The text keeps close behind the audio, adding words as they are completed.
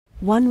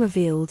one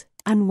revealed,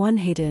 and one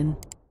hidden.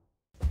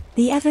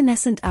 The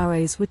evanescent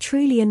arrows were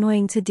truly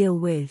annoying to deal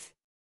with.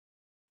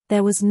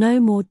 There was no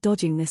more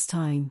dodging this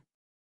time.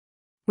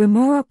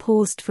 Remora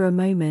paused for a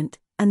moment,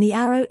 and the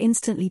arrow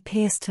instantly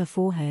pierced her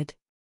forehead.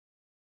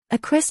 A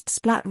crisp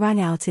splat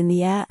rang out in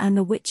the air and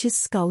the witch's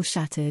skull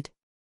shattered.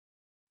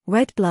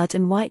 Red blood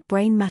and white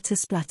brain matter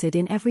splattered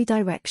in every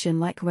direction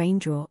like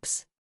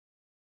raindrops.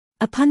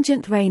 A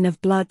pungent rain of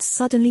blood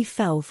suddenly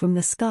fell from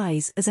the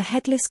skies as a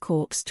headless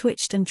corpse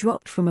twitched and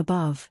dropped from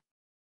above.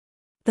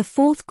 The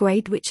fourth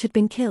grade witch had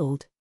been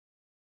killed.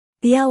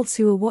 The elves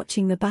who were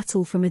watching the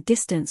battle from a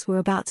distance were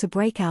about to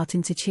break out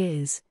into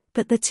cheers,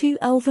 but the two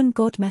elven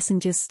god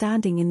messengers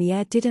standing in the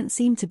air didn't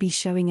seem to be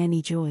showing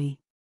any joy.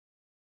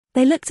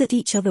 They looked at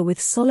each other with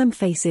solemn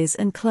faces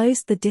and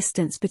closed the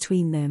distance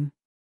between them.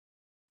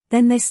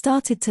 Then they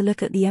started to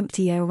look at the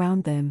empty air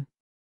around them.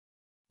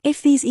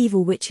 If these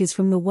evil witches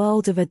from the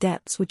world of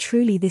Adepts were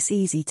truly this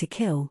easy to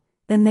kill,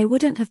 then they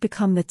wouldn't have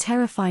become the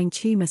terrifying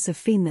tumors of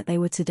fiend that they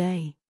were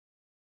today.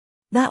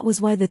 That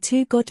was why the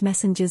two god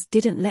messengers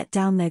didn't let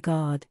down their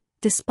guard,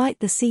 despite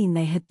the scene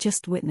they had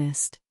just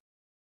witnessed.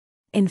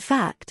 In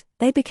fact,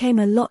 they became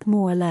a lot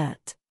more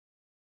alert.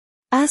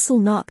 Ursel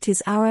knocked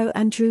his arrow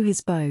and drew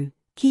his bow,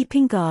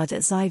 keeping guard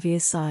at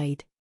Xivia's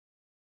side.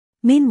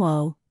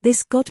 Meanwhile,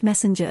 this god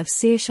messenger of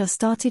Saoirse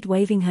started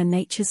waving her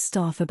nature's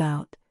staff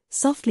about,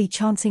 softly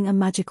chanting a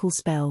magical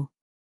spell.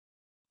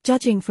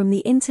 Judging from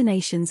the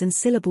intonations and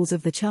syllables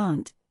of the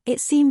chant, it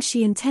seemed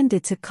she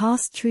intended to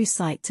cast True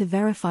Sight to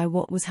verify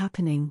what was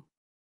happening.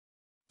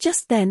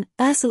 Just then,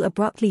 Ursel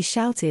abruptly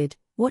shouted,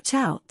 "Watch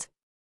out!"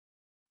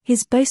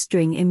 His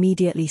bowstring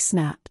immediately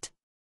snapped.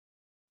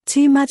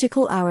 Two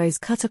magical arrows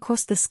cut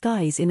across the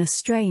skies in a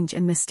strange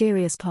and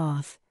mysterious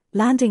path,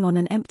 landing on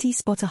an empty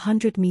spot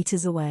 100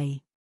 meters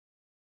away.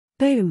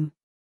 Boom!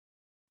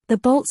 The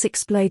bolts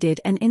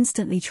exploded and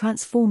instantly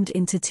transformed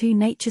into two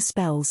nature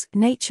spells,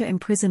 Nature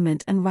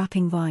Imprisonment and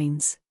Wrapping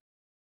Vines.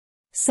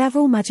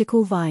 Several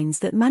magical vines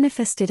that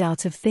manifested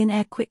out of thin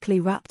air quickly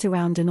wrapped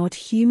around an odd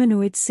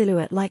humanoid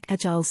silhouette like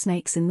agile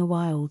snakes in the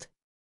wild.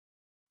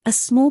 A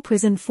small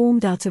prison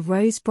formed out of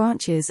rose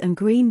branches and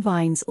green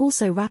vines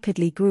also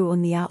rapidly grew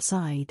on the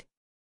outside.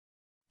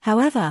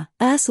 However,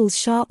 Ursel's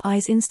sharp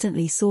eyes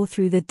instantly saw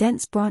through the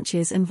dense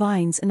branches and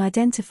vines and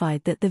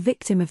identified that the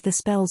victim of the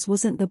spells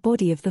wasn't the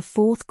body of the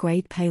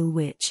fourth-grade pale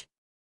witch.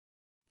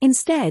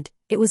 Instead,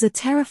 it was a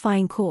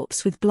terrifying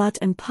corpse with blood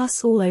and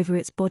pus all over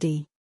its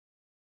body.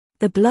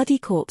 The bloody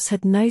corpse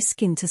had no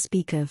skin to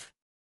speak of.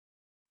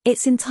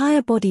 Its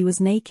entire body was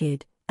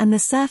naked, and the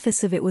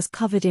surface of it was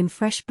covered in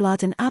fresh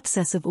blood and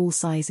abscess of all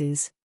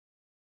sizes.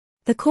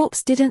 The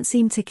corpse didn't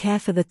seem to care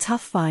for the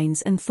tough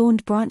vines and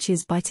thorned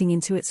branches biting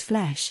into its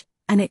flesh,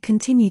 and it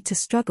continued to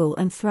struggle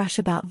and thrash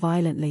about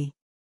violently.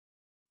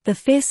 The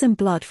fearsome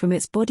blood from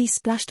its body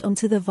splashed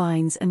onto the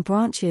vines and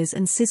branches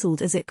and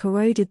sizzled as it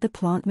corroded the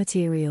plant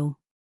material.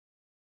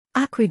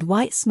 Acrid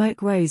white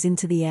smoke rose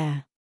into the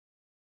air.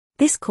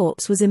 This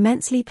corpse was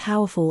immensely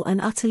powerful and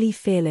utterly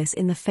fearless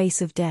in the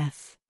face of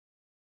death.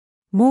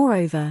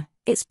 Moreover,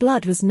 its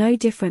blood was no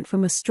different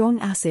from a strong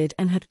acid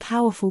and had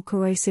powerful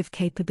corrosive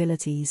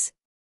capabilities.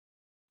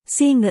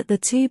 Seeing that the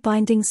two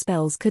binding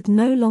spells could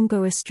no longer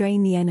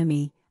restrain the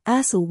enemy,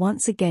 Ursel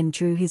once again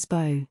drew his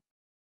bow.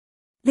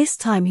 This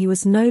time he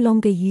was no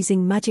longer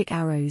using magic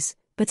arrows,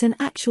 but an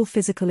actual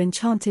physical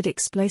enchanted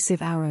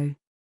explosive arrow.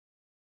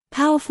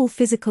 Powerful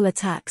physical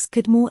attacks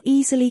could more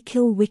easily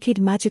kill wicked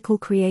magical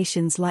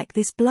creations like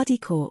this bloody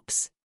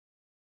corpse.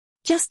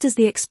 Just as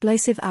the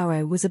explosive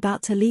arrow was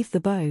about to leave the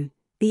bow,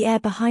 the air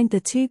behind the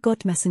two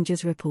god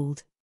messengers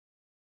rippled.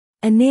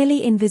 A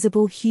nearly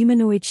invisible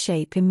humanoid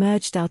shape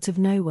emerged out of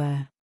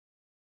nowhere.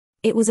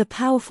 It was a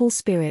powerful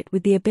spirit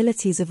with the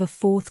abilities of a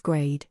fourth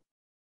grade.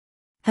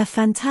 Her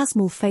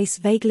phantasmal face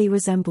vaguely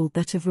resembled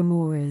that of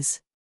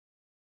Remora's.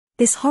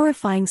 This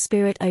horrifying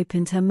spirit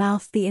opened her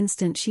mouth the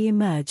instant she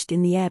emerged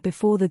in the air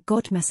before the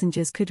god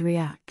messengers could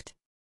react.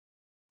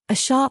 A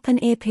sharp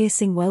and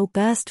ear-piercing wail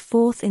burst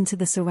forth into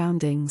the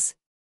surroundings.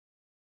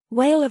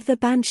 Wail of the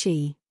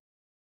Banshee.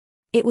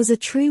 It was a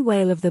true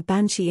wail of the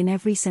Banshee in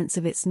every sense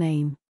of its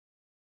name.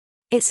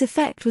 Its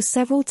effect was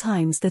several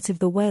times that of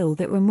the wail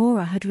that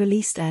Remora had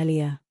released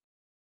earlier.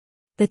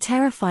 The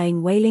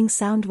terrifying wailing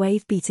sound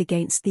wave beat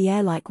against the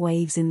air like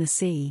waves in the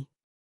sea.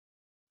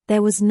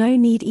 There was no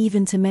need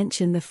even to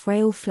mention the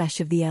frail flesh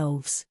of the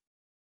elves.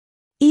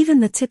 Even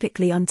the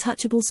typically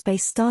untouchable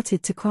space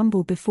started to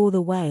crumble before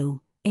the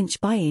wail, inch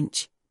by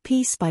inch,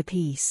 piece by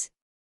piece.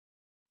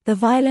 The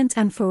violent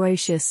and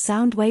ferocious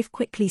sound wave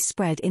quickly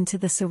spread into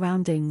the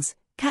surroundings,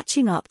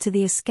 catching up to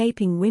the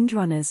escaping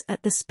windrunners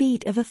at the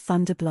speed of a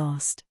thunder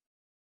blast.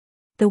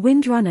 The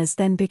windrunners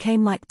then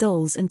became like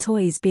dolls and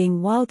toys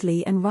being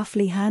wildly and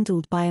roughly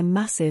handled by a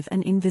massive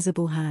and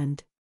invisible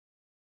hand.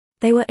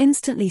 They were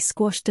instantly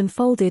squashed and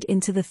folded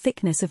into the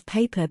thickness of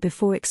paper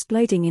before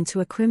exploding into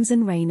a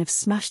crimson rain of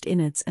smashed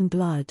innards and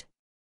blood.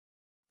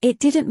 It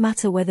didn't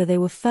matter whether they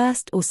were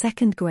first or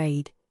second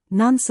grade,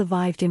 none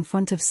survived in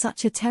front of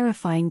such a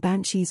terrifying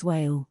banshee's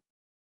wail.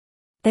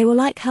 They were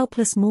like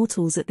helpless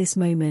mortals at this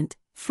moment,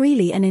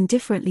 freely and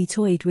indifferently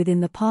toyed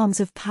within the palms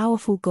of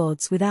powerful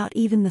gods without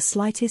even the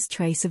slightest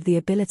trace of the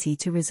ability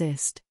to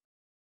resist.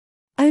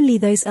 Only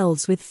those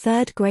elves with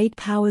third-grade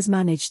powers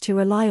managed to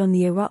rely on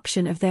the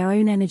eruption of their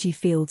own energy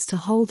fields to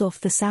hold off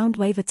the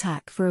soundwave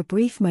attack for a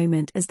brief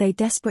moment as they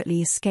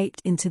desperately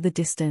escaped into the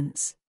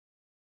distance.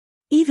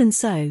 Even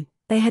so,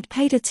 they had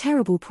paid a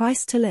terrible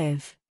price to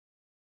live.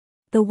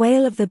 The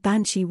wail of the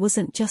banshee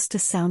wasn't just a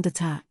sound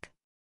attack.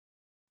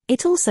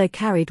 It also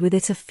carried with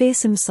it a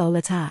fearsome soul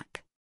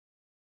attack.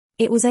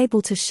 It was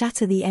able to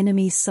shatter the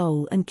enemy's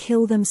soul and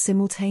kill them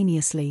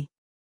simultaneously.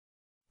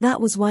 That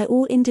was why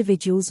all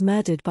individuals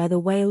murdered by the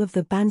wail of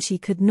the banshee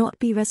could not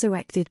be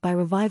resurrected by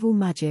revival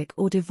magic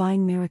or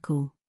divine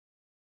miracle.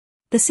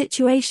 The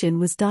situation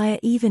was dire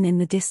even in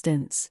the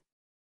distance.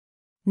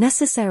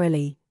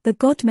 Necessarily, the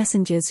god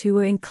messengers who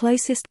were in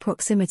closest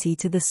proximity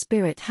to the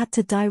spirit had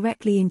to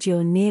directly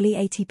endure nearly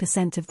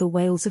 80% of the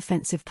wail's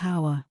offensive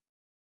power.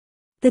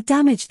 The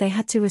damage they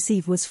had to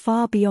receive was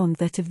far beyond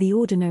that of the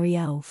ordinary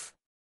elf.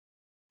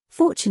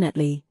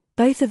 Fortunately,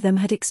 both of them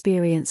had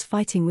experience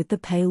fighting with the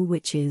Pale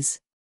Witches.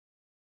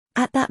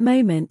 At that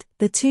moment,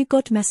 the two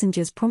god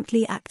messengers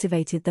promptly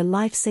activated the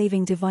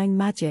life-saving divine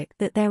magic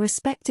that their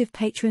respective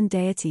patron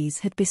deities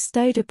had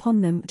bestowed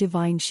upon them,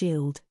 Divine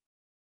Shield.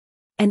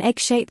 An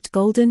egg-shaped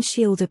golden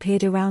shield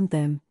appeared around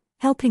them,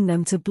 helping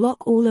them to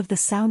block all of the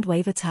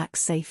soundwave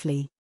attacks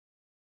safely.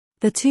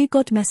 The two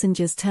god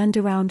messengers turned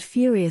around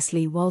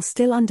furiously while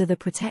still under the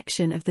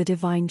protection of the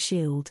divine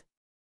shield.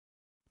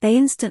 They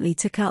instantly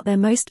took out their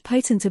most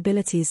potent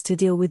abilities to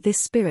deal with this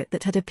spirit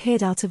that had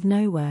appeared out of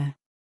nowhere.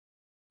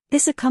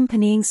 This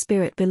accompanying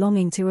spirit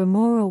belonging to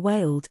Remora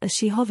wailed as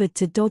she hovered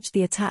to dodge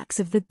the attacks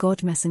of the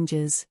god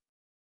messengers.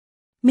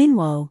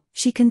 Meanwhile,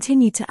 she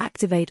continued to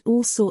activate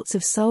all sorts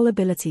of soul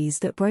abilities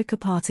that broke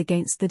apart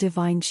against the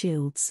divine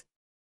shields.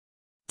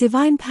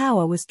 Divine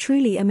power was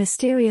truly a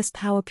mysterious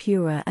power,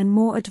 purer and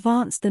more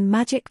advanced than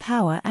magic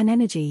power and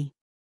energy.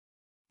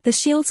 The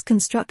shields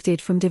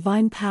constructed from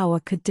divine power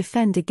could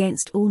defend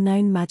against all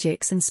known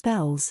magics and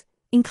spells,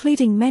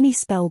 including many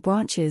spell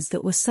branches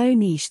that were so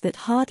niche that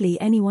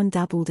hardly anyone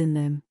dabbled in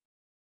them.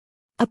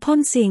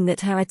 Upon seeing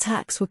that her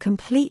attacks were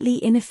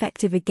completely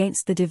ineffective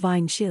against the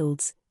divine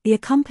shields, the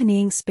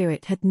accompanying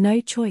spirit had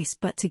no choice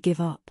but to give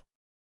up.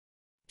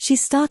 She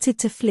started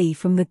to flee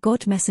from the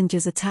god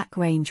messenger's attack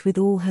range with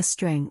all her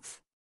strength.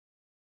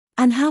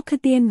 And how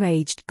could the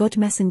enraged god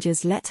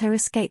messengers let her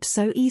escape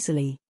so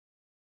easily?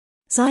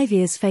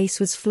 Xivia's face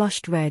was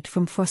flushed red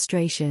from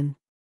frustration.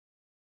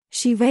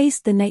 She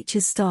raised the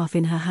nature's staff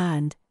in her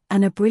hand,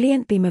 and a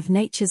brilliant beam of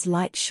nature's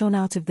light shone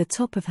out of the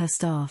top of her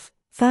staff,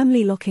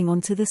 firmly locking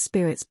onto the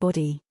spirit's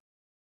body.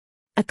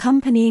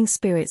 Accompanying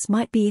spirits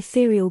might be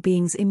ethereal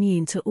beings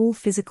immune to all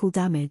physical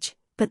damage,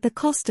 but the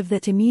cost of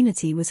that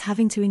immunity was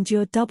having to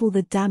endure double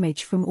the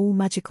damage from all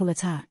magical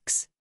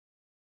attacks.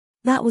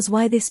 That was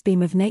why this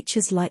beam of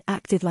nature's light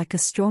acted like a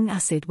strong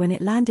acid when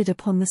it landed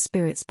upon the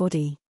spirit's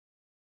body.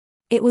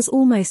 It was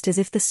almost as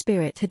if the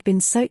spirit had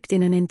been soaked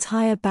in an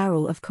entire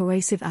barrel of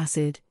corrosive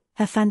acid,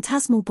 her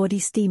phantasmal body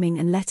steaming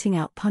and letting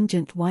out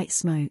pungent white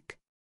smoke.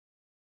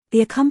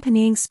 The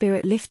accompanying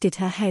spirit lifted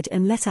her head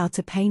and let out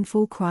a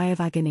painful cry of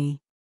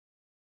agony.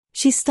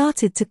 She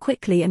started to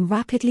quickly and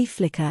rapidly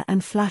flicker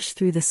and flash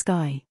through the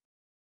sky.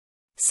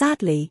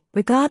 Sadly,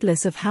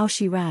 regardless of how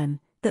she ran,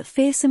 that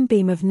fearsome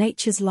beam of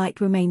nature's light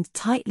remained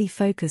tightly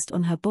focused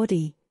on her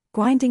body,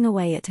 grinding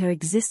away at her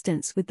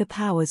existence with the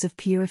powers of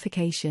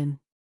purification.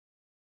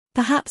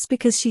 Perhaps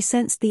because she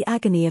sensed the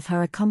agony of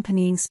her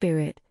accompanying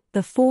spirit,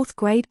 the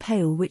fourth-grade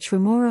Pale Witch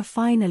Remora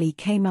finally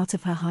came out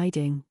of her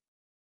hiding.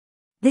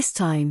 This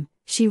time,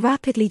 she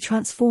rapidly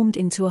transformed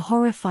into a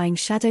horrifying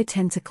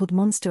shadow-tentacled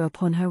monster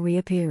upon her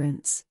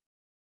reappearance.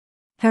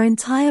 Her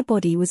entire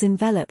body was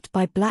enveloped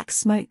by black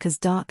smoke as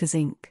dark as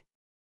ink.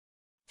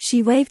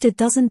 She waved a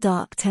dozen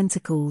dark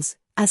tentacles,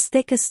 as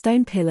thick as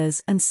stone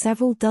pillars and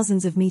several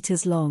dozens of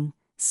meters long,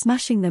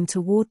 smashing them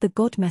toward the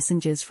god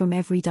messengers from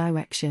every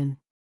direction.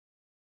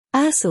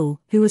 Ursel,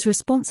 who was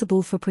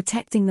responsible for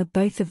protecting the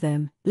both of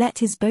them, let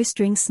his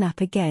bowstring snap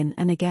again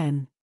and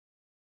again.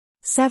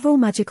 Several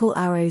magical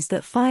arrows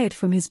that fired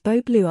from his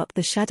bow blew up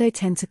the shadow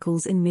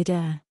tentacles in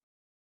midair.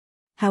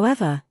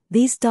 However,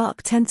 these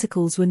dark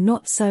tentacles were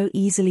not so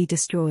easily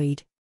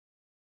destroyed.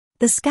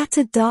 The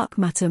scattered dark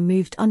matter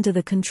moved under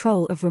the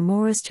control of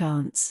Remora's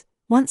chants,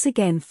 once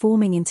again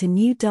forming into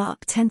new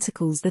dark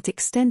tentacles that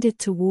extended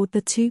toward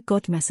the two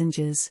god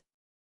messengers.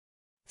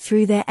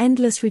 Through their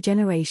endless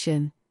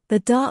regeneration, the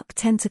dark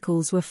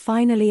tentacles were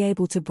finally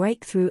able to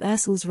break through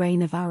Ursel's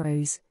rain of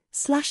arrows,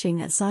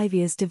 slashing at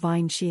Xivia's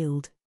divine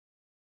shield.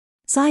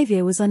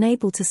 Xivia was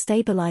unable to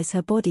stabilize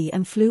her body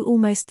and flew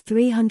almost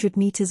 300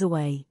 meters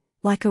away,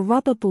 like a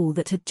rubber ball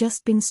that had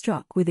just been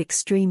struck with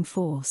extreme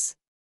force.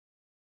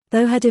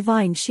 Though her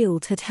divine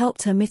shield had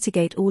helped her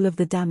mitigate all of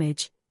the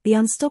damage, the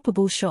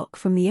unstoppable shock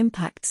from the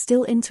impact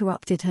still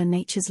interrupted her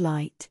nature's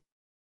light.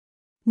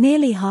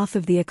 Nearly half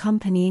of the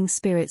accompanying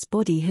spirit's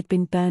body had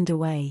been burned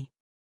away.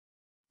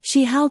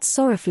 She howled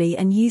sorrowfully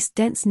and used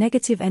dense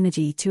negative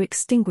energy to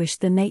extinguish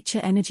the nature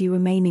energy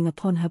remaining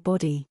upon her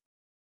body.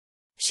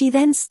 She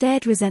then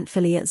stared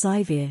resentfully at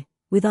Xavier,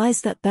 with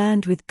eyes that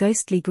burned with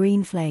ghostly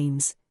green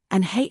flames,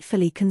 and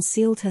hatefully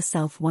concealed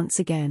herself once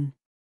again.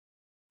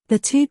 The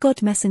two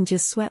god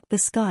messengers swept the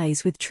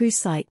skies with true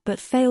sight but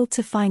failed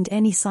to find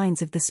any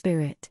signs of the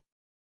spirit.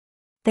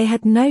 They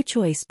had no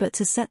choice but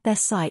to set their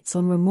sights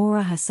on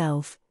Remora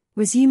herself,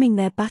 resuming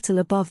their battle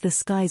above the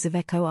skies of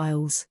Echo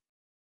Isles.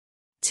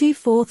 Two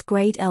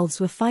fourth-grade elves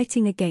were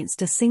fighting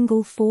against a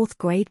single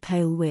fourth-grade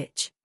pale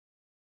witch.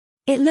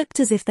 It looked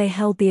as if they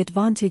held the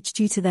advantage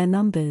due to their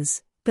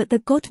numbers, but the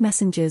god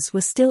messengers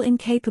were still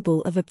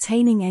incapable of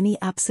obtaining any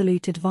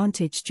absolute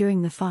advantage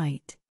during the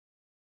fight.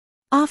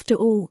 After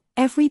all,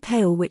 every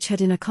pale witch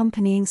had an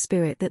accompanying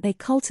spirit that they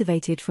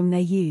cultivated from their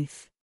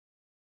youth.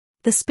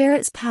 The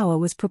spirit's power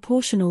was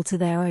proportional to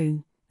their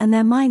own, and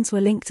their minds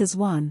were linked as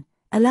one,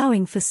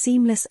 allowing for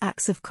seamless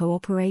acts of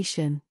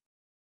cooperation.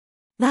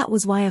 That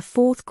was why a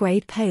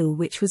fourth-grade pale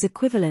witch was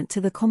equivalent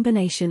to the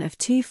combination of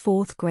two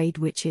fourth-grade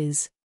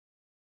witches.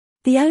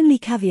 The only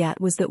caveat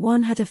was that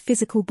one had a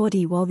physical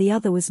body while the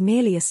other was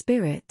merely a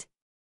spirit.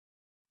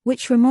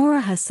 Witch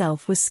Remora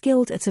herself was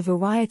skilled at a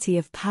variety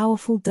of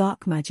powerful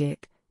dark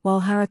magic,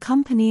 while her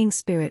accompanying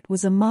spirit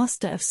was a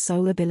master of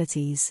soul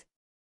abilities.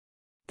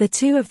 The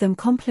two of them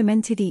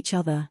complemented each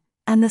other,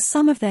 and the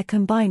sum of their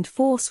combined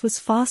force was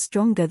far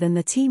stronger than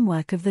the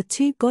teamwork of the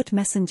two god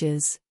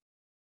messengers.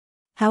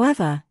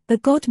 However, the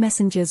god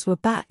messengers were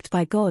backed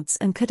by gods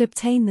and could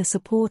obtain the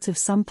support of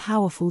some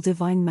powerful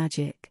divine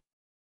magic.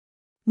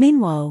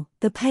 Meanwhile,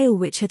 the pale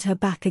witch had her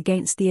back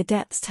against the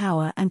Adepts'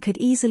 tower and could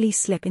easily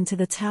slip into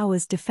the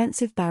tower's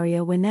defensive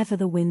barrier whenever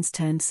the winds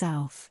turned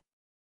south.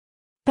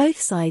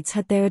 Both sides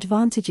had their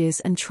advantages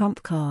and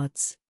trump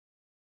cards.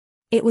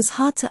 It was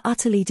hard to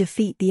utterly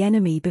defeat the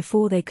enemy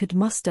before they could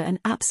muster an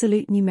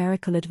absolute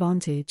numerical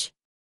advantage.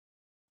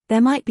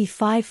 There might be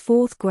 5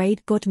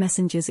 fourth-grade god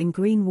messengers in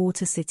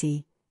Greenwater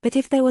City, but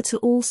if they were to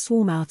all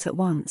swarm out at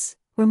once,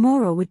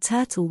 Remora would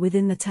turtle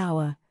within the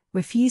tower,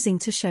 refusing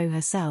to show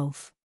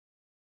herself.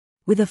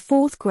 With a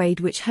fourth-grade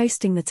witch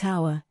hosting the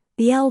tower,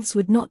 the elves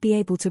would not be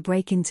able to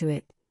break into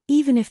it,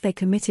 even if they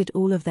committed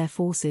all of their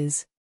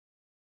forces.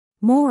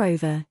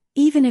 Moreover,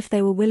 even if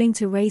they were willing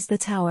to raise the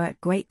tower at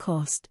great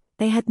cost,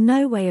 they had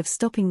no way of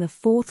stopping the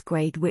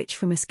fourth-grade witch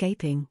from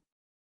escaping.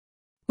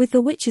 With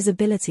the witch's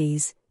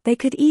abilities, they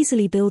could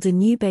easily build a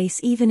new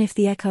base even if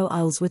the Echo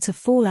Isles were to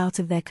fall out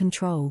of their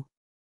control.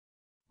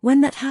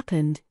 When that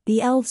happened,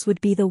 the elves would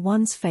be the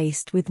ones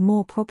faced with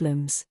more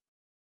problems.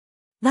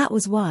 That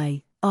was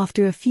why,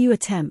 after a few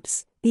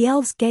attempts, the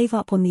elves gave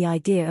up on the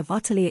idea of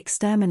utterly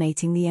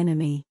exterminating the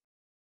enemy.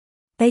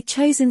 They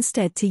chose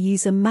instead to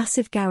use a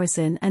massive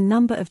garrison and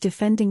number of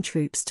defending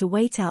troops to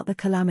wait out the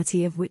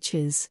calamity of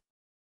witches.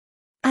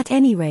 At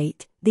any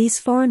rate, these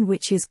foreign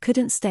witches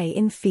couldn't stay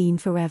in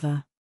Fiend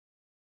forever.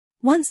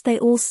 Once they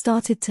all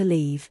started to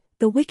leave,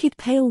 the wicked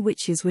pale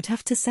witches would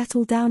have to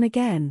settle down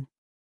again.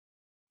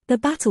 The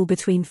battle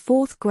between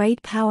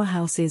fourth-grade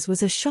powerhouses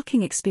was a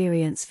shocking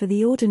experience for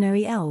the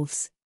ordinary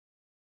elves.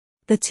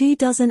 The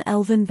 24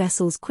 elven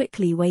vessels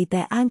quickly weighed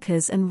their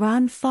anchors and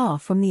ran far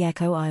from the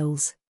Echo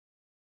Isles.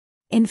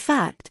 In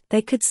fact,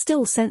 they could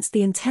still sense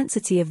the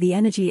intensity of the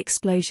energy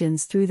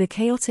explosions through the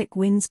chaotic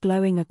winds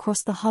blowing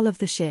across the hull of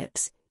the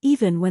ships,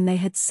 even when they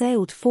had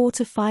sailed 4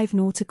 to 5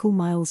 nautical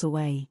miles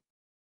away.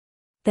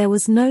 There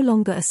was no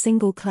longer a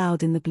single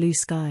cloud in the blue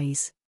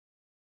skies.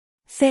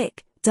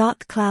 Thick,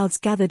 dark clouds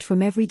gathered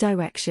from every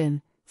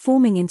direction,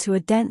 forming into a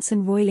dense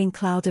and roiling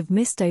cloud of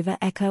mist over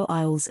Echo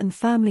Isles and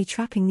firmly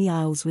trapping the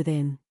isles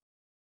within.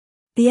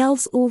 The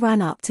elves all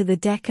ran up to the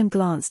deck and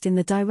glanced in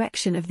the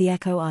direction of the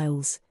Echo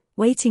Isles,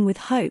 waiting with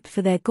hope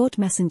for their god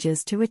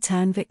messengers to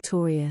return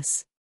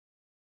victorious.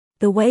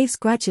 The waves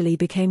gradually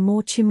became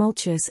more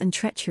tumultuous and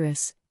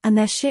treacherous, and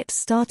their ships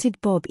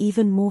started bob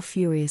even more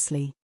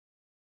furiously.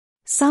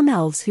 Some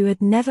elves who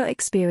had never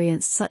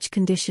experienced such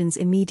conditions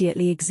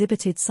immediately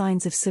exhibited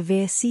signs of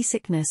severe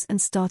seasickness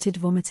and started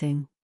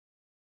vomiting.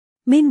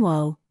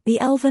 Meanwhile, the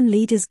elven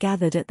leaders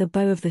gathered at the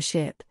bow of the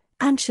ship,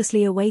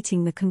 anxiously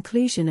awaiting the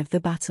conclusion of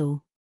the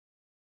battle.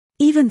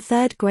 Even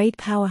third-grade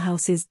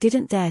powerhouses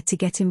didn't dare to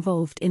get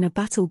involved in a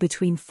battle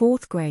between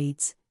fourth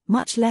grades,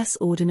 much less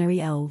ordinary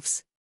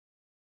elves.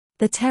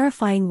 The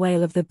terrifying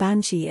wail of the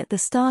banshee at the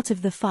start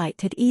of the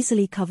fight had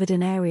easily covered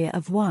an area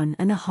of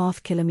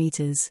 1.5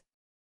 kilometers.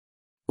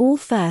 All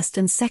first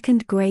and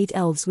second-grade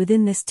elves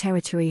within this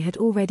territory had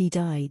already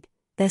died,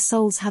 their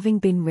souls having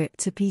been ripped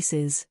to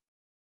pieces.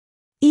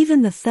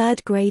 Even the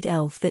third-grade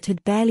elf that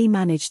had barely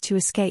managed to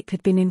escape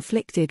had been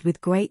inflicted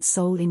with great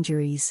soul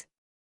injuries.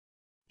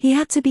 He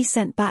had to be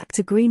sent back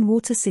to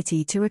Greenwater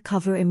City to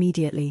recover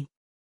immediately.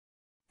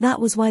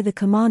 That was why the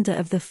commander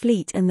of the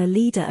fleet and the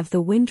leader of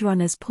the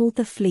Windrunners pulled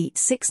the fleet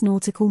 6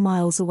 nautical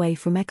miles away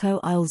from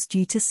Echo Isles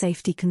due to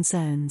safety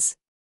concerns.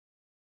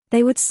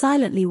 They would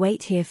silently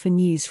wait here for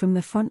news from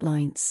the front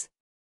lines.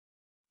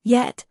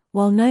 Yet,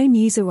 while no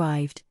news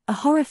arrived, a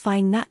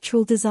horrifying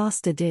natural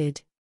disaster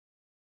did.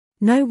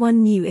 No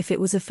one knew if it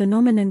was a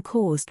phenomenon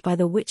caused by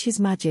the witch's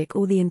magic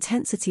or the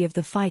intensity of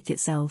the fight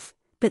itself,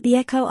 but the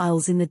echo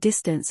isles in the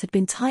distance had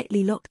been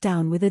tightly locked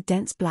down with a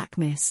dense black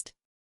mist.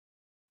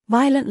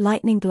 Violent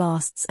lightning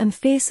blasts and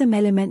fearsome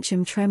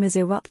elementum tremors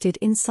erupted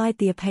inside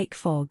the opaque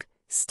fog,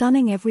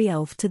 stunning every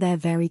elf to their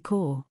very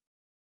core.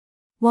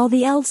 While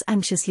the elves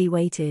anxiously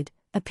waited,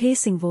 a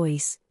piercing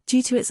voice,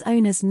 due to its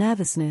owner's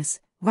nervousness,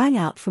 rang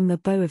out from the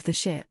bow of the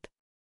ship.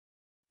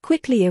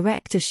 "Quickly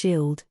erect a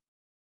shield.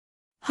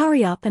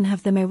 Hurry up and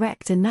have them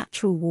erect a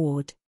natural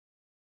ward."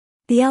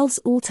 The elves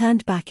all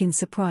turned back in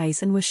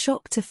surprise and were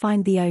shocked to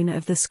find the owner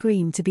of the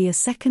scream to be a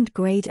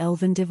second-grade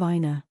elven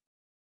diviner.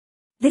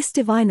 This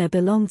diviner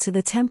belonged to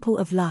the Temple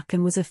of Luck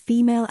and was a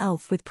female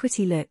elf with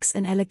pretty looks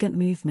and elegant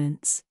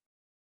movements.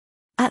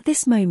 At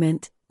this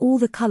moment, all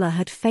the color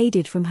had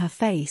faded from her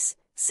face,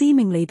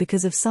 seemingly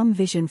because of some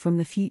vision from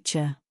the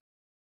future.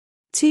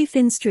 Two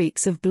thin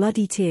streaks of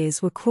bloody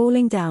tears were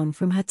crawling down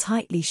from her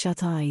tightly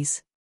shut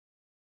eyes.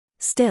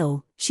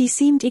 Still, she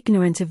seemed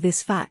ignorant of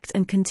this fact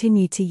and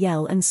continued to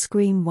yell and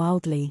scream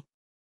wildly.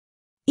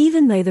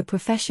 Even though the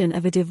profession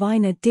of a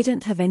diviner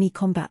didn't have any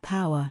combat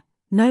power,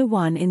 no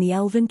one in the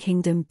Elven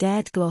Kingdom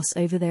dared gloss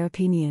over their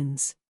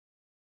opinions.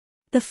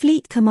 The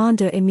fleet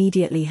commander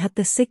immediately had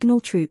the signal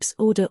troops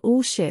order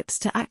all ships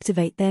to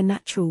activate their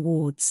natural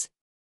wards.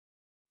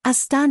 As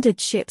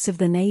standard ships of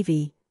the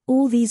Navy,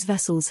 all these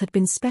vessels had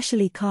been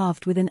specially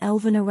carved with an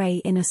elven array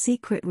in a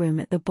secret room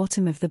at the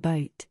bottom of the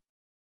boat.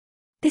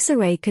 This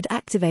array could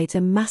activate a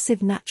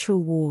massive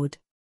natural ward.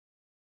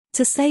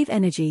 To save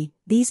energy,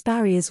 these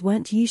barriers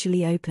weren't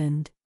usually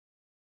opened.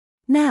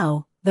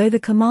 Now, though the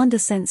commander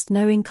sensed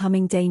no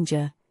incoming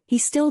danger, he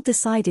still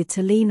decided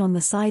to lean on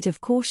the side of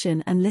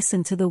caution and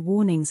listen to the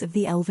warnings of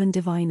the elven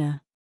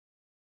diviner.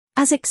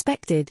 As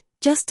expected,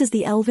 just as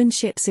the elven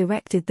ships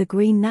erected the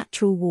green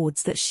natural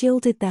wards that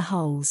shielded their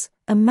hulls,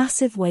 a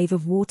massive wave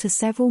of water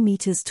several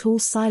meters tall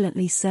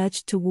silently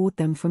surged toward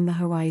them from the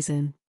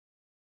horizon.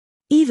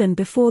 Even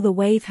before the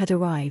wave had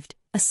arrived,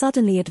 a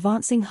suddenly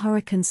advancing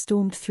hurricane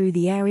stormed through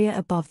the area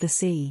above the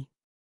sea.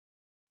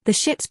 The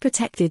ships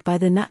protected by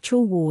the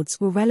natural wards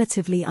were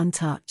relatively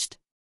untouched.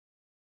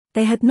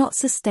 They had not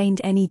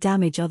sustained any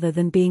damage other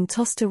than being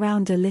tossed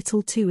around a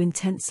little too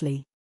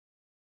intensely.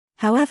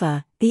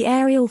 However, the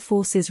aerial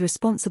forces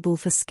responsible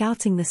for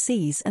scouting the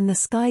seas and the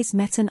skies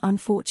met an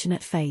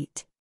unfortunate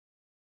fate.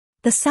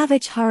 The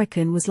savage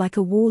hurricane was like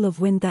a wall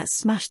of wind that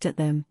smashed at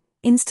them,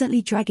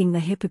 instantly dragging the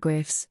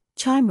hippogriffs,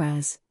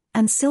 chimeras,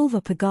 and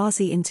silver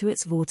pagazi into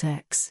its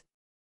vortex.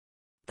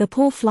 The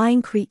poor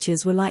flying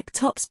creatures were like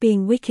tops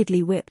being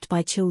wickedly whipped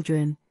by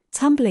children,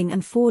 tumbling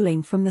and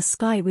falling from the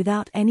sky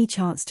without any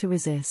chance to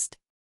resist.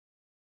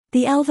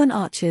 The elven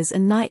archers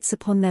and knights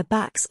upon their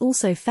backs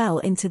also fell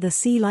into the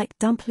sea like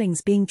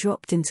dumplings being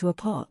dropped into a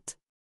pot.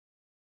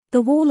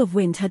 The wall of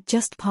wind had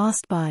just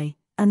passed by,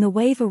 and the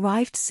wave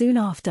arrived soon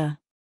after.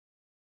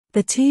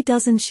 The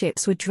 24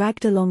 ships were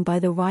dragged along by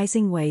the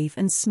rising wave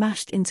and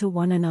smashed into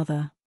one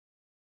another.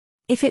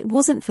 If it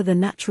wasn't for the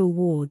natural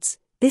wards,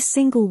 this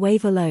single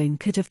wave alone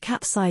could have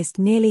capsized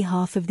nearly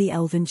half of the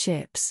elven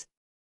ships.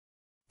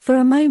 For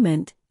a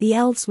moment, the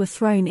elves were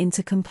thrown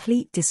into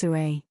complete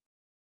disarray.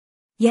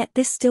 Yet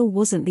this still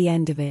wasn't the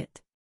end of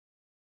it.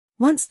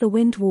 Once the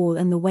wind wall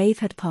and the wave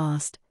had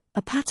passed,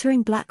 a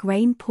pattering black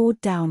rain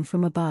poured down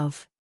from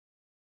above.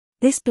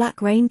 This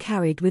black rain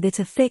carried with it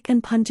a thick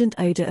and pungent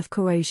odor of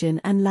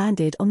corrosion and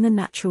landed on the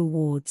natural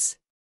wards.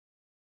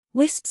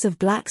 Wisps of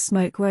black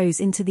smoke rose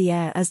into the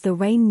air as the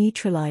rain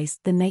neutralized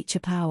the nature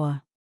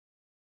power.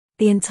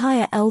 The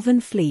entire elven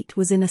fleet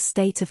was in a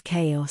state of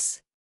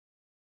chaos.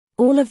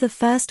 All of the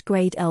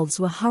first-grade elves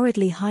were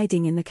hurriedly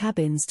hiding in the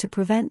cabins to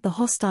prevent the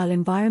hostile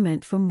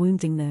environment from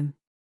wounding them.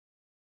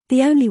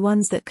 The only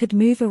ones that could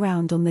move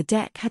around on the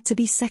deck had to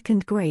be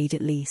second grade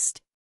at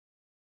least.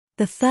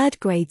 The third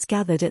grades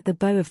gathered at the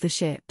bow of the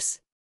ships.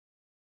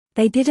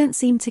 They didn't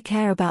seem to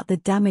care about the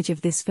damage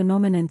of this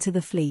phenomenon to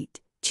the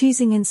fleet,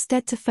 choosing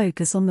instead to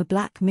focus on the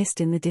black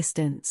mist in the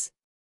distance.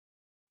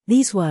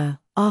 These were,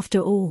 after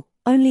all,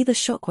 only the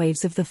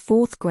shockwaves of the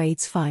fourth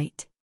grade's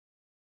fight.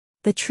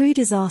 The true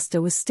disaster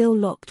was still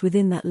locked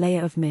within that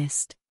layer of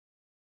mist.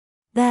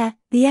 There,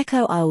 the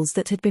Echo Isles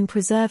that had been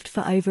preserved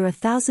for over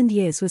 1,000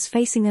 years was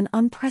facing an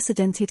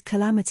unprecedented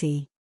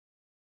calamity.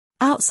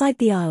 Outside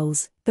the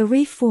isles, the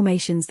reef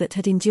formations that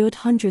had endured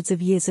hundreds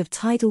of years of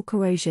tidal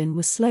corrosion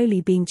were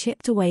slowly being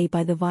chipped away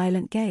by the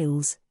violent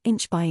gales,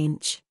 inch by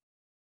inch.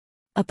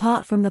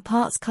 Apart from the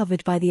parts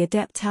covered by the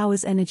Adept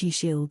Tower's energy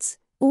shields,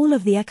 all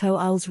of the Echo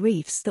Isles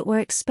reefs that were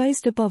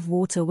exposed above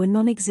water were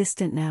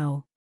non-existent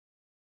now.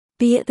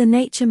 Be it the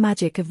nature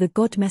magic of the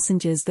god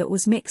messengers that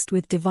was mixed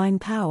with divine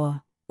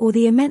power, or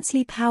the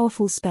immensely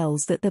powerful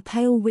spells that the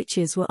pale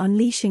witches were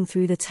unleashing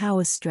through the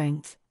tower's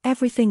strength,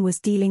 everything was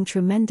dealing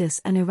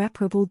tremendous and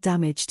irreparable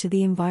damage to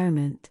the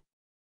environment.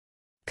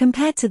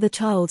 Compared to the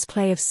child's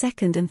play of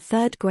second and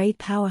third grade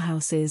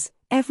powerhouses,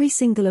 every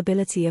single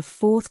ability of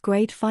fourth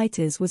grade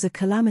fighters was a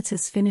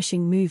calamitous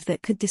finishing move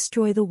that could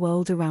destroy the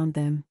world around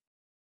them.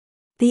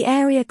 The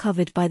area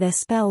covered by their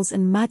spells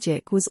and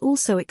magic was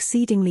also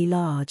exceedingly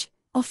large,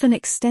 often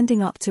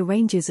extending up to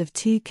ranges of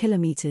 2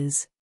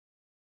 kilometers.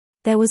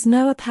 There was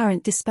no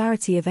apparent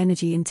disparity of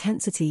energy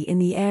intensity in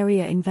the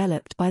area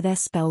enveloped by their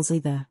spells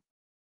either.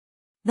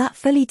 That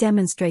fully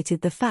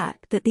demonstrated the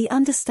fact that the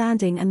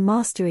understanding and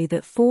mastery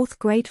that 4th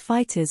grade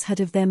fighters had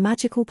of their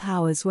magical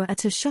powers were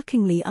at a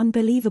shockingly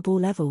unbelievable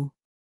level.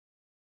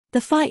 The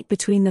fight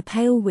between the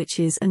Pale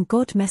Witches and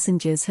God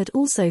Messengers had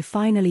also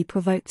finally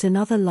provoked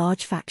another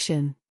large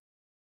faction.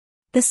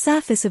 The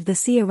surface of the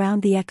sea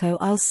around the Echo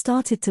Isles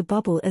started to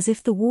bubble as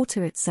if the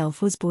water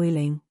itself was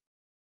boiling.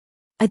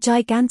 A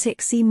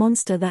gigantic sea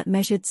monster that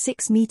measured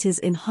 6 meters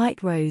in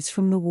height rose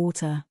from the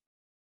water.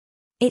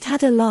 It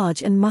had a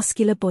large and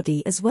muscular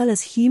body as well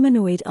as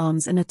humanoid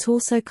arms and a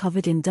torso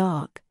covered in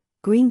dark,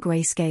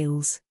 green-gray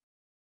scales.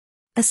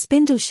 A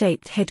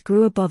spindle-shaped head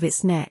grew above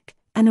its neck,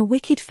 and a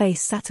wicked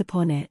face sat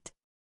upon it.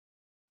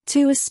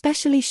 2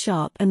 especially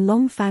sharp and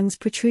long fangs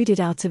protruded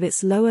out of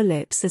its lower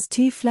lips as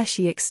 2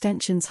 fleshy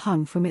extensions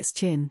hung from its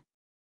chin.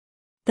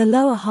 The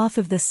lower half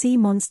of the sea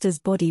monster's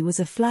body was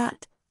a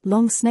flat,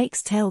 long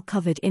snake's tail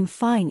covered in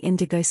fine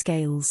indigo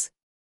scales.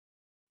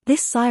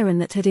 This siren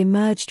that had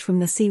emerged from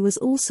the sea was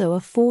also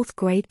a 4th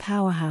grade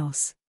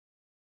powerhouse.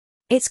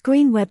 Its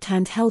green-webbed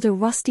hand held a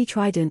rusty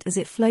trident as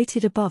it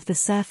floated above the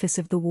surface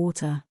of the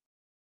water.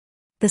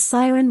 The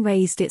siren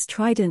raised its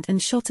trident and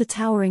shot a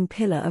towering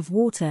pillar of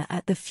water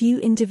at the few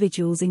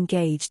individuals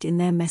engaged in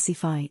their messy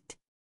fight.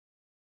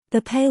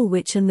 The Pale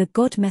Witch and the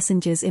God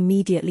Messengers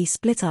immediately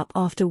split up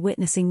after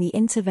witnessing the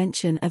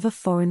intervention of a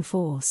foreign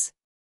force.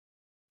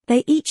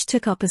 They each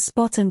took up a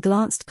spot and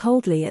glanced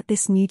coldly at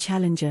this new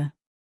challenger.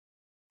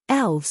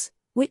 Elves,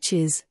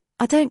 witches,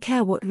 I don't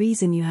care what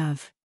reason you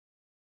have.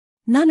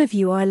 None of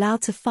you are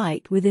allowed to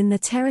fight within the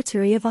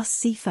territory of us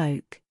sea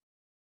folk.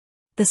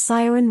 The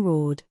siren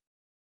roared.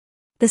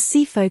 The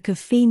sea folk of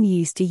Feen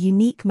used a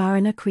unique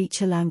mariner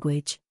creature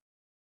language.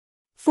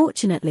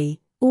 Fortunately,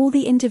 all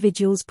the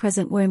individuals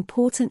present were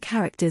important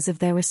characters of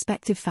their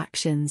respective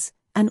factions,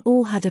 and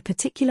all had a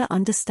particular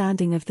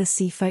understanding of the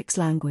sea folk's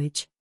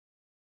language.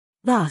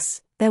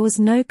 Thus, there was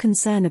no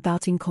concern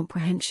about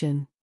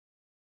incomprehension.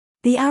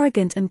 The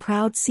arrogant and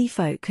proud sea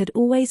folk had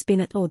always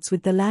been at odds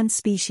with the land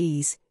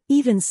species,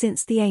 even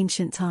since the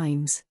ancient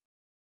times.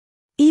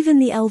 Even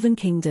the Elven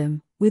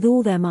Kingdom, with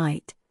all their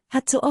might,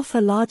 had to offer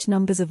large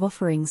numbers of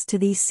offerings to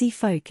these sea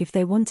folk if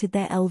they wanted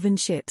their elven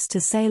ships to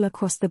sail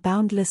across the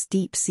boundless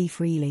deep sea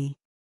freely.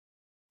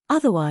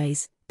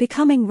 Otherwise,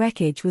 becoming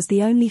wreckage was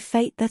the only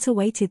fate that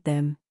awaited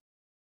them.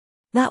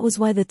 That was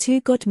why the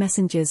 2 God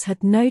Messengers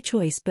had no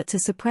choice but to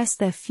suppress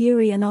their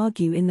fury and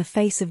argue in the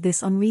face of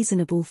this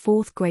unreasonable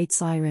 4th grade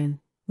siren.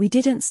 We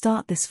didn't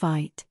start this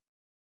fight.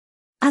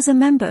 As a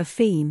member of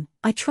Feen,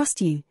 I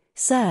trust you,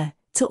 sir,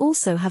 to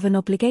also have an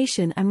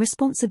obligation and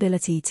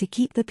responsibility to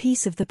keep the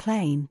peace of the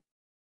plane.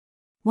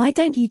 Why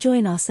don't you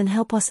join us and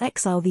help us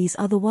exile these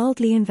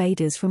otherworldly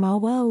invaders from our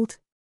world?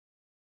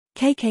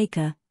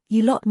 Kekaka,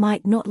 you lot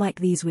might not like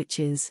these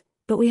witches,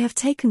 but we have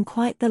taken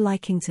quite the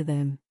liking to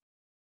them.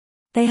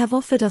 They have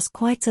offered us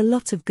quite a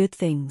lot of good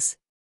things.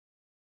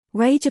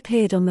 Rage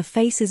appeared on the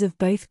faces of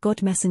both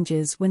God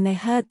Messengers when they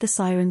heard the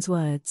siren's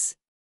words.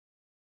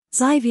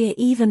 Xavier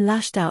even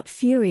lashed out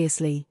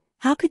furiously.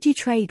 How could you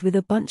trade with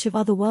a bunch of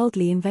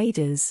otherworldly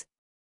invaders?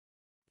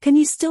 Can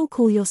you still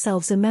call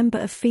yourselves a member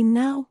of Feen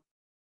now?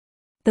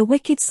 The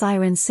wicked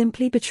siren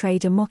simply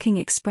betrayed a mocking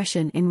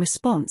expression in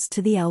response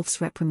to the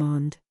elf's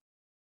reprimand.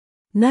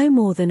 No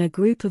more than a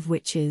group of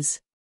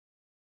witches.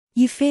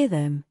 You fear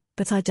them,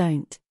 but I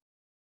don't.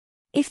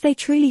 If they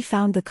truly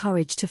found the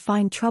courage to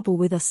find trouble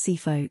with us sea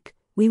folk,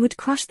 we would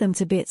crush them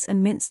to bits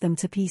and mince them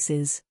to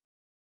pieces.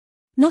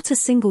 Not a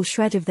single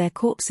shred of their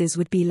corpses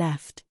would be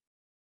left.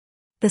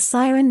 The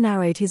siren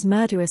narrowed his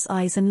murderous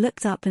eyes and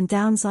looked up and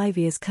down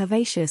Xavier's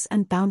curvaceous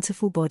and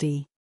bountiful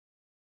body.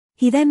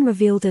 He then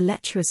revealed a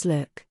lecherous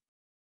look.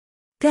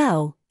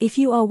 Girl, if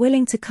you are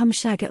willing to come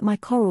shag at my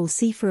coral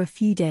sea for a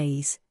few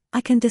days, I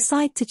can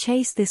decide to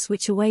chase this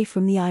witch away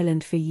from the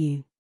island for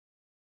you.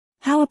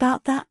 How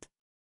about that?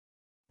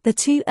 The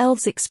 2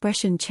 elves'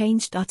 expression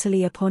changed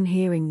utterly upon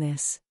hearing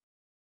this.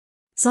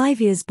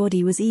 Xavier's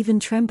body was even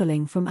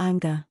trembling from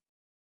anger.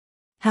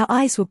 Her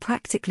eyes were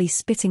practically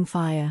spitting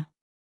fire.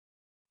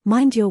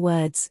 Mind your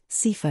words,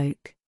 sea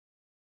folk.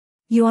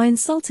 You are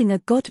insulting a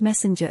God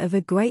Messenger of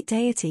a great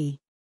deity.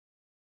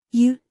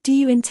 Do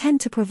you intend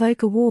to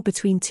provoke a war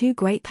between 2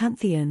 great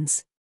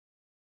pantheons?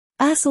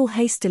 Ursel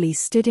hastily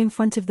stood in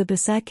front of the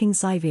berserking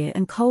Xavier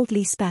and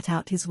coldly spat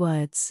out his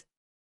words.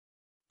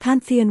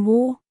 Pantheon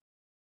war?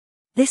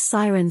 This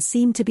siren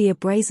seemed to be a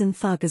brazen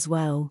thug as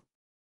well.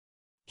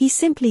 He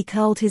simply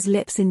curled his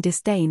lips in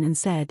disdain and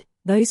said,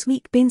 those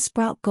weak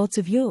bean-sprout gods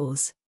of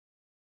yours.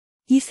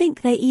 You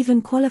think they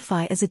even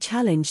qualify as a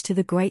challenge to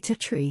the greater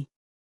tree?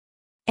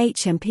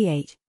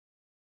 HMPH.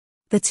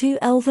 The 2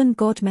 elven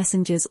God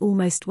Messengers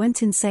almost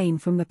went insane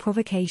from the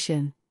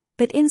provocation,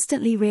 but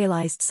instantly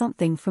realized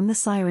something from the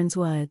siren's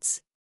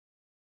words.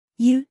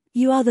 You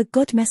are the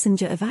God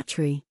Messenger of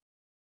Atri.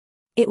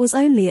 It was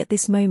only at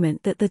this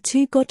moment that the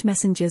two god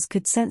messengers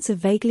could sense a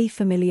vaguely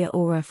familiar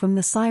aura from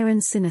the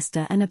siren's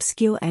sinister and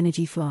obscure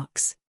energy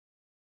flux.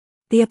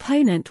 The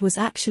opponent was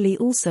actually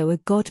also a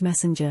god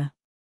messenger.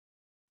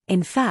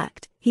 In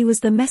fact, he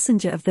was the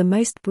messenger of the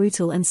most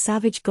brutal and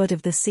savage god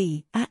of the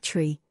sea,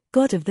 Atri,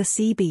 god of the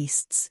sea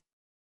beasts.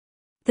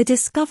 The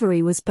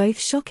discovery was both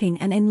shocking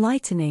and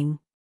enlightening.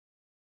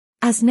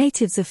 As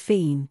natives of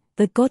Feen,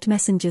 the god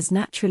messengers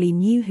naturally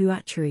knew who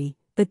Atri,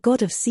 the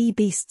god of sea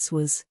beasts,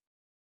 was.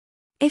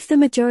 If the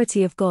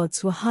majority of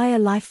gods were higher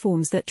life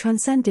forms that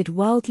transcended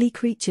worldly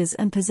creatures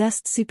and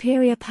possessed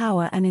superior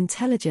power and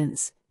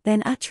intelligence,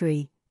 then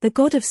Atri, the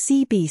god of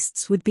sea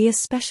beasts, would be a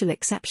special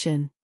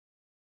exception.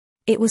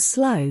 It was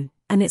slow,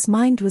 and its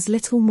mind was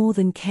little more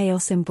than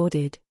chaos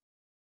embodied.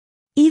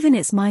 Even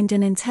its mind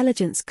and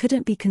intelligence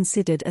couldn't be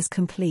considered as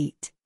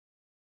complete.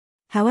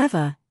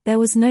 However, there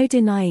was no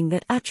denying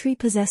that Atri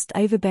possessed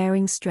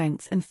overbearing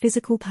strength and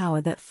physical power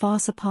that far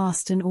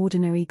surpassed an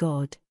ordinary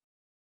god.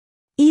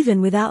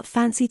 Even without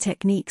fancy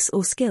techniques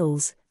or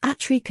skills,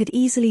 Atri could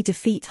easily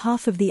defeat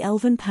half of the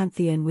elven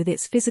pantheon with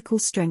its physical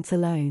strength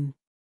alone.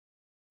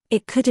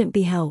 It couldn't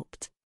be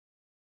helped.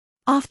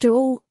 After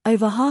all,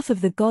 over half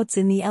of the gods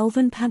in the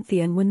elven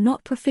pantheon were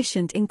not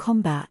proficient in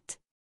combat.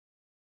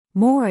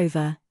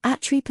 Moreover,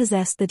 Atri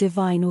possessed the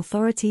divine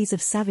authorities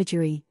of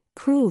savagery,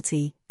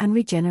 cruelty, and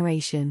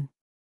regeneration.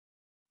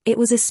 It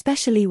was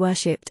especially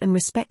worshipped and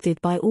respected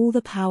by all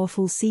the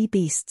powerful sea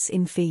beasts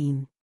in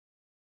Feen.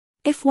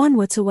 If one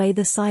were to weigh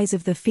the size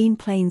of the Feen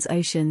Plains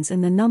oceans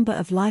and the number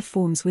of life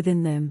forms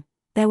within them,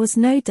 there was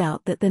no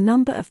doubt that the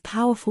number of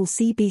powerful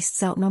sea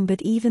beasts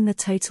outnumbered even the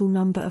total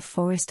number of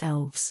forest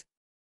elves.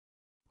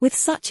 With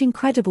such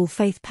incredible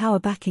faith power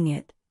backing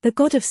it, the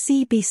god of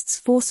sea beasts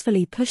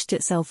forcefully pushed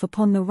itself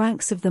upon the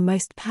ranks of the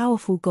most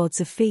powerful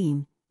gods of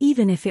Feen,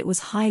 even if it was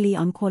highly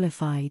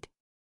unqualified.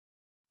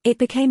 It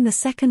became the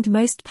second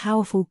most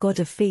powerful god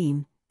of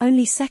Feen,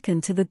 only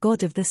second to the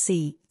god of the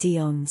sea,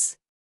 Dion's.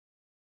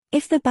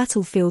 If the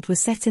battlefield were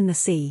set in the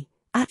sea,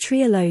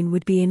 Atri alone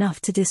would be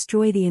enough to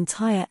destroy the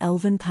entire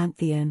elven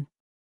pantheon.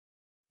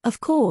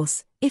 Of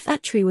course, if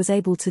Atri was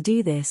able to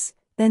do this,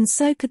 then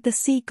so could the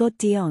sea god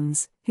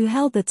Dion's, who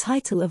held the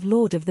title of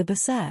Lord of the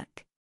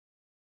Berserk.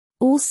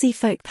 All sea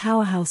folk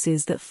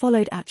powerhouses that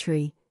followed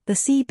Atri, the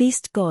sea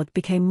beast god,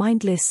 became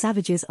mindless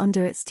savages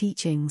under its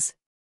teachings.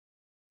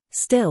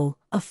 Still,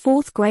 a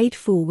fourth-grade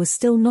fool was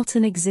still not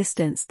an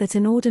existence that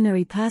an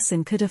ordinary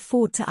person could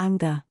afford to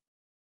anger.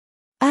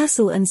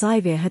 Ursel and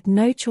Xavier had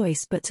no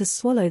choice but to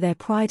swallow their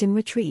pride and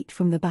retreat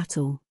from the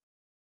battle.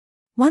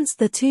 Once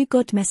the two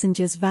god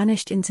messengers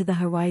vanished into the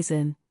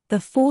horizon, the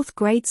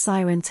fourth-grade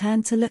siren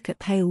turned to look at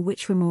pale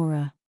witch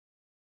Remora.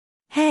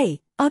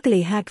 "Hey,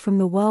 ugly hag from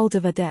the world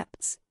of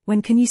Adepts,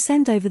 when can you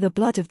send over the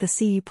blood of the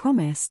sea you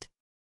promised?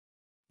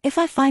 If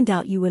I find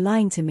out you were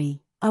lying to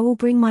me, I will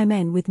bring my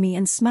men with me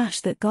and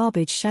smash that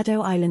garbage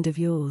Shadow Island of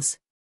yours."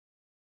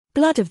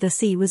 Blood of the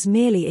sea was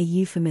merely a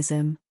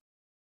euphemism.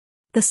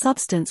 The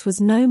substance was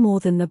no more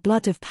than the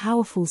blood of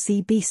powerful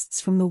sea beasts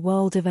from the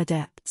world of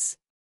Adepts.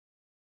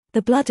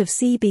 The blood of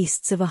sea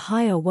beasts of a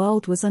higher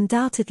world was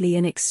undoubtedly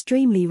an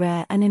extremely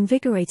rare and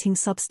invigorating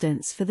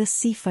substance for the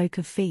sea folk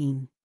of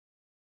Feen.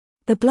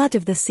 The blood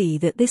of the sea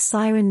that this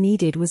siren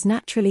needed was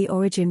naturally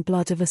origin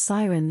blood of a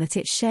siren that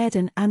it shared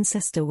an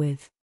ancestor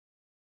with.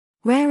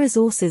 Rare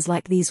resources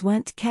like these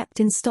weren't kept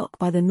in stock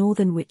by the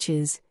northern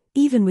witches,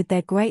 even with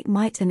their great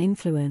might and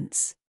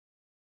influence.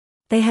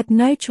 They had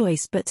no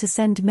choice but to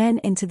send men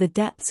into the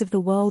depths of the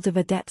world of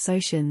Adepts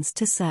oceans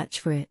to search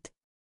for it.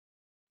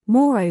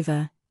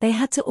 Moreover, they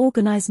had to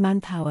organize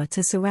manpower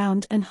to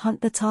surround and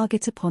hunt the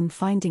target upon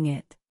finding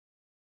it.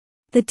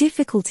 The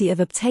difficulty of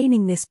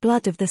obtaining this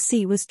blood of the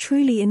sea was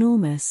truly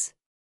enormous.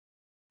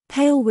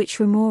 Pale witch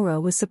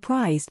Remora was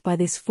surprised by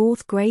this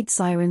fourth-grade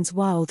siren's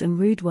wild and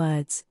rude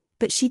words,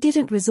 but she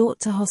didn't resort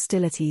to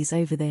hostilities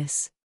over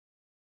this.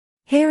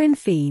 Here in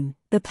Feen,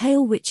 the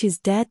Pale Witches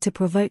dared to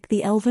provoke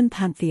the elven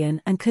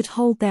pantheon and could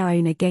hold their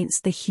own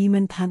against the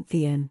human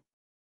pantheon.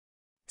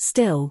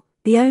 Still,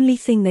 the only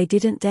thing they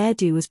didn't dare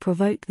do was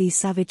provoke these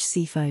savage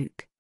sea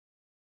folk.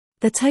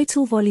 The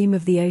total volume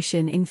of the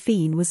ocean in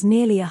Feen was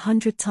nearly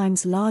 100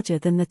 times larger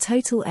than the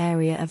total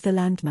area of the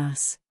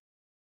landmass.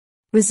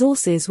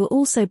 Resources were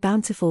also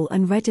bountiful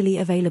and readily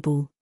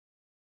available.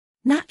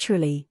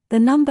 Naturally, the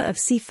number of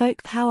sea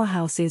folk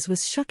powerhouses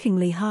was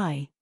shockingly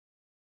high.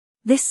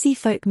 This sea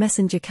folk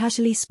messenger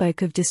casually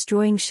spoke of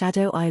destroying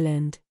Shadow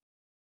Island.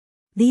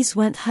 These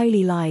weren't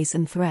holy lies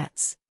and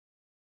threats.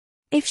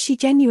 If she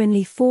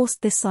genuinely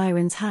forced this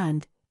siren's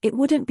hand, it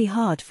wouldn't be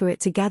hard for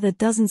it to gather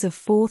dozens of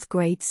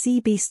fourth-grade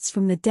sea beasts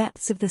from the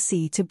depths of the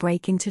sea to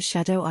break into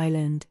Shadow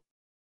Island.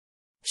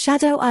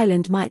 Shadow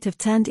Island might have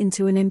turned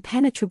into an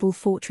impenetrable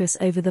fortress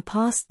over the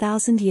past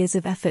 1,000 years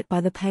of effort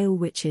by the Pale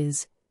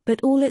Witches,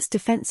 but all its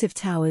defensive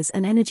towers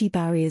and energy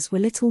barriers were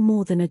little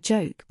more than a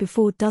joke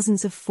before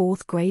dozens of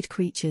fourth-grade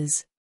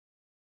creatures.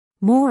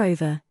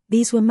 Moreover,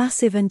 these were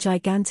massive and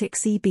gigantic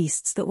sea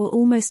beasts that were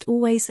almost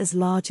always as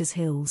large as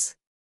hills.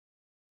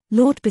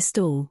 Lord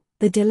Bestall,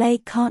 the delay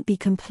can't be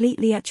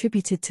completely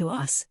attributed to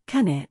us,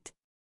 can it?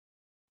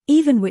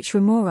 Even which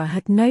Remora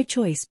had no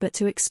choice but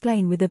to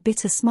explain with a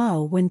bitter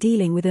smile when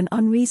dealing with an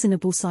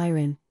unreasonable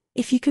siren.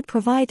 If you could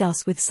provide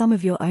us with some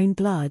of your own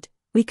blood,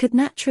 we could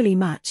naturally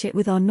match it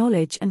with our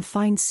knowledge and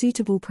find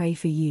suitable prey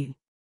for you.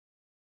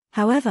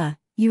 However,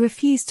 you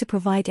refuse to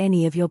provide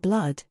any of your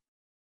blood.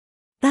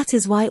 That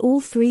is why all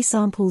 3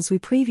 samples we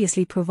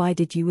previously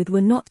provided you with were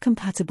not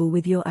compatible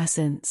with your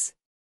essence.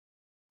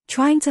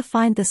 Trying to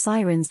find the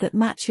sirens that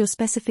match your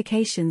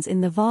specifications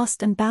in the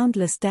vast and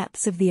boundless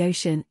depths of the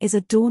ocean is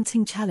a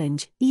daunting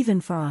challenge,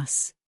 even for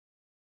us.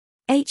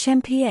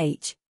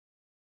 HMPH.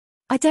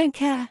 I don't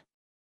care.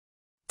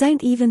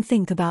 Don't even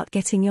think about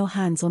getting your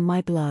hands on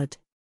my blood.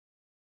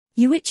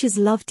 You witches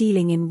love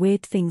dealing in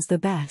weird things the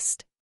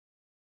best.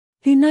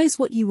 Who knows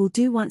what you will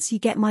do once you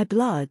get my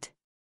blood?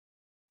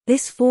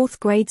 This 4th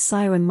grade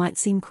siren might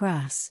seem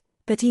crass,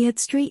 but he had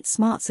street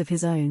smarts of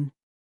his own.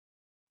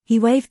 He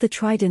waved the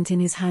trident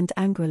in his hand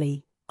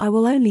angrily. I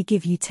will only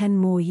give you 10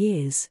 more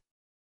years.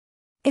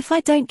 If I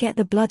don't get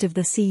the blood of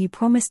the sea you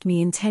promised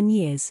me in 10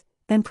 years,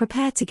 then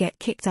prepare to get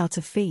kicked out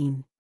of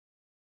Feen.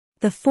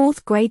 The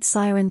 4th grade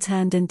siren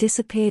turned and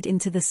disappeared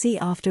into the sea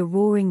after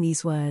roaring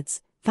these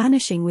words,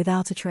 vanishing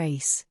without a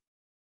trace.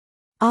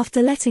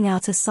 After letting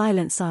out a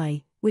silent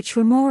sigh, which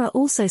Remora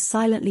also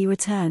silently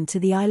returned to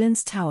the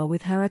island's tower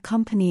with her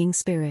accompanying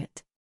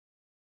spirit.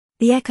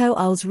 The Echo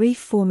Isles reef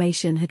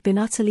formation had been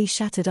utterly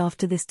shattered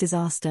after this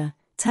disaster,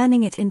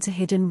 turning it into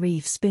hidden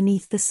reefs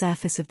beneath the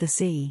surface of the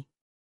sea.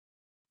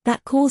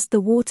 That caused the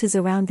waters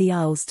around the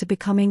isles to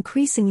become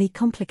increasingly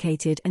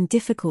complicated and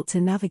difficult to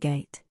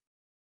navigate.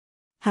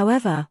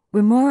 However,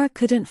 Remora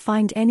couldn't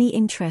find any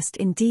interest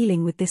in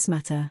dealing with this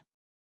matter.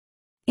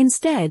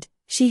 Instead,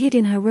 she hid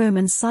in her room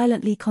and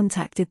silently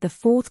contacted the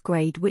 4th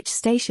grade witch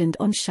stationed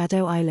on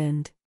Shadow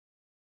Island.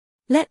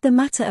 Let the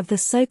matter of the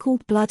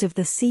so-called blood of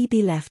the sea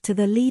be left to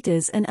the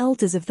leaders and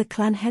elders of the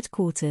clan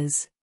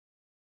headquarters.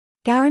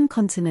 Garin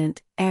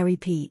Continent, Airy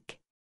Peak.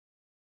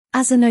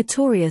 As a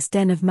notorious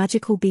den of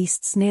magical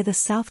beasts near the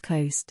south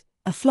coast,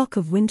 a flock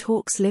of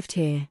windhawks lived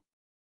here.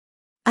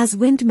 As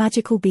wind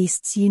magical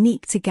beasts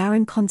unique to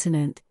Garin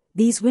Continent,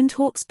 these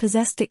windhawks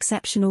possessed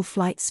exceptional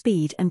flight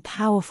speed and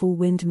powerful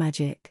wind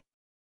magic.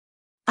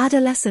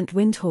 Adolescent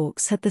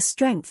windhawks had the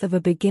strength of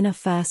a beginner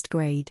 1st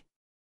grade.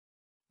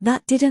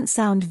 That didn't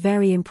sound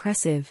very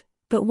impressive,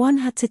 but one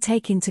had to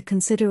take into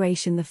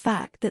consideration the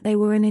fact that they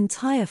were an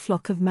entire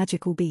flock of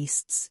magical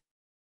beasts.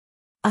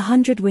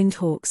 100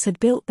 windhawks had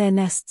built their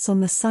nests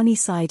on the sunny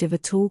side of a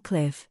tall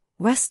cliff,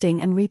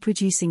 resting and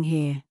reproducing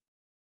here.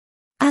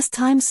 As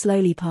time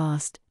slowly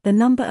passed, the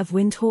number of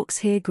windhawks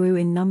here grew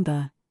in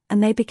number,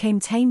 and they became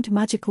tamed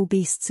magical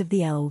beasts of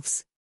the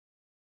elves.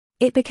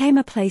 It became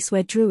a place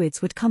where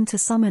druids would come to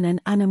summon an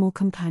animal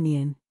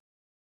companion.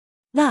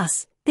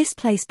 Thus, this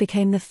place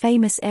became the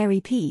famous Airy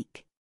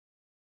Peak.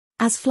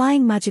 As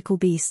flying magical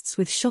beasts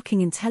with shocking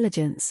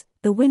intelligence,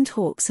 the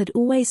windhawks had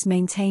always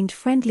maintained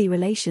friendly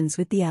relations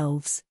with the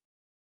elves.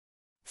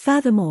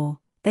 Furthermore,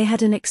 they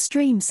had an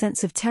extreme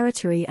sense of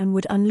territory and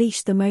would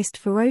unleash the most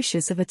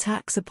ferocious of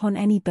attacks upon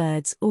any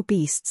birds or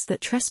beasts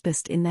that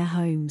trespassed in their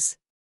homes.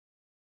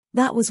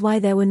 That was why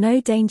there were no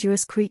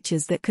dangerous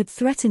creatures that could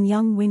threaten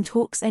young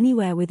windhawks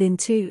anywhere within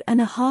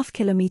 2.5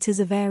 kilometers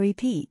of Airy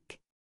Peak.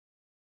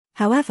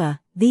 However,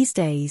 these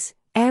days,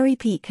 Airy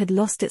Peak had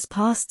lost its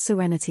past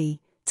serenity,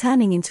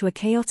 turning into a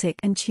chaotic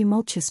and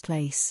tumultuous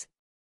place.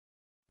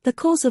 The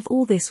cause of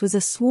all this was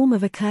a swarm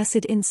of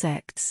accursed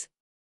insects.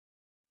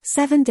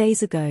 7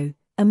 days ago,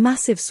 a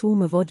massive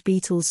swarm of odd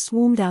beetles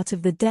swarmed out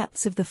of the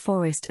depths of the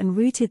forest and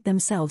rooted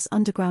themselves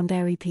underground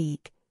Airy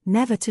Peak,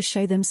 never to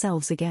show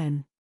themselves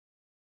again.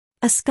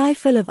 A sky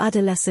full of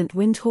adolescent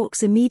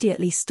windhawks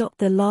immediately stopped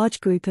the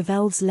large group of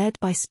elves led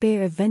by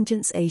Spear of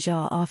Vengeance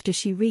Ajar after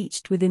she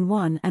reached within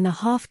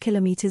 1.5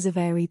 kilometers of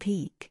Airy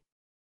Peak.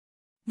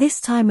 This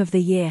time of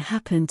the year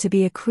happened to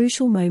be a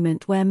crucial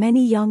moment where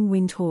many young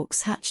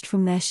windhawks hatched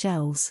from their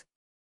shells.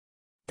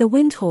 The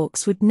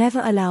windhawks would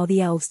never allow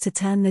the elves to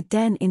turn the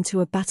den into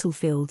a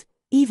battlefield,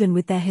 even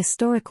with their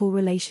historical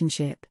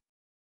relationship.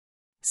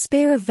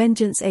 Spear of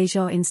Vengeance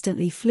Ajar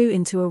instantly flew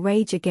into a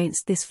rage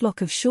against this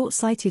flock of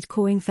short-sighted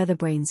cawing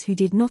featherbrains who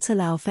did not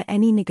allow for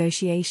any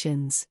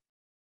negotiations.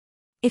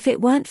 If it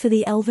weren't for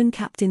the elven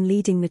captain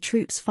leading the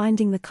troops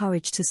finding the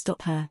courage to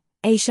stop her,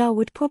 Ajar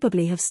would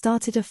probably have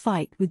started a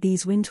fight with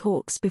these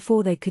windhawks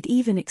before they could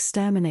even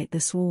exterminate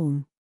the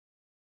swarm.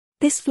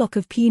 This flock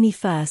of puny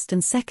 1st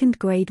and 2nd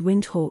grade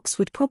windhawks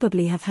would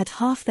probably have had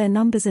half their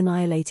numbers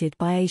annihilated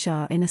by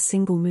Ajar in a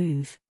single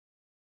move.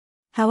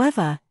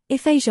 However,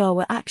 if Ajar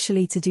were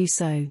actually to do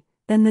so,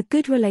 then the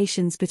good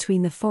relations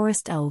between the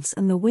forest elves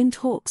and the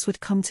windhawks would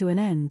come to an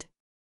end.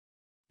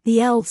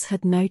 The elves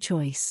had no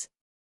choice.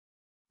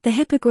 The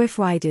hippogriff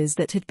riders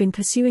that had been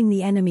pursuing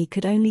the enemy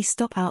could only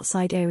stop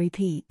outside Airy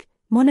Peak,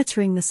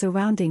 monitoring the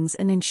surroundings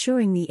and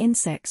ensuring the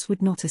insects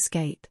would not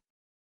escape.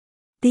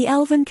 The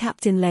elven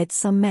captain led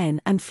some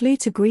men and flew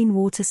to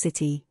Greenwater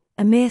City,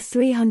 a mere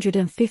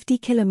 350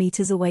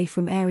 kilometers away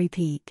from Airy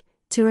Peak,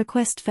 to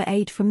request for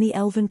aid from the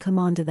elven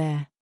commander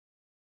there.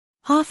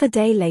 Half a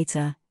day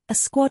later, a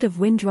squad of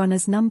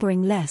windrunners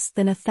numbering less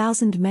than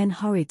 1,000 men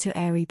hurried to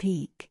Airy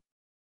Peak.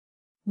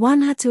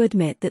 One had to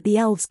admit that the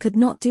elves could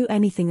not do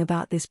anything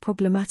about this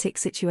problematic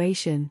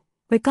situation,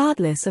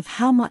 regardless of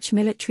how much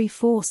military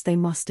force they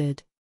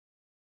mustered.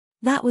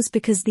 That was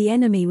because the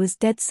enemy was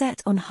dead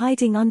set on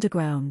hiding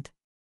underground.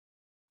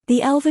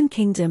 The Elven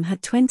Kingdom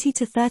had 20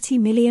 to 30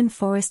 million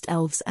forest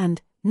elves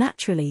and,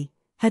 naturally,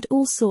 had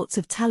all sorts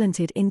of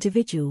talented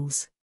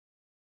individuals.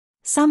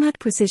 Some had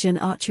precision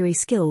archery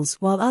skills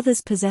while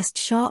others possessed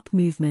sharp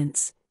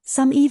movements,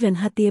 some even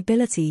had the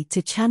ability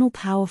to channel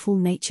powerful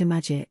nature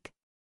magic.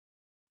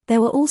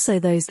 There were also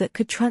those that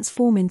could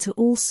transform into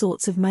all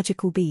sorts of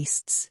magical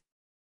beasts.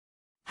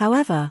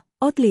 However,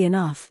 oddly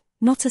enough,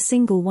 not a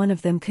single one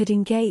of them could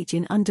engage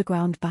in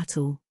underground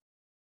battle.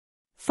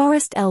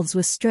 Forest elves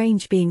were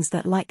strange beings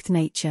that liked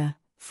nature,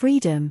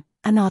 freedom,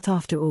 and art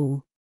after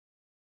all.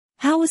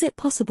 How was it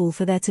possible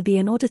for there to be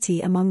an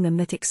oddity among them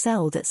that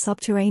excelled at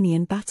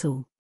subterranean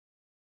battle?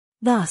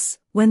 Thus,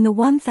 when the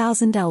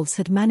 1,000 elves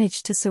had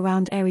managed to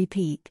surround Airy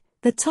Peak,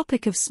 the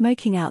topic of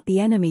smoking out the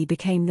enemy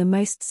became the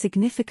most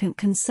significant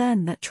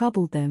concern that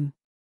troubled them.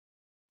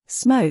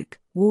 Smoke,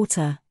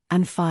 water,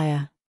 and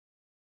fire.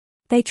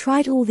 They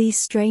tried all these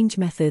strange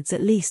methods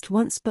at least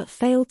once but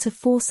failed to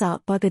force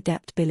out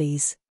bug-adept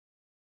billies.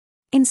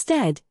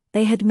 Instead,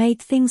 they had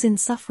made things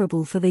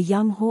insufferable for the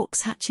young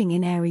hawks hatching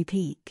in Airy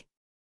Peak.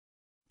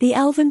 The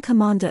elven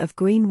commander of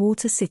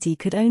Greenwater City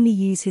could only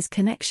use his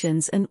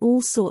connections and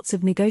all sorts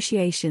of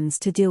negotiations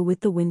to deal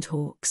with the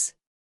windhawks.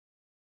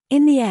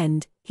 In the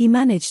end, he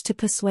managed to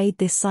persuade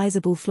this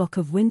sizable flock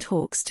of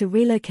windhawks to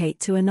relocate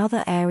to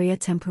another area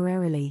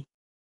temporarily.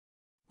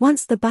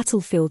 Once the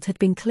battlefield had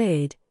been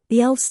cleared,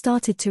 the elves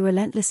started to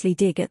relentlessly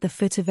dig at the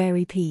foot of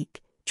Airy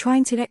Peak,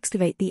 trying to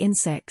excavate the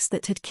insects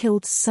that had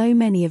killed so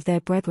many of their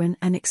brethren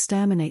and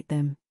exterminate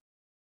them.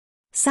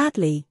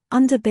 Sadly,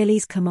 under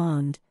Billy's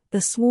command,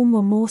 the swarm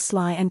were more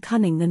sly and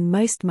cunning than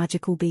most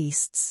magical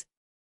beasts.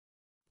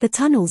 The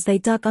tunnels they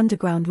dug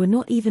underground were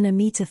not even a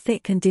meter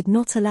thick and did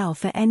not allow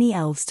for any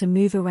elves to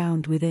move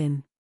around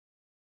within.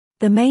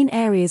 The main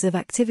areas of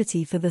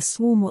activity for the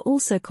swarm were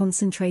also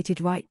concentrated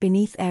right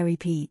beneath Airy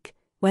Peak,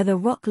 where the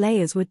rock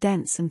layers were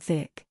dense and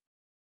thick.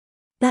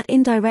 That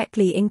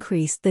indirectly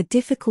increased the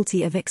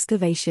difficulty of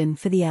excavation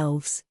for the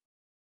elves.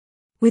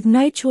 With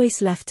no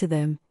choice left to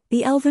them,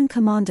 the elven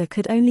commander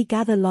could only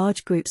gather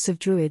large groups of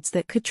druids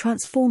that could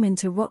transform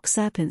into rock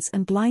serpents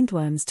and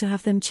blindworms to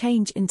have them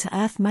change into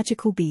earth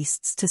magical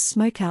beasts to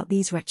smoke out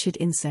these wretched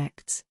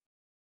insects.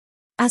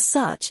 As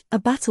such, a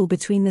battle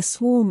between the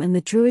swarm and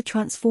the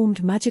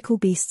druid-transformed magical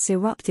beasts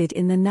erupted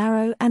in the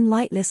narrow and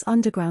lightless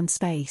underground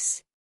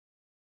space.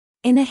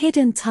 In a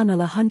hidden tunnel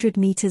 100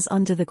 meters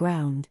under the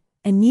ground,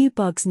 a new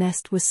bug's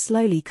nest was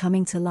slowly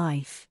coming to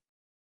life.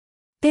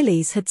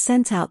 Billies had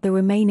sent out the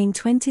remaining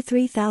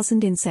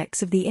 23,000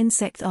 insects of the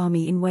insect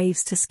army in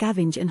waves to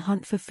scavenge and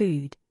hunt for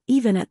food,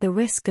 even at the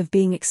risk of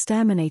being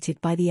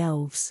exterminated by the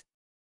elves.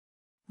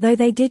 Though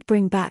they did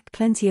bring back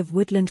plenty of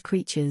woodland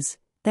creatures,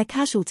 their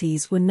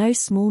casualties were no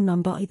small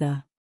number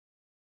either.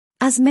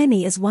 As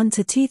many as 1,000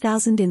 to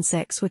 2,000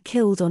 insects were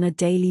killed on a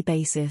daily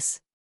basis.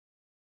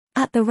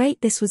 At the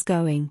rate this was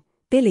going,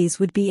 Billies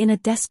would be in a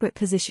desperate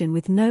position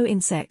with no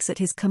insects at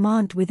his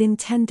command within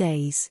 10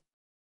 days.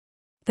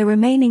 The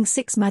remaining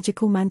 6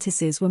 magical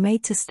mantises were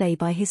made to stay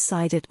by his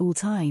side at all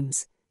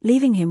times,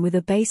 leaving him with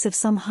a base of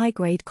some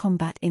high-grade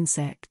combat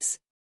insects.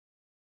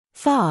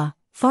 Far,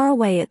 far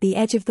away at the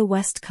edge of the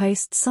west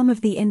coast, some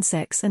of the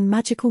insects and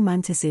magical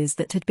mantises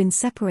that had been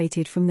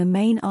separated from the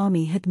main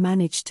army had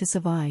managed to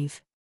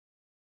survive.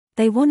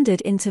 They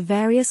wandered into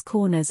various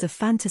corners of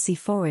Fantasy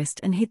Forest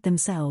and hid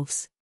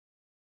themselves.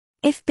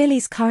 If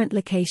Billy's current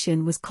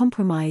location was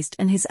compromised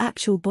and his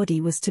actual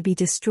body was to be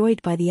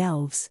destroyed by the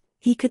elves,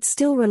 he could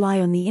still rely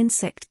on the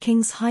insect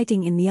kings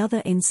hiding in the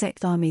other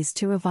insect armies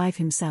to revive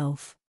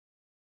himself.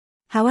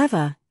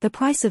 However, the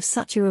price of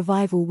such a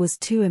revival was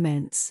too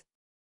immense.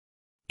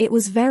 It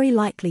was very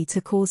likely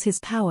to cause his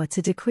power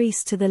to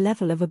decrease to the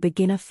level of a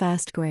beginner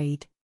first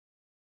grade.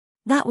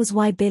 That was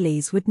why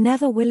Billies would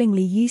never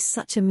willingly use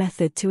such a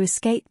method to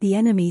escape the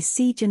enemy's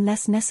siege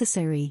unless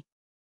necessary.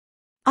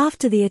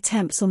 After the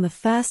attempts on the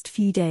first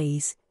few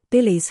days,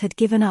 Billies had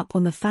given up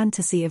on the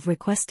fantasy of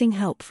requesting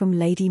help from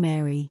Lady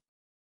Mary.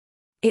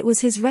 It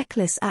was his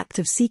reckless act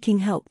of seeking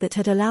help that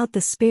had allowed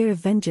the Spear of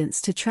Vengeance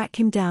to track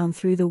him down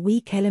through the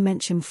weak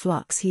elementum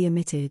flux he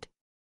emitted.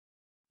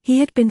 He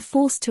had been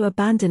forced to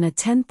abandon a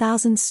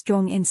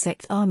 10,000-strong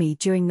insect army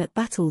during that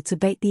battle to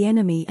bait the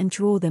enemy and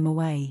draw them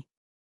away.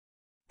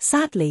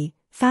 Sadly,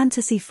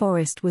 Fantasy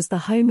Forest was the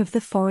home of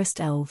the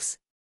forest elves.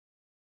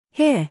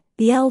 Here,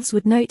 the elves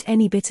would note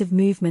any bit of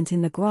movement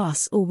in the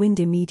grass or wind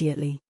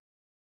immediately.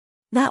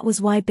 That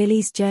was why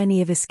Billy's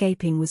journey of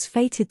escaping was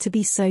fated to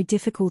be so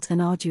difficult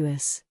and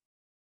arduous.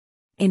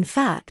 In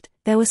fact,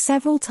 there were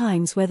several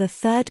times where the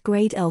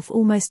third-grade elf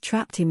almost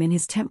trapped him in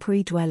his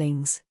temporary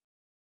dwellings.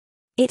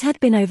 It had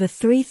been over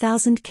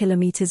 3,000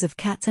 kilometers of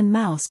cat and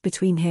mouse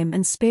between him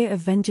and Spear of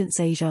Vengeance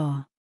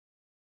Ajar.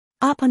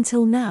 Up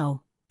until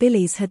now,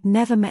 Billy's had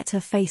never met her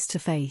face to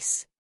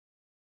face.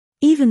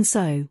 Even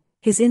so,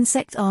 his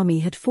insect army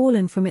had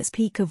fallen from its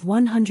peak of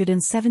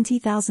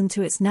 170,000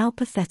 to its now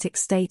pathetic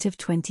state of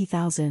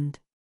 20,000.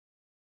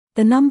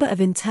 The number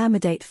of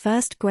intermediate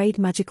first-grade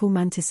magical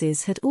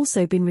mantises had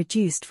also been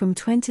reduced from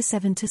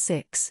 27 to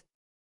 6.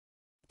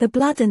 The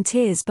blood and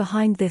tears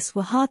behind this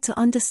were hard to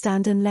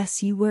understand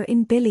unless you were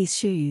in Billy's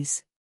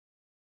shoes.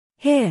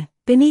 Here,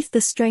 beneath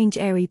the strange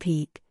airy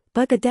peak,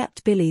 bug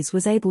adept Billy's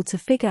was able to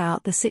figure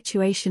out the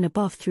situation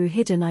above through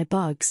hidden eye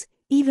bugs,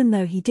 even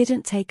though he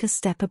didn't take a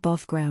step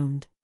above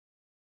ground.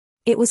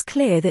 It was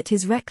clear that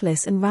his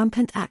reckless and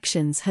rampant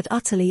actions had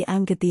utterly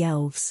angered the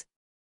elves.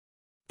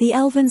 The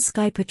elven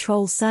sky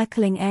patrol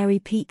circling airy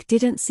peak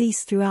didn't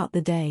cease throughout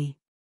the day.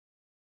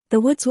 The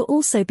woods were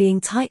also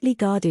being tightly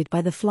guarded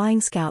by the flying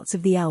scouts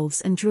of the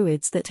elves and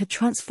druids that had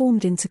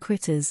transformed into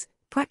critters,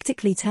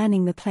 practically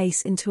turning the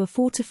place into a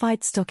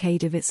fortified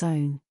stockade of its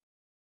own.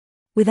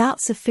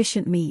 Without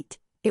sufficient meat,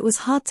 it was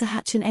hard to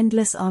hatch an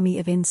endless army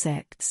of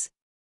insects.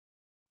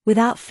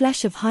 Without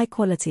flesh of high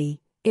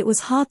quality, it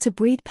was hard to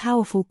breed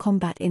powerful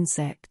combat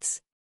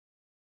insects.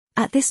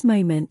 At this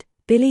moment,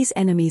 Billy's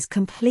enemies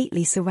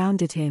completely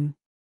surrounded him.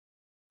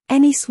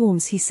 Any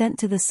swarms he sent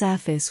to the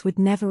surface would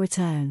never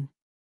return.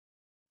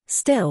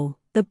 Still,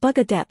 the bug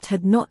adept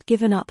had not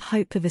given up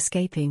hope of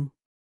escaping.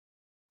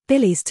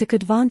 Billy's took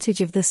advantage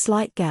of the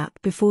slight gap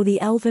before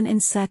the elven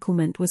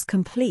encirclement was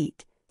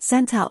complete,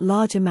 sent out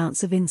large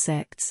amounts of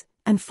insects,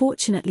 and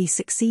fortunately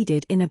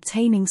succeeded in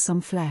obtaining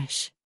some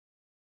flesh.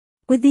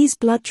 With these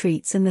blood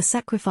treats and the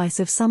sacrifice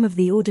of some of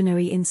the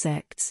ordinary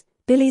insects,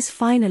 Billy's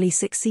finally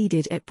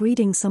succeeded at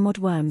breeding some odd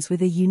worms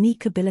with a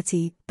unique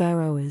ability,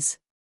 burrowers.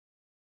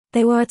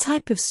 They were a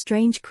type of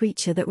strange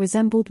creature that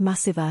resembled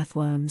massive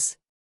earthworms.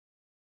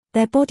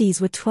 Their bodies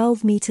were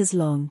 12 meters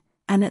long,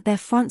 and at their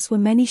fronts were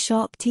many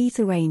sharp teeth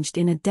arranged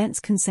in a dense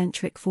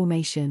concentric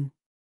formation.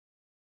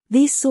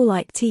 These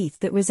saw-like teeth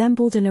that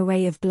resembled an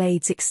array of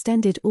blades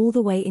extended all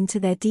the way into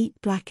their deep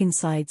black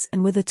insides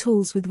and were the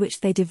tools with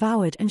which they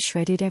devoured and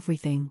shredded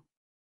everything.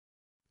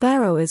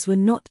 Burrowers were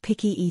not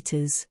picky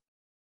eaters.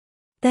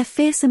 Their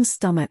fearsome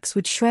stomachs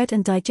would shred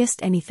and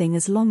digest anything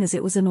as long as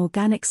it was an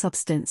organic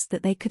substance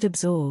that they could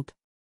absorb.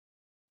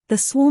 The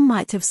swarm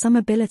might have some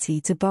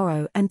ability to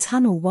burrow and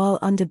tunnel while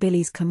under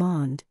Billy's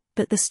command,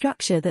 but the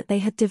structure that they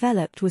had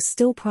developed was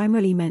still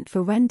primarily meant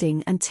for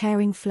rending and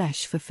tearing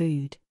flesh for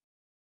food.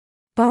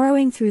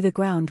 Burrowing through the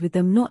ground with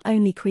them not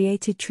only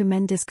created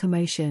tremendous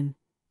commotion,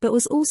 but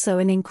was also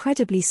an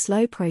incredibly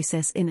slow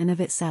process in and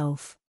of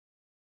itself.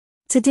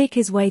 To dig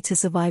his way to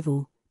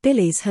survival,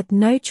 Billy's had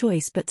no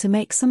choice but to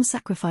make some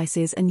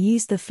sacrifices and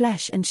use the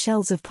flesh and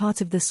shells of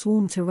part of the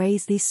swarm to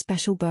raise these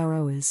special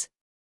burrowers.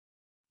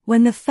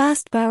 When the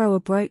first burrower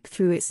broke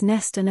through its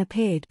nest and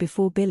appeared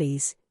before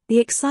Billy's, the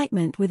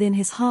excitement within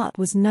his heart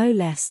was no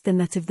less than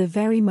that of the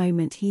very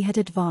moment he had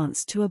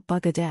advanced to a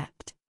bug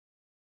adept.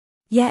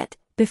 Yet,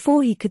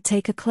 before he could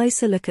take a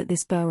closer look at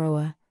this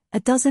burrower, a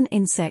dozen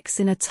insects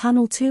in a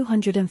tunnel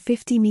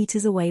 250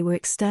 meters away were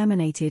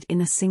exterminated in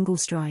a single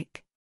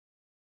strike.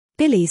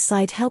 Billy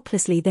sighed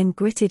helplessly, then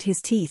gritted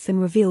his teeth and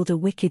revealed a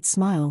wicked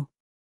smile.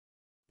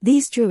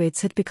 These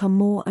druids had become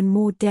more and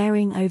more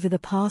daring over the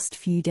past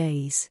few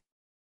days.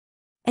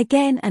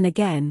 Again and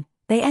again,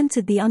 they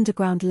entered the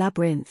underground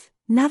labyrinth,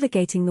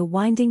 navigating the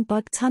winding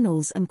bug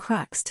tunnels and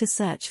cracks to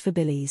search for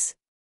Billy's.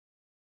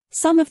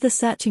 Some of the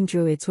searching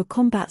druids were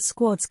combat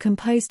squads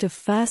composed of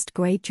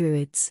first-grade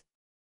druids.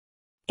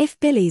 If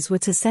Billy's were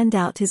to send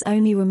out his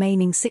only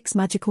remaining 6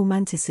 magical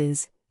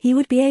mantises, he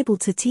would be able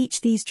to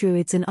teach these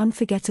druids an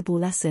unforgettable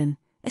lesson,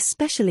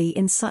 especially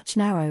in such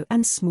narrow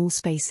and small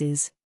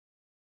spaces.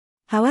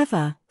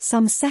 However,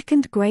 some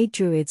second-grade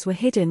druids were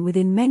hidden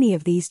within many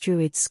of these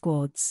druid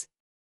squads.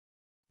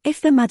 If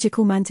the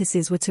magical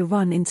mantises were to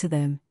run into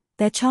them,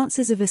 their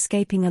chances of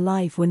escaping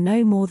alive were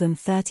no more than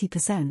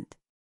 30%.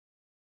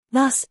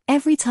 Thus,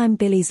 every time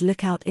Billy's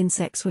lookout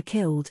insects were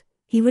killed,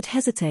 he would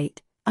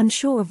hesitate,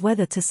 unsure of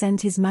whether to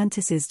send his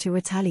mantises to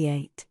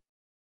retaliate.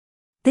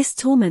 This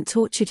torment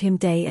tortured him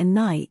day and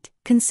night,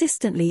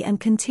 consistently and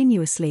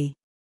continuously.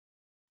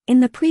 In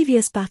the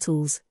previous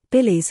battles,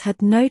 Billy's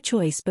had no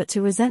choice but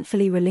to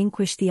resentfully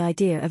relinquish the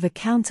idea of a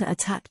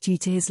counter-attack due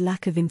to his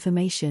lack of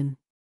information.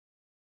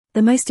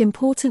 The most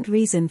important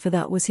reason for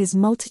that was his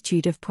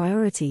multitude of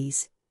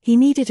priorities. He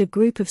needed a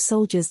group of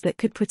soldiers that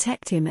could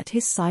protect him at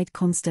his side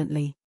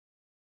constantly.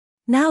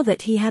 Now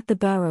that he had the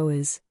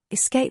burrowers,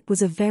 escape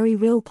was a very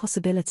real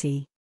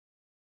possibility.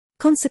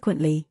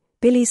 Consequently,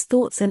 Billy's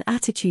thoughts and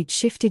attitude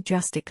shifted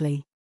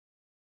drastically.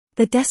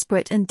 The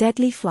desperate and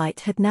deadly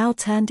flight had now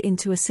turned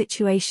into a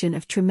situation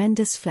of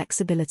tremendous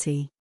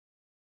flexibility.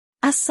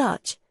 As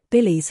such,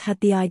 Billy's had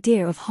the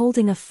idea of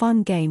holding a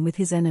fun game with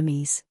his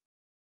enemies.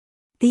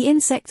 The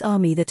insect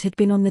army that had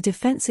been on the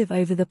defensive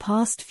over the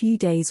past few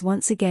days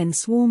once again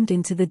swarmed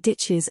into the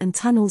ditches and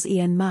tunnels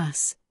en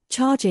masse,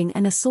 charging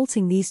and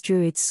assaulting these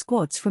druid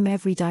squads from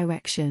every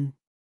direction.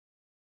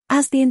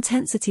 As the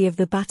intensity of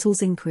the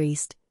battles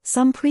increased,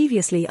 some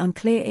previously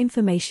unclear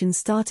information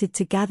started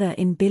to gather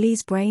in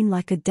Billy's brain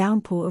like a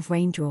downpour of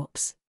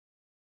raindrops.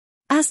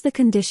 As the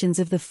conditions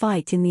of the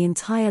fight in the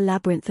entire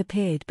labyrinth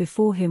appeared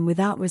before him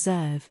without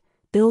reserve,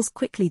 Bills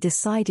quickly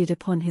decided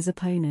upon his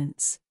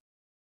opponents.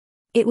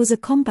 It was a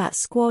combat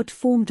squad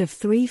formed of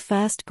 3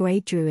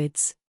 first-grade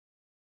druids.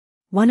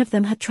 One of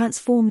them had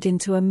transformed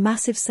into a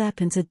massive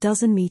serpent a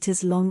dozen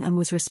meters long and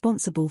was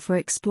responsible for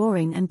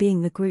exploring and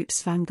being the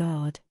group's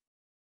vanguard.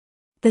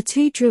 The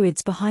 2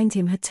 druids behind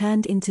him had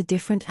turned into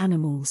different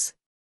animals.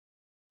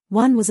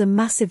 One was a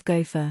massive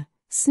gopher,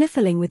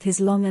 sniffling with his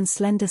long and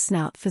slender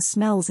snout for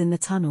smells in the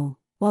tunnel,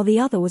 while the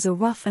other was a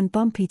rough and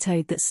bumpy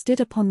toad that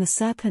stood upon the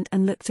serpent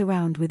and looked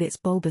around with its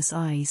bulbous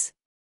eyes.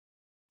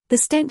 The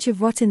stench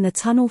of rot in the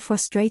tunnel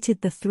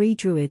frustrated the 3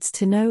 druids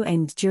to no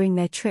end during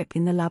their trip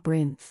in the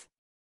labyrinth.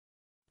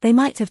 They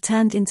might have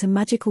turned into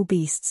magical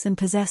beasts and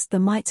possessed the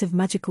might of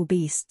magical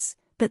beasts,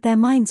 but their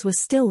minds were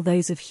still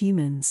those of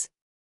humans.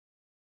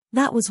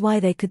 That was why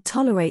they could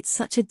tolerate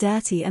such a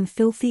dirty and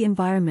filthy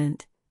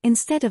environment,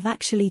 instead of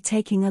actually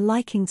taking a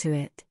liking to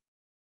it.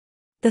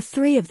 The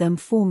 3 of them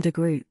formed a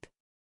group.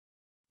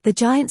 The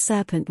giant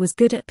serpent was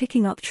good at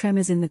picking up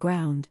tremors in the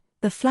ground,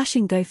 the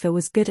flashing gopher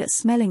was good at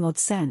smelling odd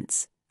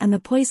scents, and the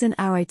poison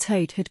arrow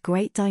toad had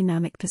great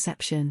dynamic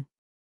perception.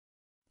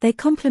 They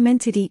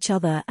complemented each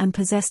other and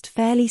possessed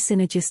fairly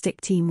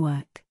synergistic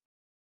teamwork.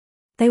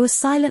 They were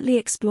silently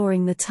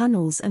exploring the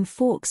tunnels and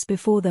forks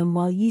before them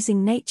while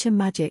using nature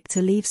magic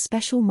to leave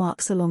special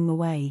marks along the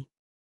way.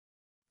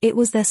 It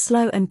was their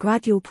slow and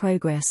gradual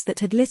progress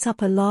that had lit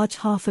up a large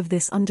half of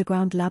this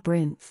underground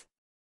labyrinth.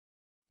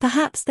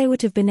 Perhaps they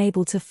would have been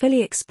able to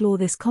fully explore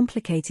this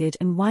complicated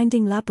and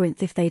winding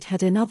labyrinth if they'd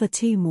had another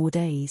 2 more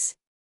days.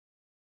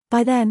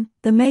 By then,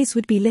 the maze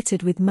would be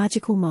littered with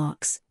magical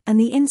marks, and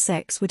the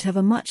insects would have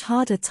a much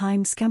harder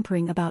time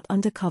scampering about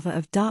under cover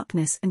of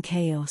darkness and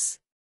chaos.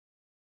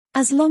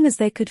 As long as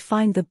they could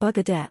find the bug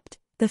adept,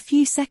 the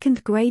few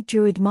second-grade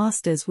druid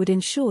masters would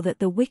ensure that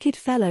the wicked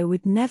fellow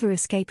would never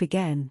escape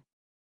again.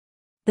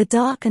 The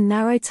dark and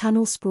narrow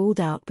tunnel sprawled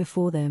out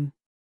before them.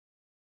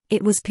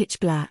 It was pitch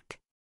black.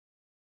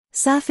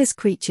 Surface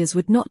creatures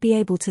would not be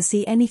able to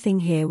see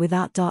anything here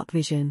without dark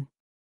vision.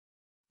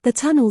 The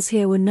tunnels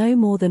here were no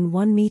more than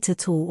 1 meter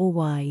tall or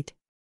wide.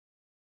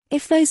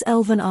 If those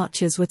elven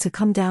archers were to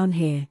come down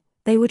here,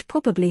 they would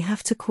probably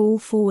have to crawl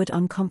forward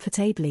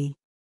uncomfortably.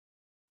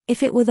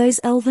 If it were those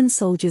elven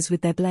soldiers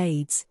with their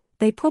blades,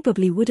 they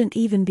probably wouldn't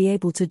even be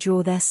able to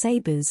draw their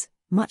sabers,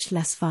 much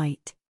less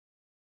fight.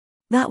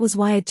 That was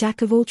why a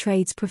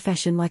jack-of-all-trades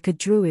profession like a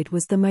druid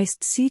was the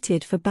most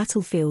suited for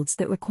battlefields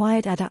that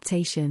required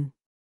adaptation.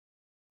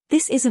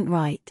 This isn't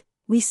right,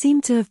 we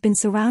seem to have been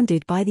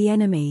surrounded by the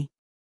enemy.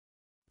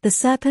 The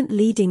serpent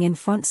leading in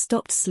front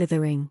stopped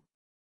slithering.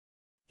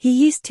 He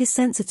used his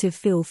sensitive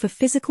feel for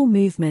physical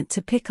movement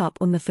to pick up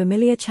on the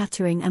familiar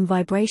chattering and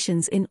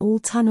vibrations in all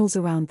tunnels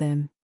around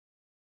them.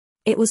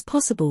 It was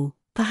possible,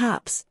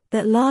 perhaps,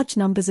 that large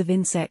numbers of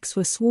insects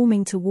were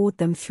swarming toward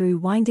them through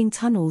winding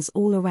tunnels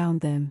all around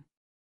them.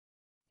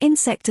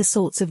 Insect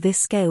assaults of this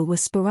scale were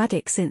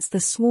sporadic since the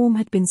swarm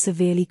had been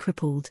severely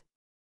crippled.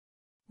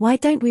 Why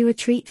don't we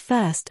retreat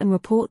first and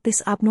report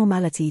this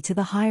abnormality to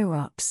the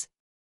higher-ups?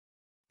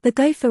 The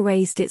gopher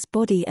raised its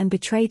body and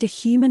betrayed a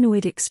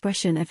humanoid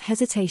expression of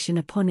hesitation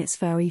upon its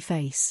furry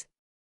face.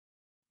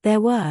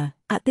 There were,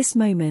 at this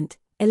moment,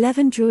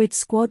 11 druid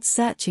squads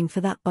searching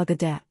for that bug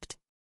adept.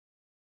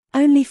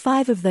 Only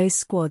 5 of those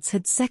squads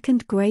had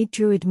second-grade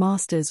druid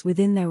masters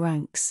within their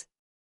ranks.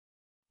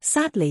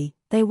 Sadly,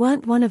 they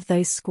weren't one of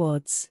those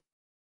squads.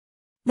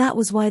 That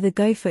was why the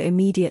gopher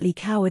immediately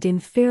cowered in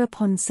fear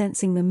upon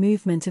sensing the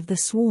movement of the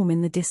swarm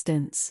in the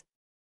distance.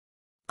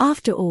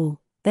 After all,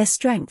 their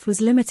strength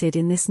was limited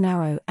in this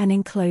narrow and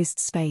enclosed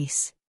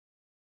space.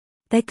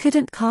 They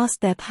couldn't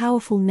cast their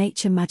powerful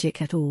nature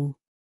magic at all.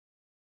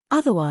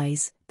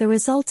 Otherwise, the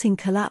resulting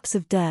collapse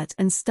of dirt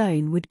and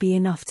stone would be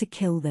enough to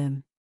kill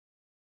them.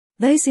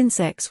 Those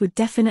insects would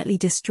definitely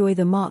destroy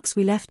the marks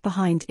we left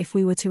behind if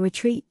we were to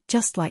retreat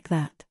just like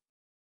that.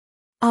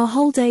 Our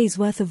whole day's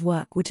worth of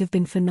work would have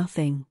been for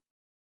nothing.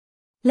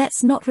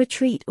 Let's not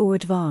retreat or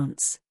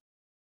advance.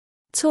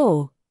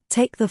 Tor,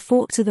 take the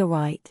fork to the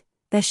right,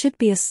 there should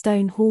be a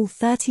stone hall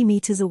 30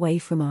 meters away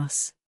from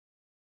us.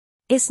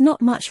 It's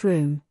not much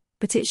room,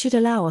 but it should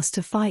allow us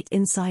to fight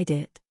inside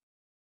it.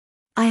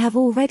 I have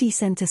already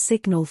sent a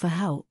signal for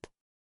help.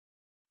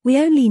 We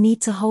only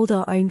need to hold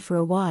our own for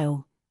a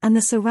while, and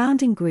the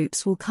surrounding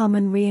groups will come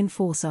and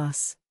reinforce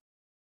us.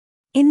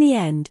 In the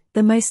end,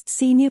 the most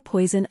senior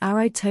poison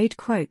arrow toad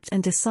croaked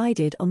and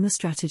decided on the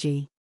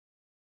strategy.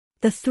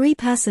 The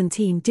 3-person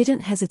team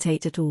didn't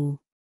hesitate at all.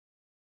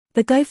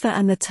 The gopher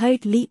and the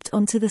toad leaped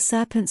onto the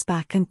serpent's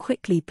back and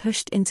quickly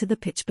pushed into the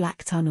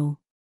pitch-black tunnel.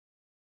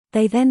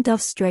 They then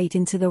dove straight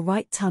into the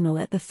right tunnel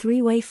at the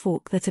 3-way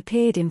fork that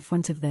appeared in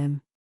front of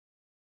them.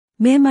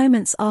 Mere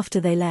moments after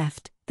they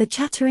left, the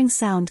chattering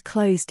sound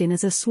closed in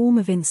as a swarm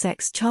of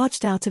insects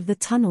charged out of the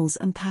tunnels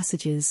and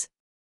passages.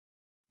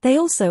 They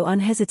also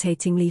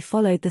unhesitatingly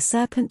followed the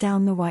serpent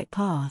down the right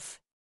path.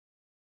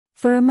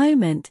 For a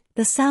moment,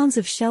 the sounds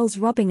of shells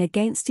rubbing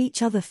against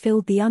each other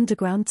filled the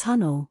underground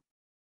tunnel.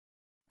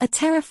 A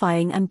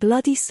terrifying and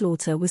bloody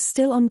slaughter was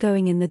still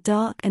ongoing in the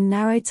dark and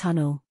narrow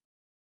tunnel.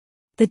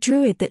 The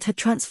druid that had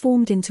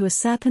transformed into a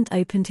serpent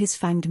opened his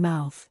fanged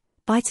mouth,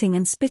 biting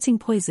and spitting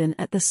poison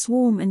at the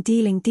swarm and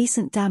dealing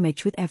decent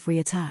damage with every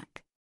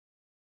attack.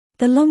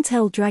 The long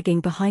tail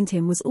dragging behind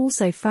him was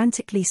also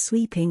frantically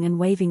sweeping and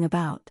waving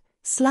about,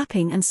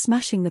 slapping and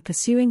smashing the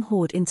pursuing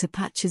horde into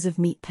patches of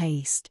meat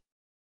paste.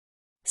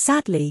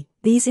 Sadly,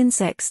 these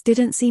insects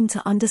didn't seem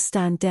to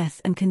understand death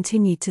and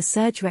continued to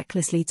surge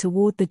recklessly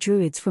toward the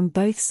druids from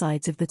both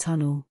sides of the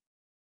tunnel.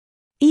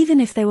 Even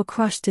if they were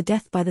crushed to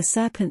death by the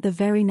serpent the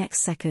very next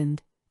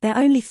second, their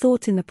only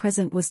thought in the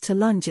present was to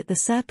lunge at the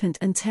serpent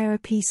and tear a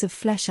piece of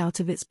flesh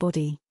out of its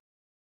body.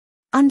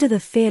 Under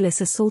the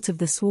fearless assault of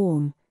the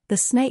swarm, the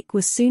snake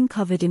was soon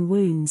covered in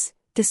wounds,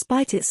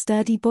 despite its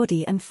sturdy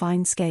body and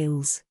fine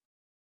scales.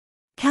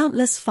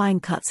 Countless fine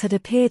cuts had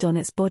appeared on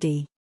its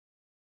body.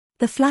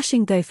 The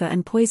flashing gopher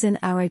and poison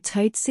arrow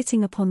toad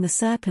sitting upon the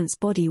serpent's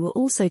body were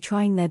also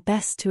trying their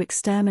best to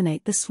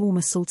exterminate the swarm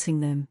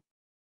assaulting them.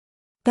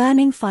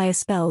 Burning fire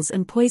spells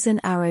and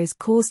poison arrows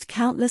caused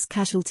countless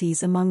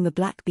casualties among the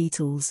black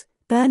beetles,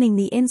 burning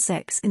the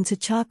insects into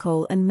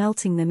charcoal and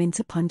melting them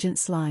into pungent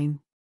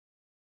slime.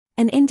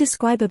 An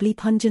indescribably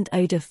pungent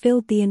odor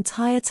filled the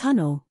entire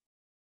tunnel.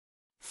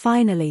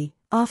 Finally,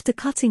 after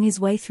cutting his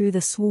way through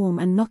the swarm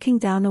and knocking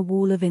down a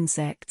wall of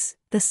insects,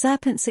 the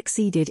serpent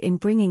succeeded in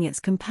bringing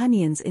its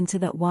companions into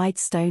that wide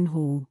stone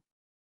hall.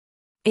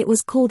 It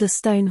was called a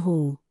stone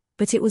hall,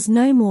 but it was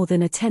no more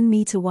than a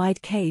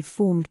 10-meter-wide cave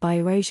formed by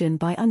erosion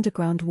by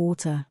underground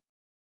water.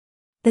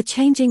 The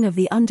changing of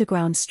the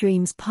underground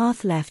stream's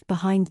path left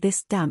behind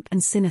this damp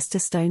and sinister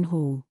stone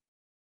hall.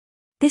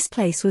 This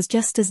place was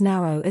just as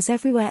narrow as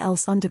everywhere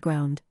else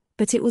underground,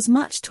 but it was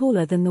much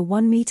taller than the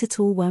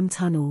 1-meter-tall worm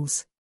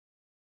tunnels.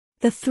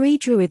 The three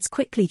druids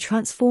quickly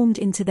transformed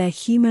into their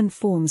human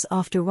forms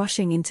after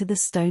rushing into the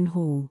stone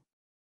hall.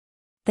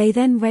 They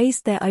then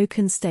raised their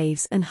oaken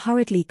staves and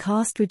hurriedly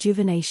cast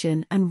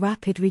rejuvenation and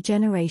rapid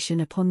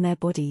regeneration upon their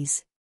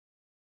bodies.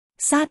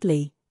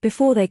 Sadly,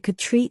 before they could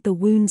treat the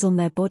wounds on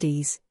their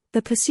bodies,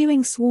 the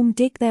pursuing swarm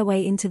digged their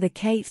way into the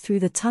cave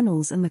through the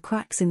tunnels and the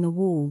cracks in the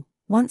wall,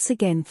 once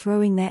again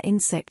throwing their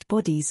insect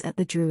bodies at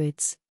the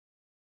druids.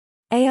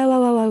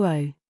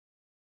 Aooooo.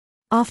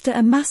 After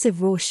a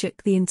massive roar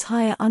shook the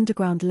entire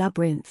underground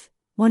labyrinth,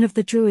 one of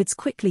the druids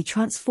quickly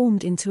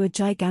transformed into a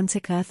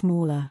gigantic earth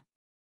mauler.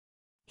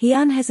 He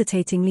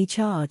unhesitatingly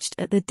charged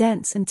at the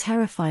dense and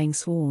terrifying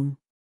swarm.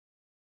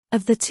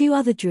 Of the two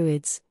other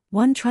druids,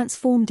 one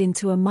transformed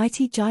into a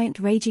mighty giant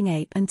raging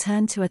ape and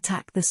turned to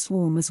attack the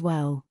swarm as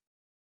well.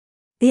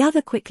 The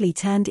other quickly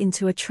turned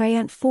into a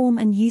treant form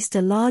and used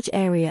a large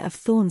area of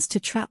thorns to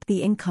trap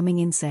the incoming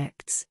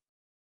insects.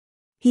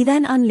 He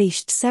then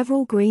unleashed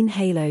several green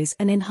halos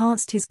and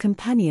enhanced his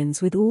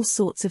companions with all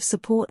sorts of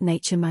support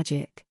nature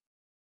magic.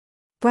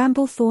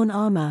 Bramblethorn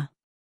armor.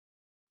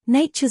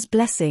 Nature's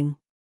blessing.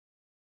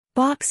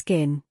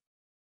 Barkskin.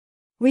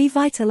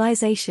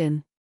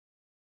 Revitalization.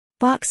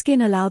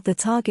 Barkskin allowed the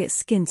target's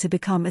skin to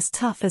become as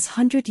tough as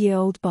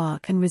 100-year-old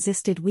bark and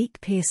resisted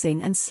weak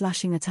piercing and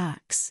slashing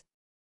attacks.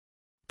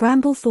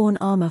 Bramblethorn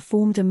armor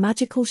formed a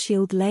magical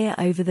shield layer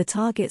over the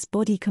target's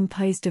body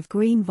composed of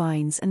green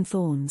vines and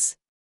thorns.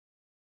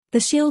 The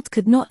shield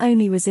could not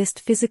only resist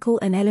physical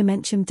and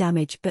elementum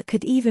damage but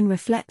could even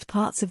reflect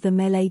parts of the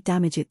melee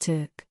damage it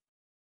took.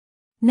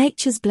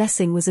 Nature's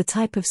blessing was a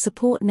type of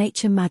support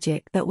nature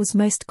magic that was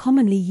most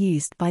commonly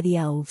used by the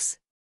elves.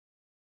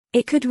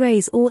 It could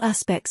raise all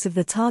aspects of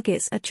the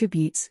target's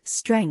attributes: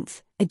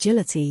 strength,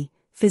 agility,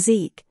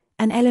 physique,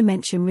 and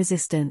elementum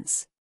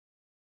resistance.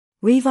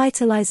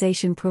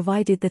 Revitalization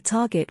provided the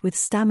target with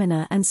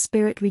stamina and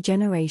spirit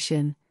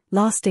regeneration,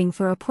 lasting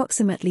for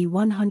approximately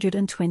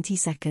 120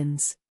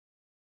 seconds.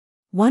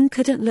 One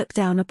couldn't look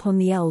down upon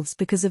the elves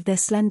because of their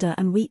slender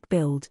and weak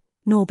build,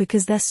 nor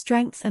because their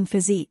strength and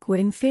physique were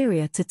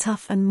inferior to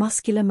tough and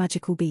muscular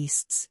magical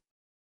beasts.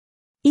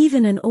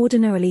 Even an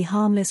ordinarily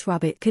harmless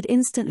rabbit could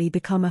instantly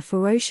become a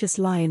ferocious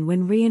lion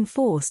when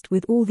reinforced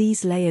with all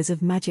these layers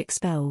of magic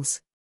spells.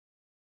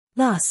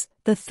 Thus,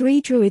 the three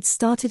druids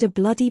started a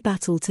bloody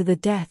battle to the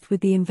death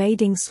with the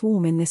invading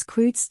swarm in this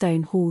crude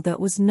stone hall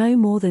that was no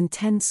more than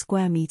 10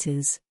 square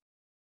meters.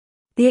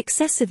 The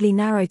excessively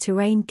narrow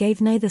terrain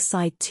gave neither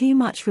side too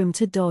much room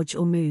to dodge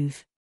or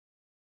move.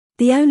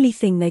 The only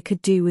thing they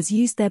could do was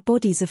use their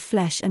bodies of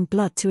flesh and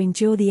blood to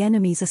endure the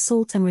enemy's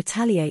assault and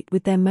retaliate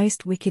with their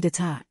most wicked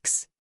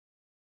attacks.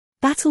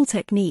 Battle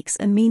techniques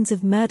and means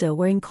of murder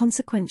were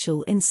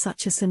inconsequential in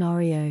such a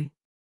scenario.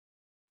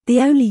 The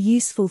only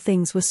useful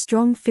things were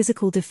strong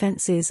physical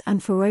defenses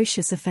and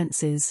ferocious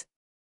offenses.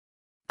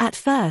 At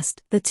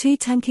first, the two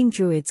tanking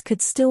druids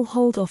could still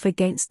hold off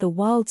against the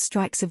wild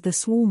strikes of the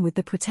swarm with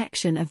the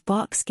protection of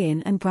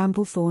barkskin and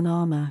bramblethorn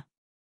armor.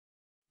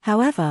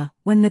 However,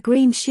 when the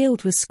green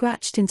shield was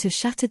scratched into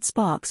shattered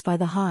sparks by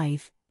the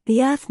hive,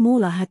 the earth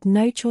mauler had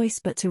no choice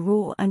but to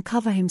roar and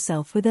cover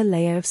himself with a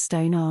layer of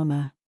stone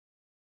armor.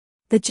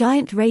 The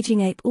giant raging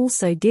ape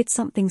also did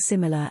something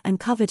similar and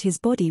covered his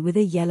body with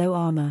a yellow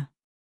armor.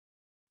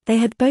 They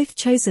had both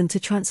chosen to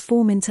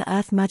transform into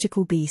earth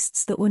magical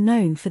beasts that were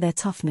known for their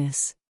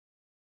toughness.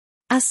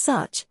 As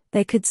such,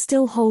 they could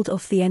still hold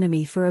off the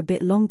enemy for a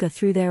bit longer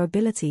through their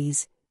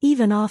abilities,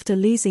 even after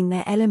losing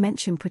their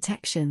elementum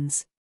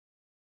protections.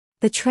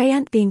 The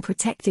treant being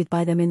protected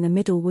by them in the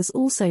middle was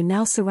also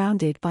now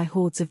surrounded by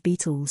hordes of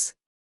beetles.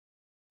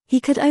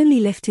 He could only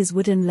lift his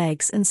wooden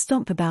legs and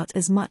stomp about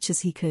as much as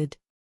he could.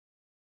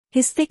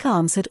 His thick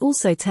arms had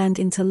also turned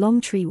into long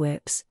tree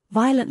whips,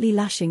 violently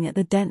lashing at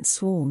the dense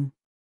swarm.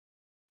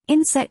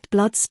 Insect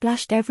blood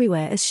splashed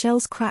everywhere as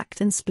shells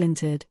cracked and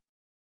splintered.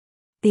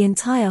 The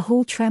entire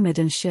hall tremored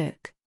and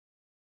shook.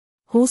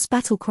 Hoarse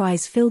battle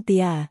cries filled the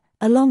air,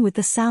 along with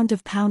the sound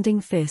of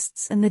pounding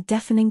fists and the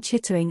deafening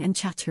chittering and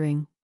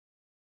chattering.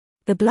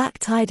 The black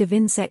tide of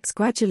insects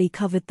gradually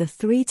covered the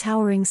three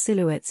towering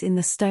silhouettes in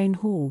the stone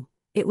hall.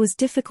 It was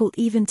difficult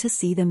even to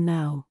see them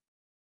now.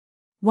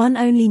 One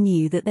only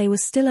knew that they were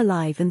still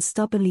alive and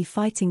stubbornly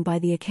fighting by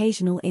the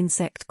occasional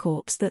insect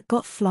corpse that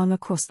got flung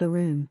across the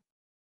room.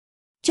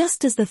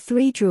 Just as the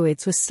three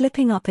druids were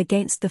slipping up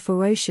against the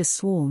ferocious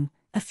swarm,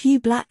 a few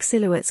black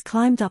silhouettes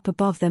climbed up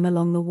above them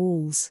along the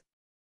walls.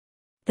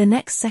 The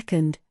next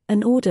second,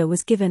 an order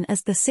was given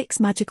as the 6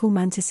 magical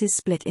mantises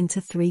split into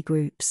 3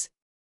 groups.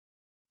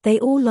 They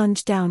all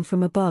lunged down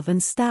from above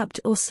and stabbed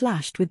or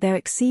slashed with their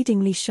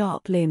exceedingly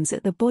sharp limbs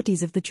at the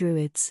bodies of the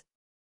druids.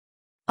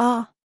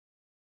 Ah!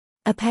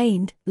 A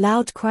pained,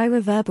 loud cry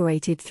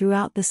reverberated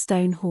throughout the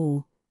stone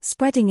hall,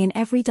 spreading in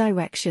every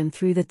direction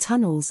through the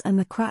tunnels and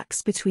the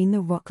cracks between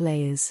the rock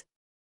layers.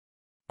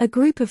 A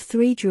group of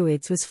 3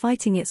 druids was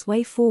fighting its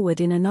way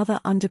forward in another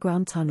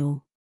underground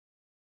tunnel.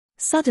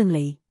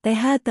 Suddenly, they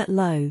heard that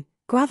low,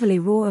 gravelly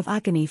roar of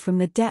agony from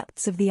the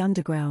depths of the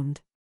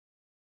underground.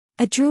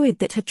 A druid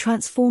that had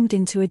transformed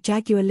into a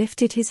jaguar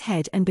lifted his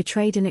head and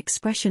betrayed an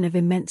expression of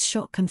immense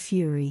shock and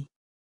fury.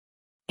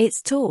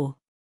 "It's Tor.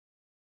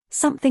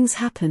 Something's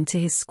happened to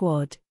his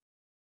squad."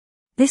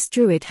 This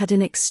druid had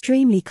an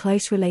extremely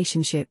close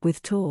relationship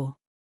with Tor.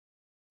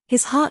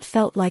 His heart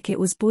felt like it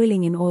was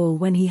boiling in oil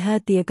when he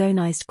heard the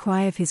agonized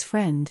cry of his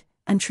friend,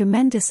 and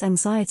tremendous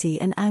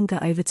anxiety and anger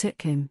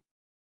overtook him.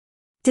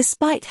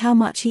 Despite how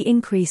much he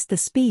increased the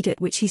speed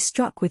at which he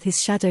struck with his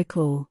shadow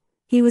claw,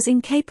 he was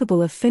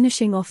incapable of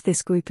finishing off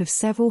this group of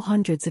several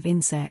hundreds of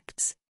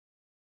insects.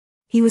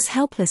 He was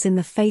helpless in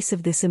the face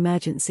of this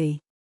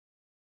emergency.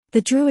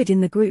 The druid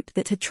in the group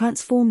that had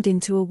transformed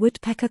into a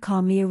woodpecker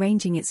calmly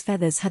arranging its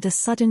feathers had a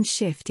sudden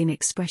shift in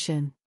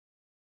expression.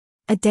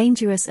 A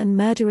dangerous and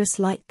murderous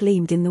light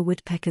gleamed in the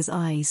woodpecker's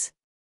eyes.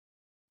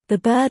 The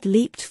bird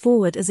leaped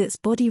forward as its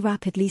body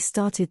rapidly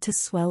started to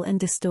swell and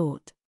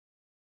distort.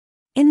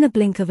 In the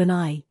blink of an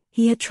eye,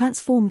 he had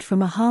transformed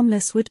from a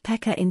harmless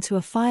woodpecker into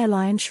a fire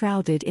lion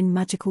shrouded in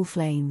magical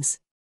flames.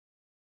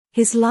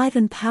 His lithe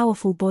and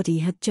powerful body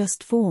had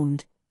just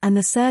formed, and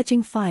the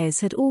surging fires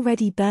had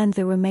already burned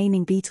the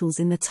remaining beetles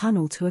in the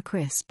tunnel to a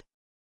crisp.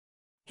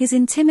 His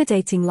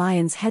intimidating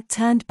lion's head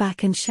turned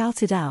back and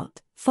shouted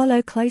out,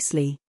 "Follow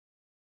closely."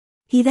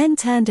 He then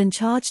turned and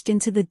charged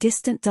into the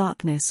distant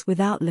darkness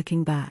without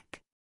looking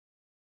back.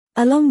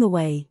 Along the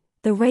way,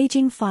 the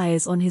raging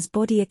fires on his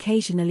body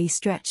occasionally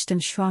stretched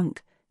and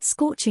shrunk,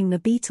 scorching the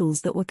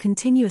beetles that were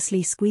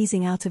continuously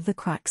squeezing out of the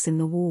cracks in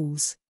the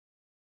walls.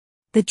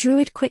 The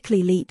druid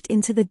quickly leaped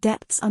into the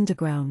depths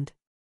underground.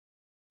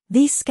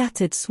 These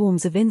scattered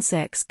swarms of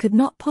insects could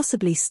not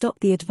possibly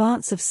stop the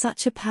advance of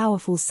such a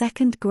powerful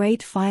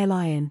second-grade fire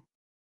lion.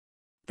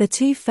 The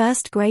 2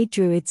 first-grade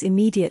druids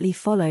immediately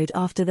followed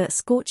after that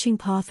scorching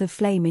path of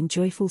flame in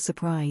joyful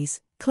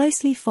surprise,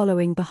 closely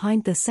following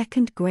behind the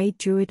second-grade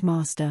druid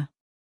master.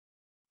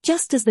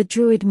 Just as the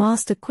druid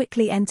master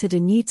quickly entered a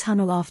new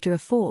tunnel after a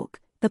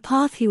fork, the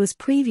path he was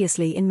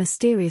previously in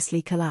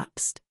mysteriously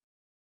collapsed.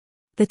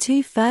 The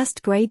 2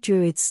 first-grade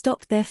druids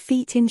stopped their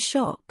feet in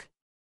shock.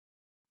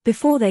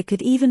 Before they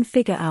could even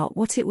figure out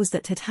what it was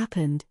that had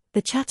happened,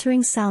 the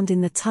chattering sound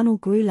in the tunnel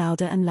grew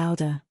louder and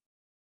louder.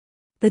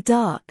 The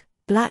dark,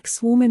 black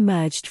swarm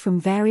emerged from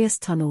various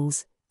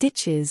tunnels,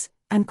 ditches,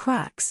 and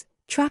cracks,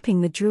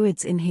 trapping the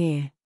druids in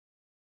here.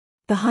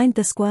 Behind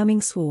the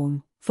squirming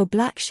swarm, 4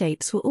 black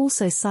shapes were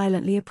also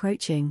silently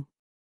approaching.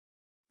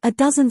 A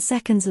dozen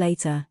seconds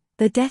later,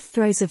 the death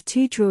throes of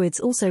 2 druids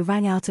also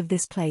rang out of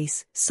this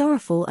place,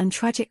 sorrowful and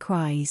tragic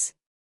cries.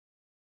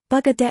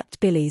 Bug Adept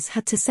Billies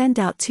had to send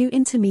out 2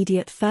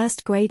 intermediate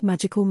first-grade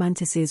magical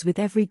mantises with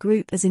every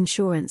group as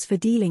insurance for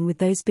dealing with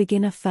those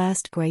beginner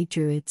first-grade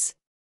druids.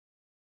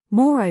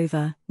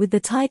 Moreover, with the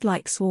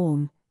tide-like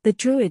swarm, the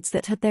druids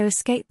that had their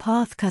escape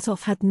path cut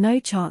off had no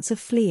chance of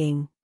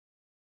fleeing.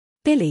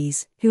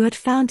 Billies, who had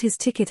found his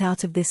ticket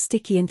out of this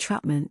sticky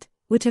entrapment,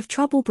 would have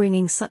trouble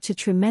bringing such a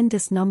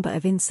tremendous number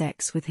of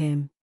insects with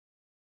him.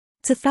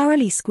 To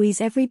thoroughly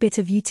squeeze every bit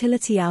of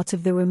utility out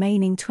of the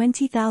remaining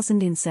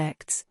 20,000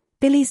 insects,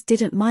 Billies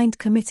didn't mind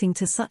committing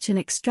to such an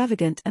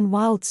extravagant and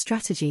wild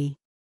strategy.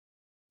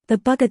 The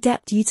bug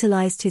adept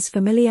utilized his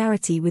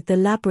familiarity with the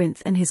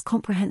labyrinth and his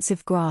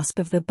comprehensive grasp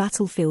of the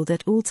battlefield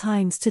at all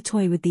times to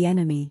toy with the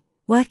enemy,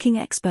 working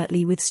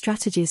expertly with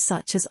strategies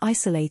such as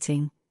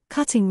isolating,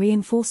 cutting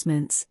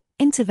reinforcements,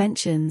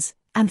 interventions,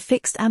 and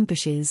fixed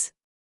ambushes.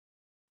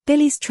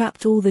 Billy's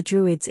trapped all the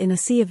druids in a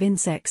sea of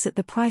insects at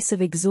the price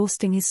of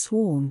exhausting his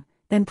swarm,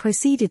 then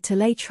proceeded to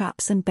lay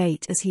traps and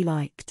bait as he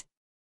liked.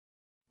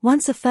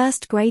 Once a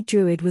first-grade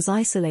druid was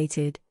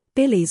isolated,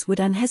 Billy's would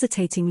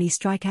unhesitatingly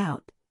strike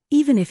out,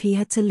 even if he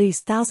had to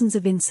lose thousands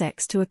of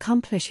insects to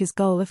accomplish his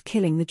goal of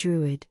killing the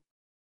druid.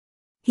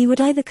 He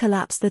would either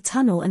collapse the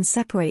tunnel and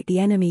separate the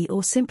enemy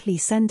or simply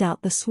send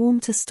out the swarm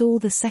to stall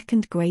the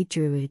second-grade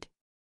druid.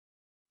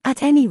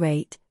 At any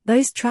rate,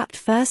 those trapped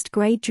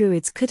first-grade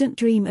druids couldn't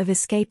dream of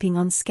escaping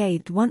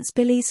unscathed once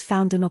Billy's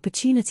found an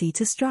opportunity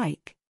to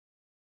strike.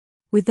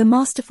 With the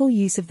masterful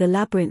use of the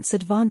labyrinth's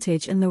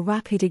advantage and the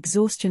rapid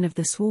exhaustion of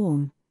the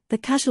swarm, the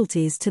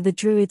casualties to the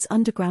druids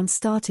underground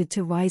started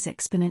to rise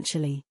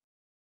exponentially.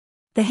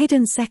 The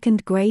hidden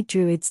second-grade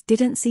druids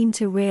didn't seem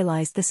to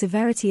realize the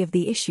severity of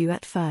the issue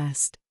at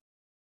first.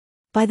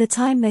 By the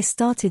time they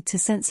started to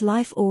sense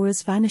life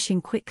auras vanishing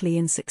quickly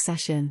in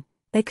succession,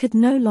 they could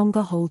no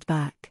longer hold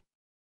back.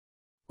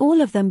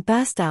 All of them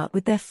burst out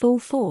with their full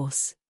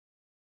force.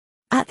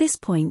 At this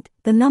point,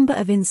 the number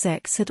of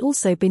insects had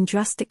also been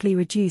drastically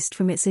reduced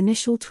from its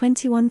initial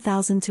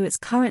 21,000 to its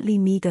currently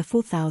meager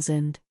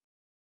 4,000.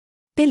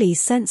 Billy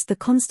sensed the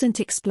constant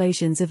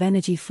explosions of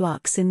energy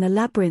flux in the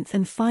labyrinth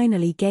and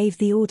finally gave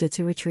the order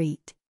to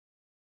retreat.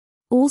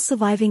 All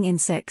surviving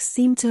insects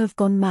seemed to have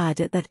gone mad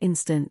at that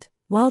instant,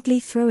 wildly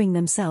throwing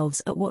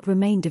themselves at what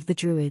remained of the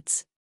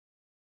druids.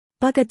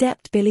 Bug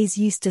Adept Billy's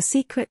used a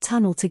secret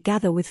tunnel to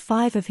gather with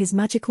 5 of his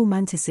magical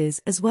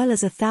mantises as well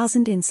as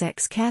 1,000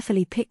 insects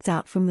carefully picked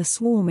out from the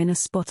swarm in a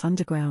spot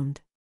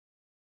underground.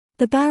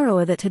 The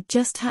burrower that had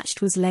just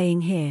hatched was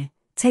laying here,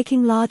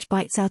 taking large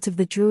bites out of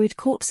the druid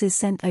corpses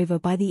sent over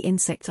by the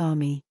insect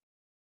army.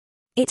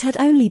 It had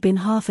only been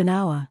half an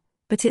hour,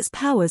 but its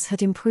powers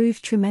had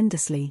improved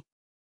tremendously.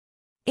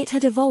 It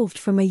had evolved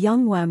from a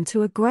young worm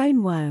to a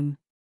grown worm.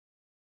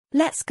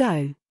 "Let's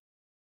go,"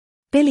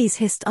 Billy's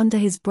hissed under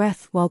his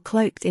breath while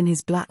cloaked in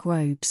his black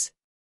robes.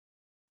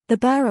 The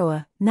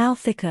burrower, now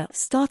thicker,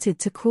 started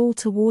to crawl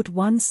toward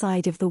one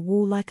side of the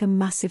wall like a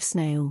massive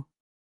snail.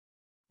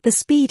 The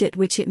speed at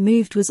which it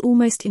moved was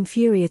almost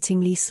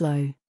infuriatingly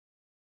slow.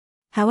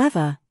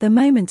 However, the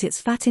moment its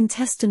fat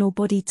intestinal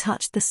body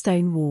touched the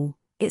stone wall,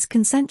 its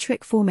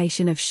concentric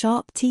formation of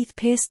sharp teeth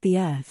pierced the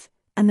earth,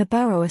 and the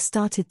burrower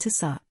started to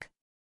suck.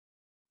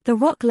 The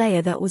rock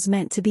layer that was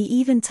meant to be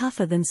even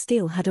tougher than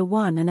steel had a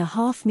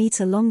 1.5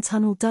 meter long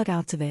tunnel dug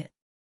out of it.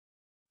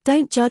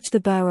 Don't judge the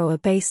burrower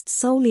based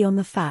solely on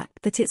the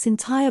fact that its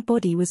entire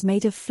body was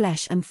made of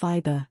flesh and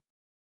fiber.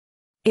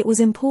 It was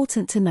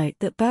important to note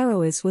that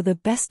burrowers were the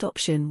best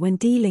option when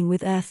dealing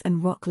with earth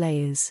and rock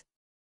layers.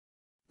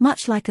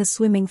 Much like a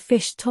swimming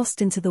fish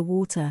tossed into the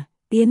water,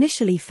 the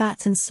initially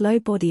fat and slow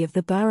body of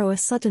the burrower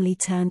suddenly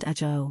turned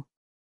agile.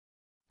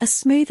 A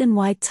smooth and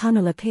wide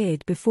tunnel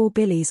appeared before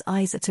Billy's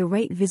eyes at a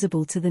rate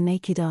visible to the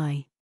naked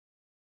eye.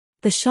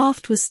 The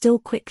shaft was still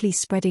quickly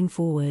spreading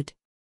forward.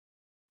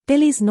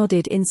 Billy's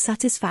nodded in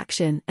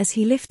satisfaction as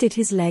he lifted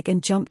his leg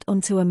and jumped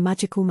onto a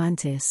magical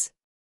mantis.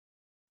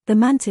 The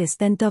mantis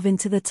then dove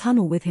into the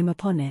tunnel with him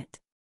upon it.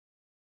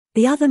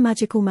 The other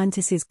magical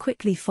mantises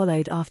quickly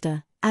followed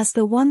after, as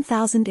the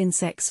 1,000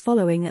 insects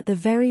following at the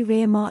very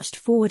rear marched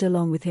forward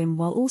along with him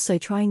while also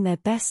trying their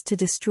best to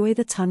destroy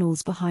the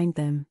tunnels behind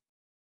them.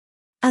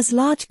 As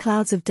large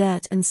clouds of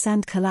dirt and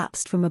sand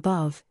collapsed from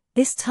above,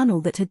 this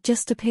tunnel that had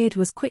just appeared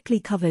was quickly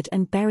covered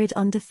and buried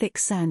under thick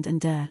sand and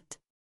dirt.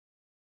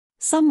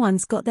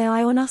 "Someone's got their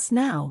eye on us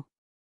now,"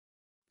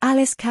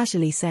 Alice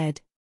casually said.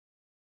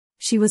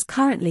 She was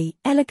currently,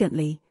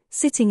 elegantly,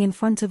 sitting in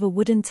front of a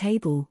wooden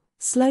table,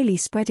 slowly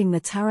spreading the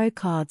tarot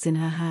cards in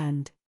her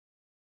hand.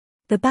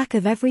 The back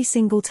of every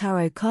single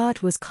tarot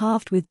card was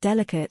carved with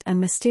delicate and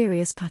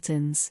mysterious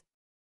patterns.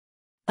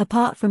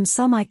 Apart from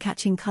some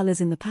eye-catching colors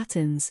in the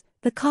patterns,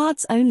 the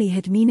cards only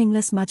had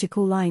meaningless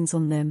magical lines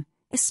on them,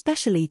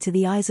 especially to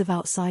the eyes of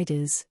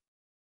outsiders.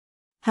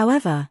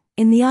 However,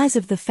 in the eyes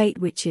of the Fate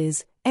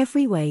Witches,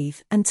 every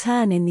wave and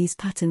turn in these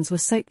patterns were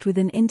soaked with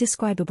an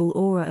indescribable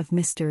aura of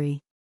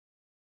mystery.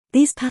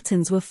 These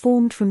patterns were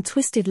formed from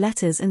twisted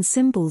letters and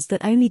symbols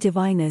that only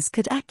diviners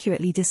could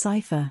accurately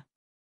decipher.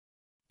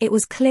 It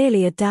was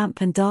clearly a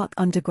damp and dark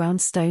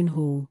underground stone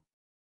hall.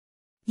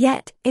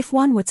 Yet, if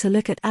one were to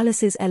look at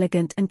Alice's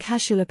elegant and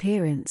casual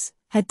appearance,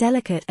 her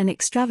delicate and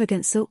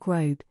extravagant silk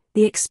robe,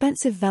 the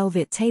expensive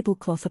velvet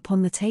tablecloth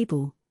upon the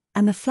table,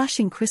 and the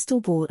flashing crystal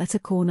ball at a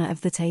corner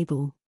of the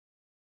table,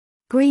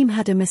 Greem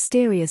had a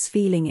mysterious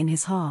feeling in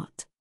his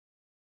heart.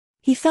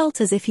 He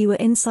felt as if he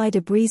were inside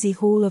a breezy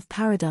hall of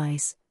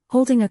paradise,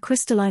 holding a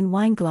crystalline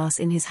wineglass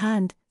in his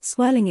hand,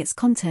 swirling its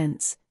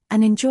contents,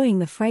 and enjoying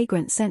the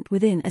fragrant scent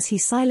within as he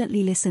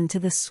silently listened to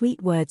the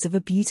sweet words of a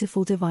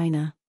beautiful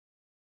diviner.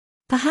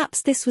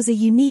 Perhaps this was a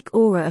unique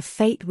aura of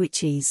Fate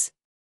Witches.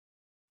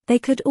 They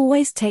could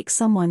always take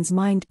someone's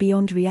mind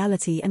beyond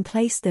reality and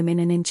place them in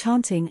an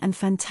enchanting and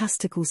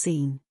fantastical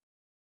scene.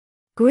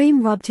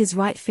 Grimm rubbed his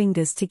right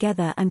fingers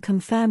together and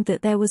confirmed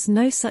that there was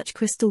no such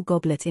crystal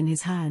goblet in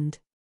his hand.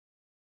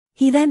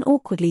 He then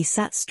awkwardly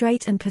sat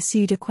straight and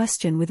pursued a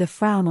question with a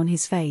frown on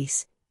his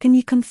face. Can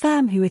you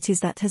confirm who it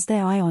is that has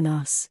their eye on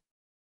us?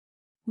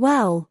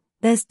 Well,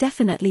 there's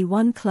definitely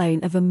one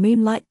clone of a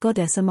moonlight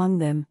goddess among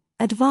them,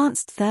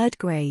 advanced 3rd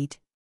grade.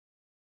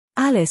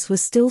 Alice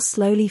was still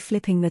slowly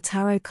flipping the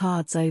tarot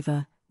cards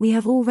over. We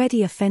have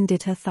already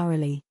offended her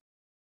thoroughly.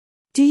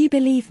 Do you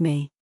believe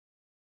me?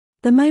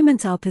 The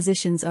moment our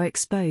positions are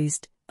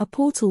exposed, a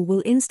portal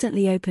will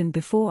instantly open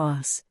before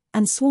us,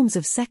 and swarms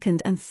of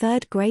 2nd and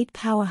 3rd grade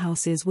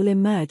powerhouses will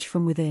emerge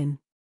from within.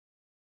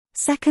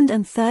 2nd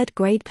and 3rd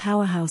grade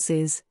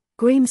powerhouses,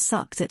 Grimm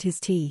sucked at his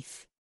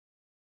teeth.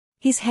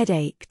 His head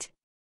ached.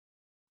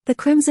 The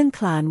Crimson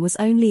Clan was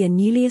only a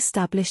newly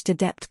established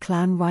adept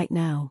clan right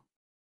now.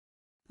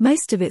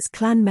 Most of its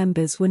clan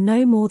members were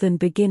no more than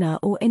beginner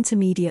or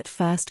intermediate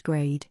 1st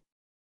grade.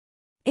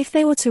 If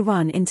they were to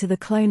run into the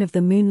clone of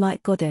the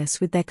Moonlight Goddess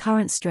with their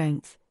current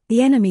strength,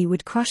 the enemy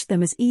would crush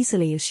them as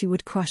easily as she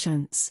would crush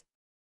ants.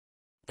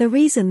 The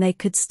reason they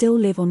could still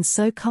live on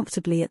so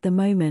comfortably at the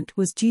moment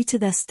was due to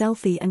their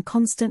stealthy and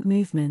constant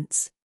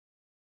movements.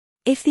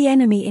 If the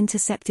enemy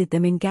intercepted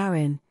them in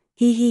Garin,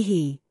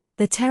 the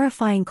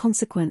terrifying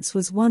consequence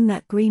was one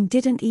that Grimm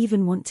didn't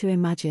even want to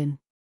imagine.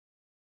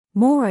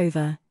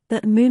 Moreover,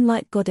 that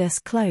Moonlight Goddess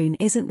clone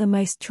isn't the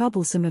most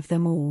troublesome of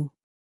them all.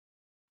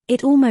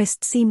 It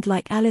almost seemed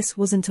like Alice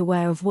wasn't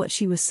aware of what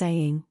she was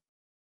saying.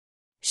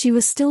 She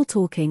was still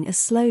talking as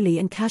slowly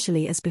and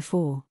casually as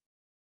before.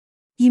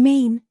 You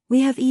mean,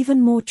 we have even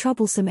more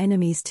troublesome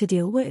enemies to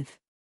deal with?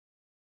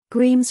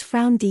 Grimm's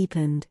frown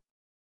deepened.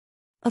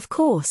 Of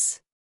course.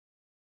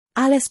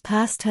 Alice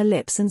pursed her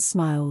lips and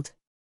smiled.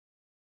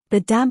 The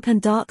damp and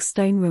dark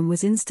stone room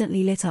was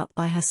instantly lit up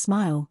by her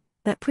smile.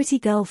 That pretty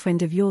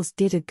girlfriend of yours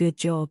did a good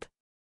job.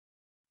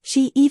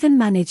 She even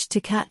managed to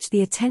catch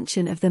the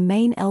attention of the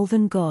main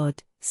elven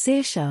god,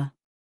 Saoirse.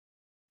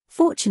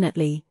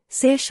 Fortunately,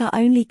 Saoirse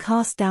only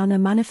cast down a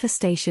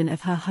manifestation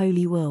of her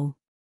holy will.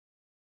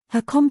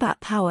 Her combat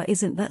power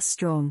isn't that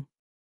strong.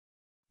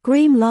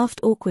 Grimm laughed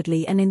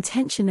awkwardly and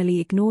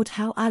intentionally ignored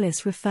how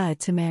Alice referred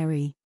to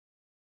Mary.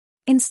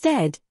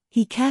 Instead,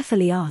 he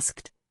carefully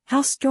asked,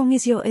 how strong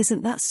is your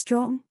isn't that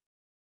strong?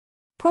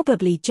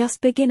 Probably just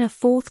beginner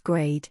 4th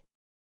grade.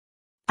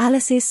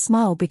 Alice's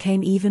smile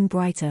became even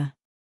brighter.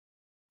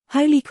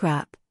 Holy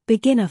crap,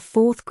 beginner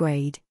 4th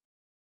grade.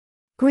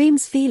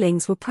 Grimm's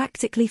feelings were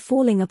practically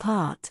falling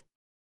apart.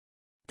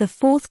 The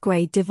 4th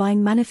grade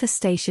divine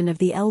manifestation of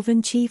the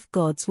elven chief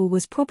gods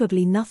was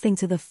probably nothing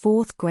to the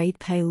 4th grade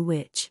pale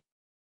witch.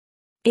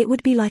 It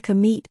would be like a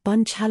meat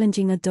bun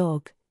challenging a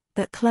dog.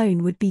 That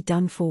clone would be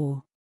done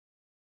for.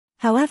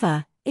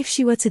 However, if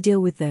she were to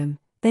deal with them,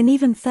 then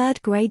even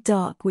 3rd grade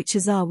dark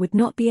witches would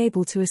not be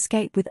able to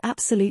escape with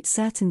absolute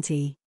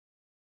certainty.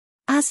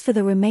 As for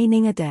the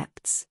remaining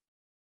adepts,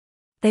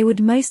 they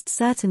would most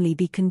certainly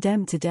be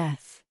condemned to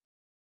death.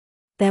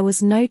 There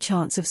was no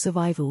chance of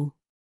survival.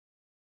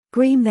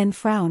 Grimm then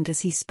frowned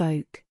as he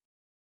spoke.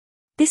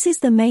 This is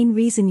the main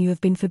reason you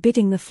have been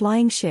forbidding the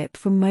flying ship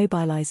from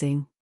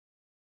mobilizing.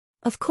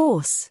 Of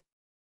course.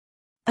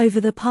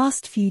 Over the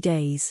past few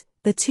days,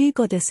 the 2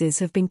 goddesses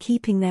have been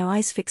keeping their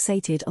eyes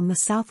fixated on the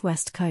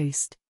southwest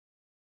coast.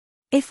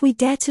 If we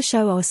dare to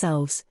show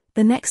ourselves,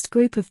 the next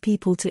group of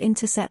people to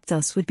intercept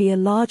us would be a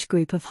large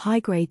group of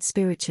high-grade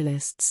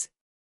spiritualists.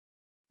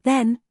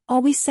 Then,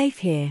 are we safe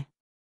here?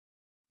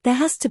 There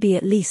has to be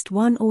at least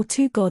 1 or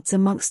 2 gods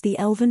amongst the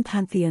elven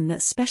pantheon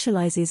that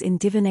specializes in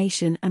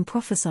divination and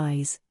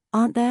prophesies,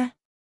 aren't there?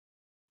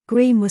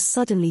 Grimm was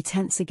suddenly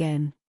tense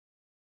again.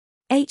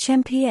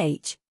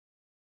 HMPH.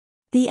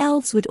 The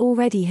elves would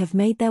already have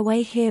made their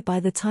way here by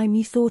the time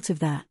you thought of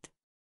that.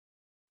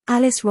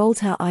 Alice rolled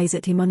her eyes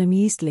at him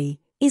unamusedly.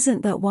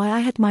 Isn't that why I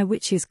had my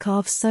witches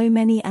carve so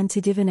many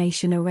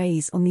anti-divination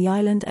arrays on the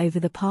island over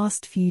the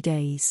past few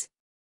days?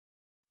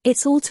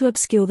 It's all to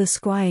obscure the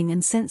scrying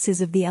and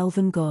senses of the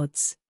elven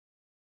gods.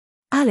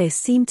 Alice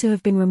seemed to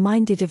have been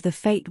reminded of the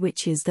fate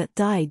witches that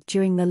died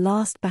during the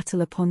last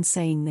battle upon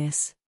saying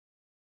this.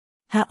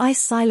 Her eyes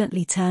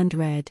silently turned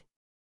red.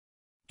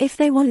 If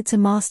they wanted to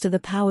master the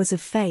powers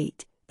of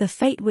fate, the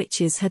fate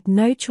witches had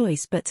no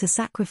choice but to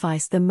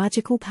sacrifice the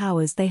magical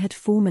powers they had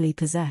formerly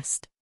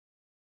possessed.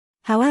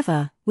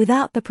 However,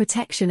 without the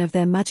protection of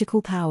their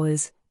magical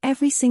powers,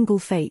 every single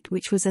fate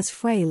witch was as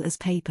frail as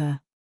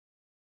paper.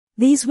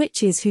 These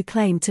witches who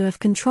claimed to have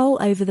control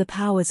over the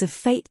powers of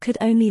fate could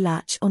only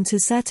latch onto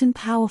certain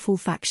powerful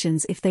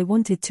factions if they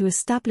wanted to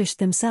establish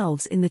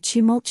themselves in the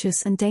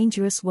tumultuous and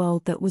dangerous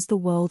world that was the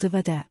world of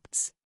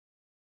adepts.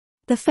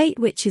 The fate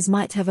witches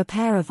might have a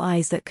pair of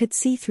eyes that could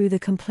see through the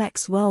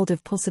complex world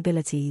of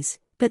possibilities,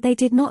 but they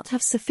did not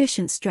have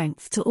sufficient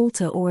strength to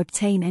alter or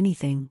obtain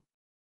anything.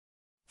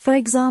 For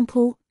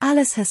example,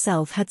 Alice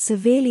herself had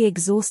severely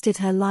exhausted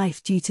her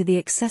life due to the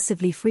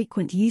excessively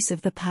frequent use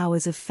of the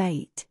powers of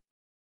fate.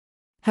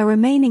 her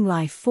remaining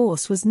life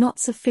force was not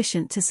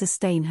sufficient to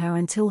sustain her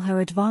until her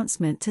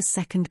advancement to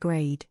 2nd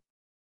grade.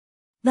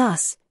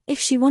 Thus, if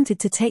she wanted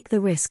to take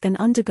the risk and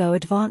undergo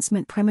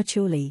advancement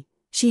prematurely,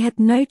 she had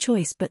no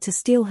choice but to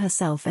steel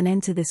herself and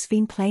enter this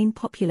fiend plane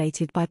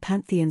populated by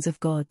pantheons of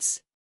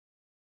gods.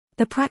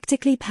 The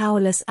practically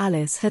powerless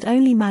Alice had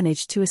only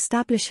managed to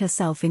establish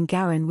herself in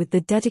Garin with the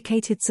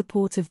dedicated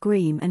support of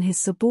Grimm and his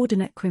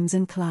subordinate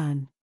Crimson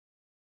Clan.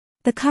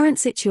 The current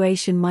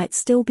situation might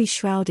still be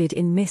shrouded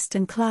in mist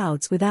and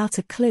clouds without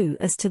a clue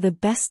as to the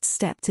best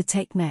step to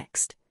take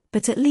next,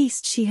 but at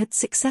least she had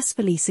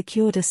successfully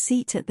secured a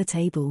seat at the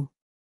table.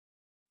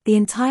 The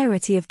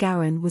entirety of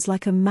Garin was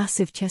like a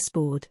massive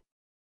chessboard.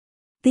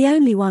 The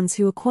only ones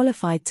who were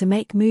qualified to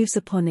make moves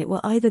upon it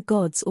were either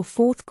gods or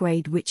 4th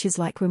grade witches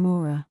like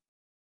Remora.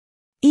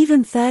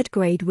 Even 3rd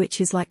grade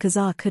witches like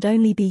Kazar could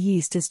only be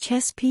used as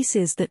chess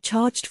pieces that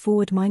charged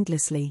forward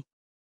mindlessly.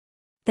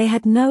 They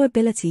had no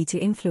ability to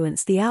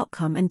influence the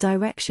outcome and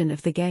direction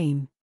of the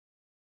game.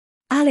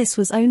 Alice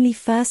was only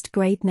 1st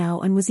grade now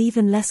and was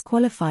even less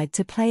qualified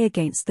to play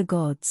against the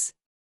gods.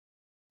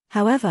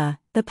 However,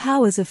 the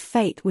powers of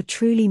fate were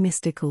truly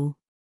mystical.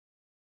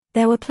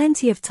 There were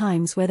plenty of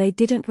times where they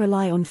didn't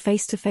rely on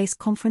face-to-face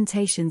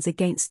confrontations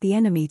against the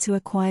enemy to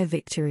acquire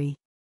victory.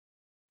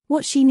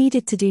 What she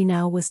needed to do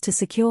now was to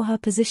secure her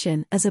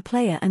position as a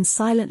player and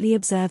silently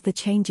observe the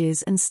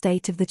changes and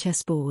state of the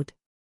chessboard.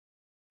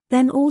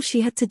 Then all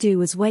she had to do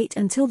was wait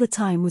until the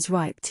time was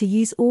ripe to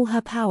use all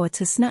her power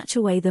to snatch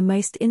away the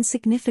most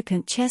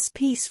insignificant chess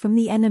piece from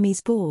the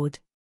enemy's board.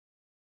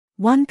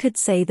 One could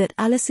say that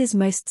Alice's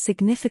most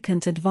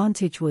significant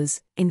advantage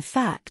was, in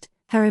fact,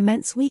 her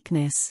immense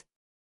weakness.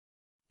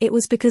 It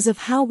was because of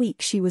how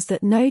weak she was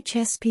that no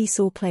chess piece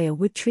or player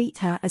would treat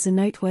her as a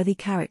noteworthy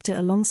character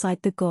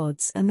alongside the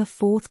gods and the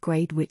 4th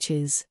grade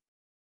witches.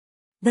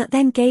 That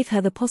then gave her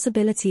the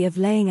possibility of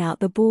laying out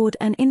the board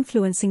and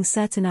influencing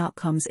certain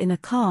outcomes in a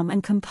calm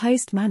and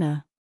composed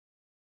manner.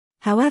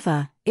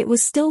 However, it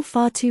was still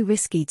far too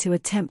risky to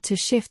attempt to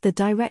shift the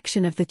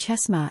direction of the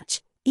chess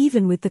match,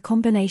 even with the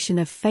combination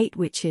of Fate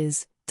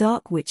Witches,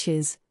 Dark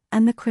Witches,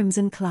 and the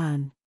Crimson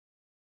Clan.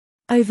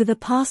 Over the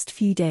past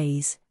few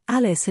days,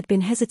 Alice had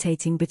been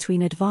hesitating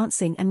between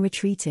advancing and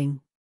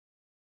retreating.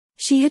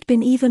 She had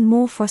been even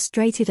more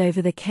frustrated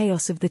over the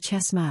chaos of the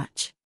chess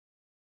match.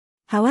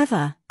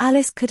 However,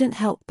 Alice couldn't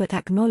help but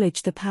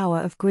acknowledge the power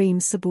of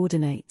Grimm's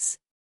subordinates.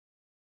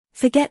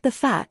 Forget the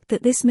fact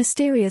that this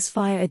mysterious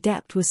fire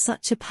adept was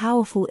such a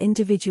powerful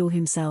individual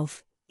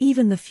himself,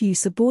 even the few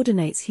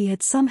subordinates he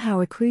had somehow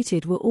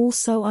recruited were all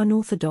so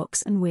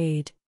unorthodox and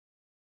weird.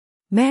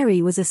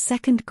 Mary was a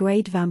 2nd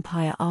grade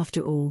vampire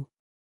after all.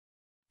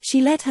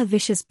 She led her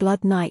vicious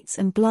blood knights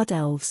and blood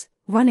elves,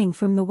 running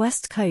from the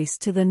west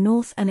coast to the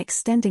north and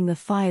extending the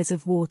fires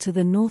of war to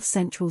the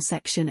north-central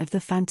section of the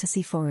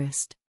fantasy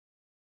forest.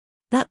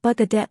 That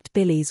bug adept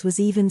Billy's was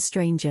even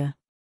stranger.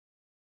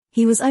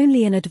 He was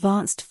only an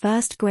advanced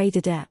 1st grade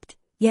adept,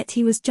 yet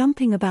he was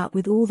jumping about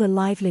with all the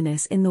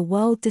liveliness in the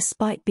world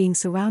despite being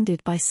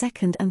surrounded by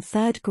 2nd and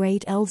 3rd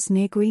grade elves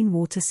near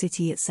Greenwater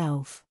City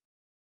itself.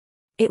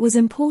 It was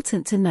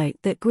important to note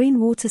that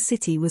Greenwater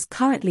City was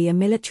currently a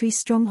military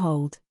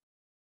stronghold.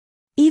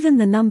 Even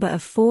the number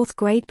of 4th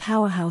grade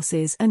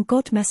powerhouses and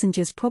god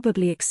messengers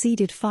probably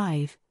exceeded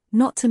 5,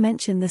 not to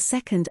mention the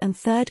 2nd and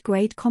 3rd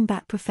grade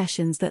combat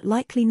professions that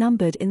likely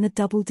numbered in the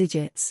double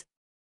digits.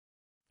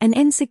 An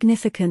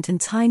insignificant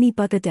and tiny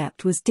bug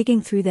adept was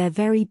digging through their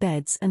very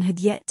beds and had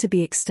yet to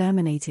be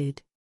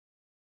exterminated.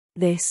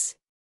 This.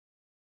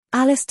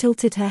 Alice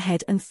tilted her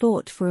head and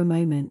thought for a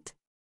moment.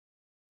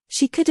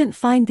 She couldn't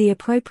find the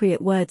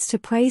appropriate words to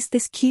praise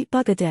this cute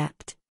bug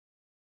adept.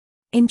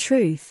 In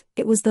truth,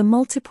 it was the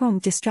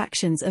multipronged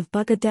distractions of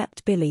bug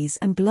adept Billy's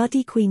and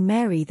bloody Queen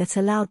Mary that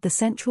allowed the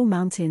central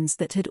mountains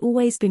that had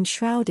always been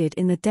shrouded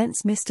in the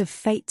dense mist of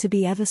fate to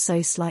be ever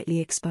so slightly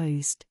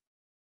exposed.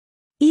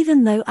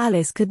 Even though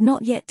Alice could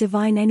not yet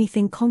divine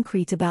anything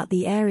concrete about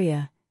the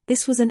area,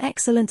 this was an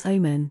excellent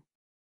omen.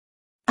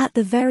 At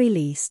the very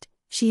least,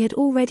 she had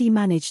already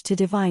managed to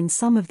divine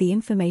some of the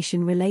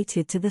information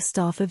related to the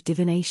staff of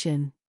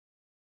divination.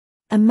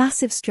 A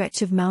massive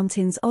stretch of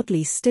mountains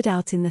oddly stood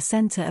out in the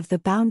center of the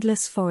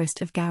boundless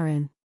forest of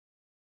Garin.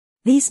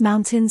 These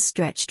mountains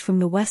stretched from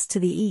the west to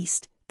the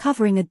east,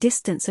 covering a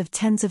distance of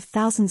tens of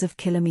thousands of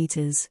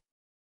kilometers.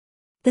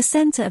 The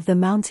center of the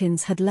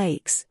mountains had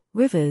lakes,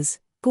 rivers,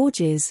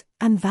 gorges,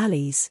 and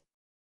valleys.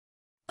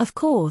 Of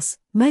course,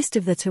 most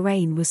of the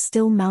terrain was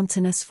still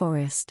mountainous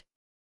forest.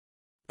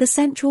 The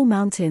central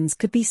mountains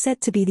could be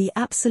said to be the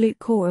absolute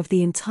core of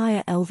the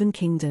entire Elven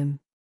Kingdom.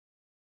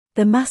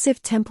 The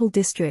massive Temple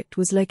District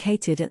was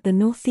located at the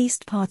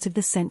northeast part of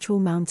the central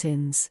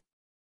mountains.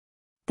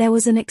 There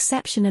was an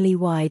exceptionally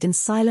wide and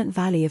silent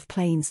valley of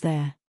plains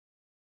there.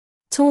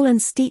 Tall and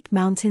steep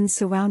mountains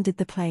surrounded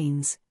the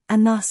plains,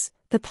 and thus,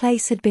 the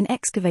place had been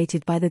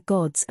excavated by the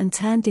gods and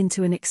turned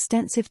into an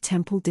extensive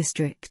temple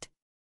district.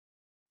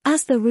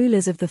 As the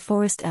rulers of the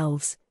forest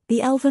elves,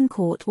 the Elven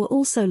court were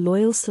also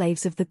loyal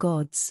slaves of the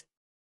gods.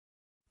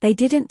 They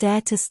didn't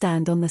dare to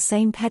stand on the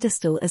same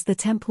pedestal as the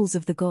temples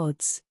of the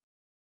gods.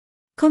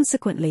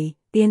 Consequently,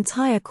 the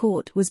entire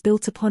court was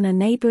built upon a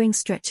neighboring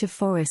stretch of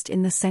forest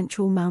in the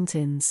central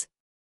mountains.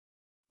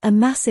 A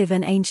massive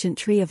and ancient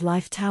tree of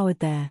life towered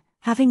there,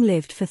 having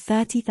lived for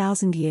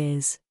 30,000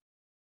 years.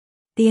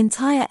 The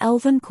entire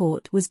elven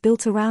court was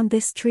built around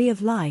this tree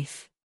of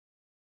life.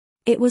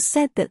 It was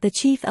said that the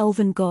chief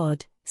elven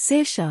god,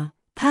 Saoirse,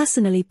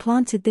 personally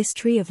planted this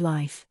tree of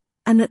life,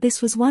 and that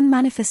this was one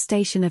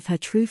manifestation of her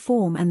true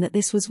form, and that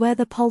this was where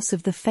the pulse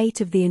of the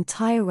fate of the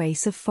entire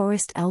race of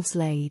forest elves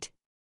laid.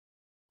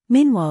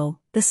 Meanwhile,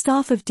 the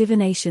staff of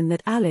divination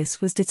that Alice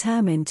was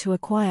determined to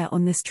acquire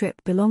on this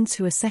trip belonged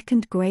to a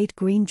second-grade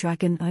green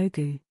dragon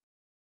Ogu.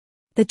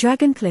 The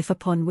dragon cliff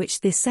upon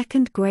which this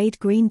second-grade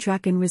green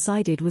dragon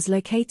resided was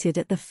located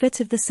at the foot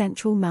of the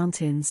central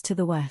mountains to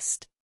the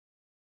west.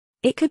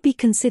 It could be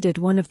considered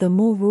one of the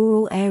more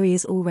rural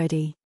areas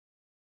already.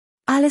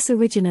 Alice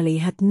originally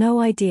had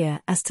no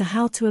idea as to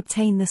how to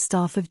obtain the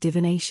staff of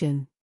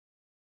divination.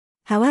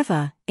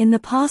 However, in the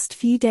past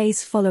few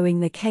days following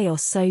the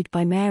chaos sowed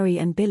by Mary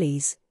and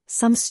Billy's,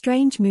 some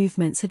strange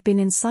movements had been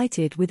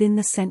incited within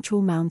the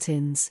central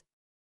mountains.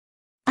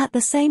 At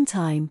the same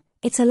time,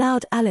 it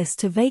allowed Alice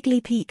to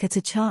vaguely peek at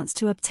a chance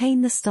to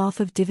obtain the staff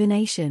of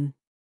divination.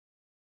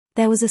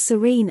 There was a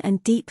serene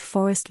and deep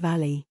forest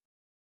valley.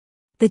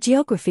 The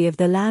geography of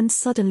the land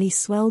suddenly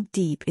swelled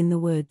deep in the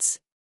woods.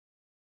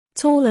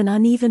 Tall and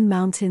uneven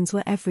mountains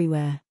were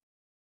everywhere.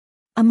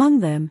 Among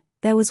them,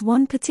 there was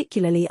one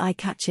particularly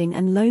eye-catching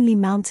and lonely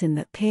mountain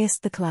that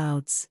pierced the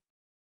clouds.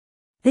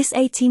 This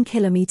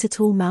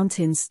 18-kilometer-tall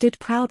mountain stood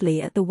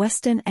proudly at the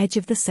western edge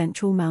of the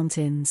central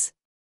mountains.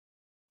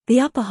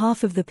 The upper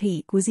half of the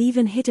peak was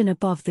even hidden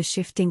above the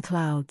shifting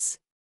clouds.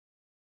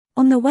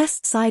 On the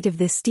west side of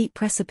this steep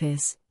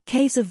precipice,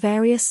 caves of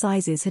various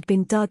sizes had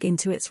been dug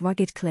into its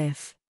rugged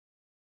cliff.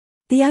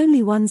 The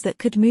only ones that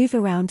could move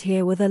around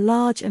here were the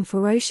large and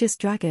ferocious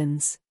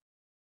dragons.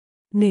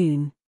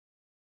 Noon.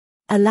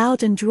 A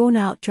loud and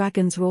drawn-out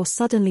dragon's roar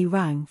suddenly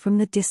rang from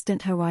the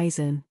distant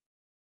horizon.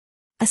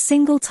 A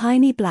single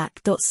tiny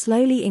black dot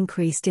slowly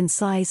increased in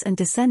size and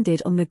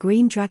descended on the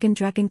green dragon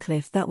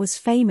cliff that was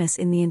famous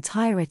in the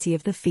entirety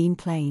of the Fiend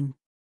Plain.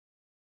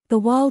 The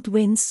wild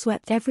winds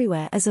swept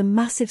everywhere as a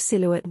massive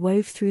silhouette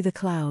wove through the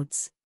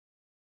clouds.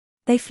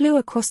 They flew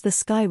across the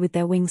sky with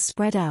their wings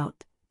spread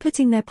out,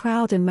 putting their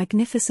proud and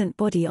magnificent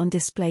body on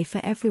display for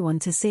everyone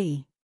to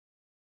see.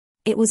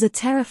 It was a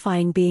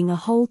terrifying being, a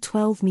whole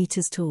 12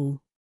 meters tall.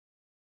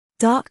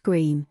 Dark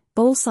green,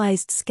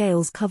 bowl-sized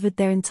scales covered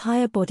their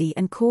entire body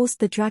and caused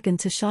the dragon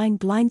to shine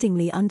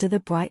blindingly under the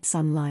bright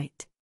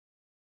sunlight.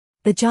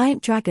 The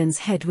giant dragon's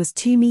head was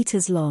 2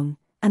 meters long,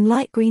 and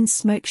light green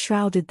smoke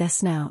shrouded their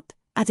snout,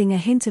 adding a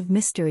hint of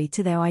mystery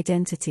to their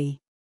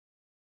identity.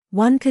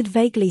 One could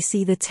vaguely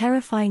see the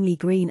terrifyingly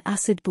green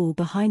acid ball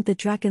behind the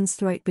dragon's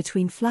throat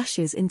between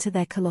flashes into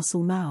their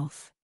colossal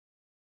mouth.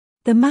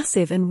 The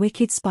massive and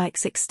wicked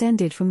spikes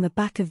extended from the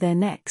back of their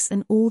necks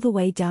and all the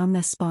way down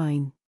their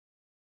spine.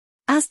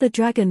 As the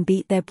dragon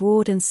beat their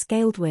broad and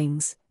scaled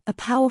wings, a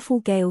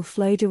powerful gale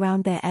flowed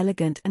around their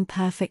elegant and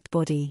perfect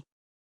body.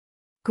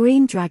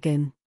 Green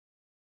dragon.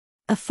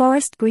 A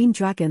forest green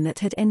dragon that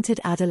had entered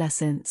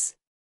adolescence.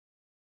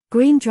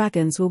 Green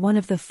dragons were one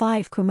of the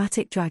 5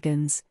 chromatic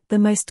dragons, the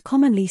most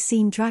commonly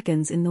seen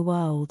dragons in the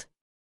world.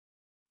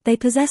 They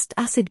possessed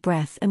acid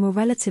breath and were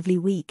relatively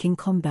weak in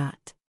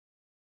combat.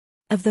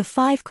 Of the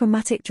 5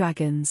 chromatic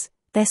dragons,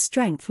 their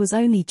strength was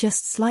only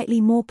just slightly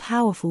more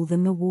powerful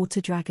than the water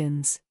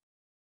dragons.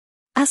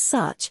 As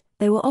such,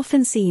 they were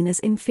often seen as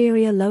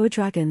inferior lower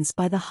dragons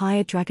by the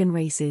higher dragon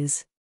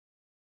races.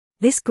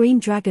 This green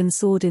dragon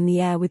soared in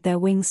the air with their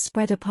wings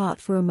spread apart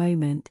for a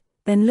moment,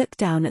 then looked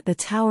down at the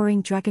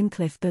towering dragon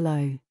cliff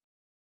below.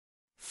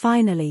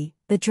 Finally,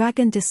 the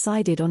dragon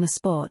decided on a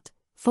spot,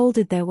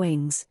 folded their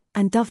wings,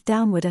 and dove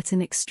downward at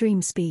an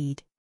extreme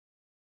speed.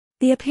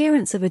 The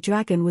appearance of a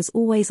dragon was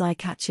always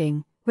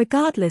eye-catching,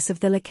 regardless of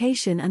the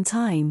location and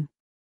time.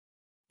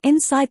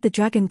 Inside the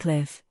dragon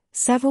cliff,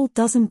 several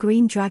dozen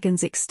green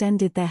dragons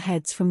extended their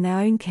heads from their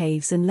own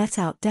caves and let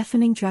out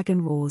deafening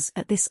dragon roars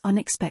at this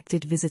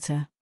unexpected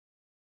visitor.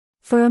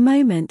 For a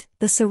moment,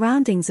 the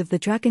surroundings of the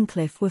dragon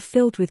cliff were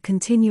filled with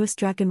continuous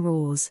dragon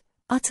roars,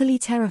 utterly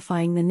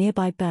terrifying the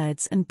nearby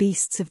birds and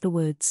beasts of the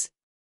woods.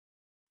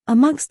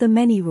 Amongst the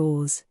many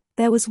roars,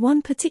 there was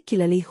one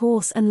particularly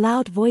hoarse and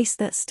loud voice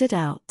that stood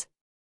out.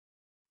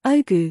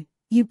 "Ogu,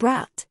 you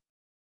brat!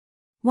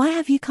 Why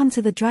have you come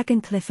to the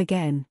dragon cliff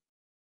again?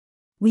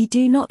 We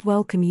do not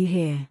welcome you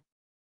here."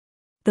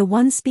 The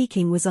one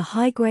speaking was a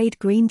high-grade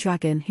green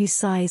dragon whose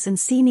size and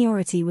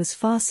seniority was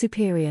far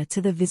superior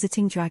to the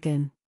visiting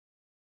dragon.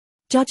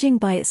 Judging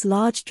by its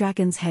large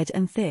dragon's head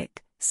and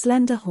thick,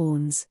 slender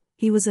horns,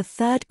 he was a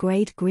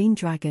 3rd-grade green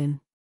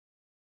dragon.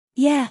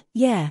 Yeah,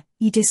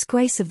 you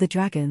disgrace of the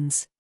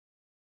dragons.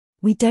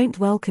 We don't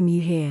welcome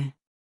you here."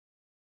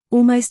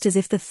 Almost as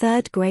if the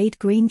 3rd-grade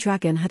green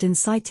dragon had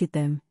incited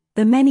them,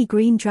 the many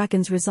green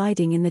dragons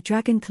residing in the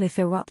dragon cliff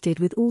erupted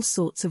with all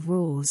sorts of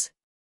roars.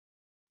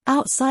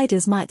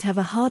 Outsiders might have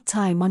a hard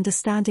time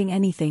understanding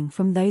anything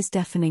from those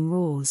deafening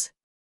roars.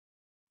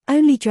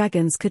 Only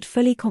dragons could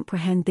fully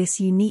comprehend this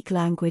unique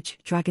language,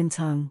 dragon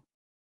tongue.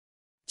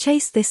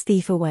 Chase this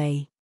thief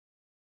away.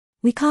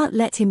 We can't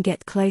let him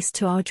get close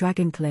to our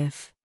dragon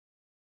cliff.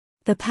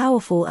 The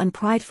powerful and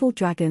prideful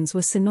dragons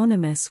were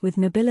synonymous with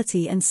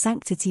nobility and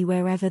sanctity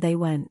wherever they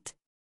went.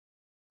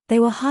 They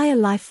were higher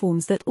life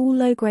forms that all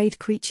low-grade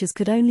creatures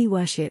could only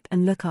worship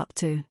and look up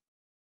to.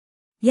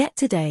 Yet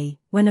today,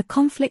 when a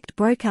conflict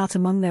broke out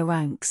among their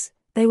ranks,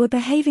 they were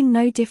behaving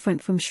no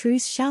different from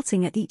shrews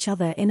shouting at each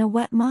other in a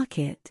wet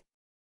market.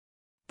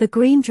 The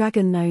green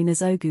dragon known as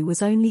Ogu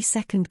was only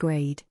second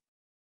grade.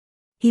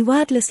 He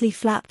wordlessly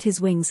flapped his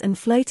wings and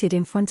floated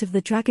in front of the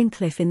dragon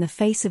cliff in the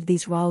face of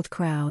these riled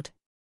crowd.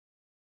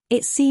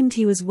 It seemed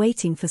he was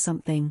waiting for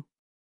something.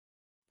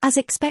 As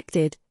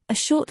expected, a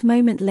short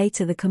moment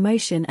later the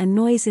commotion and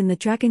noise in the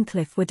dragon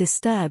cliff were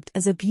disturbed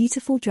as a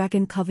beautiful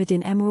dragon covered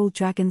in emerald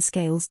dragon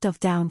scales dove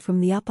down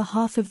from the upper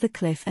half of the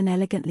cliff and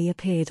elegantly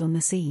appeared on the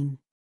scene.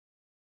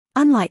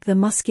 Unlike the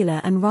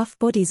muscular and rough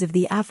bodies of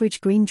the average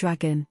green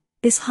dragon,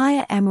 this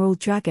higher emerald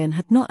dragon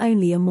had not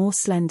only a more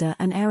slender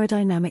and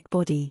aerodynamic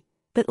body,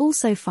 but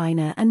also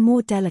finer and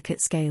more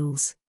delicate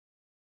scales.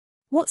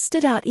 What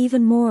stood out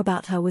even more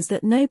about her was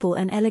that noble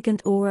and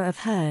elegant aura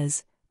of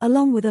hers,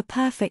 along with a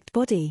perfect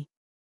body.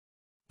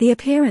 The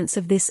appearance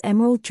of this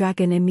emerald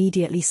dragon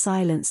immediately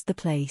silenced the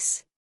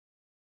place.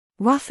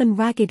 Rough and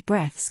ragged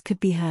breaths could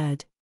be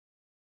heard.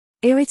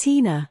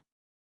 Iratina.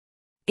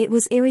 It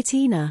was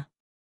Iratina.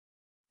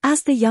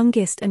 As the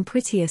youngest and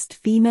prettiest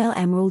female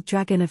emerald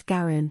dragon of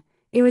Garin,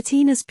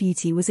 Iratina's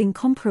beauty was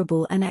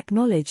incomparable and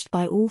acknowledged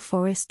by all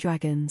forest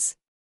dragons.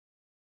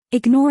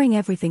 Ignoring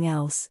everything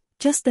else,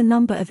 just the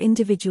number of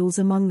individuals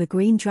among the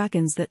green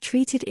dragons that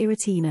treated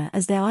Iratina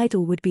as their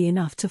idol would be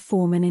enough to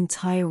form an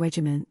entire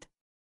regiment.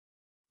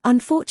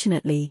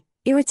 Unfortunately,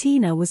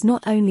 Iratina was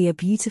not only a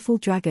beautiful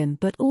dragon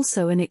but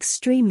also an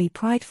extremely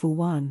prideful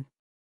one.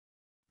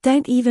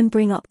 Don't even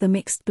bring up the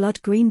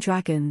mixed-blood green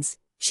dragons,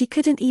 she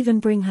couldn't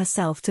even bring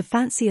herself to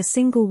fancy a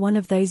single one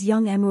of those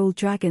young emerald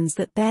dragons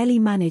that barely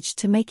managed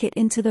to make it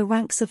into the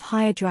ranks of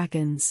higher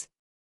dragons.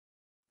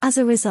 As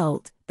a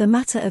result, the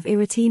matter of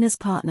Iratina's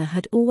partner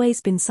had always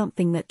been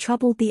something that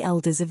troubled the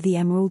elders of the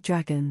emerald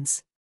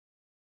dragons.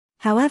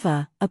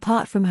 However,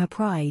 apart from her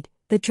pride,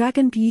 the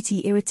dragon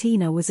beauty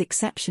Iratina was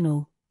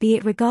exceptional, be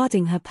it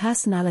regarding her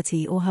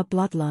personality or her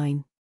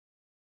bloodline.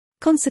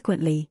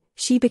 Consequently,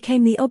 she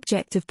became the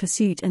object of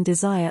pursuit and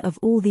desire of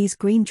all these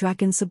green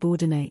dragon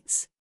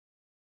subordinates.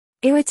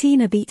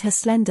 Iratina beat her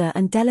slender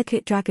and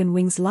delicate dragon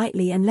wings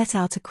lightly and let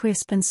out a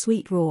crisp and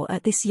sweet roar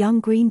at this young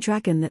green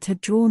dragon that had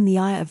drawn the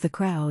ire of the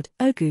crowd.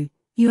 Ogu,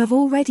 you have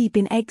already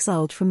been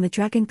exiled from the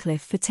dragon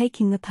cliff for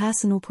taking the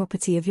personal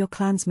property of your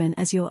clansmen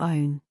as your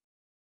own.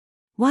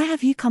 Why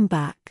have you come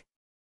back?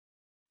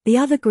 The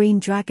other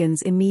green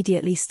dragons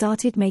immediately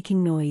started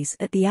making noise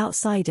at the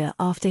outsider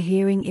after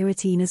hearing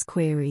Iratina's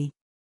query.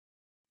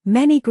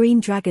 Many green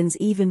dragons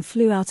even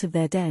flew out of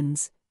their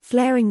dens,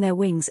 flaring their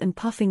wings and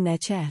puffing their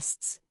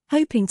chests,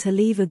 hoping to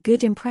leave a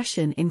good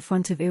impression in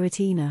front of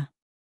Iratina.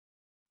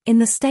 In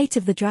the state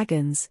of the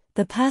dragons,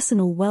 the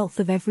personal wealth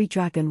of every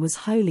dragon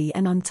was holy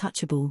and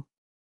untouchable.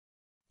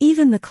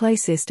 Even the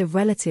closest of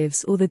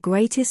relatives or the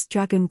greatest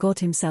dragon god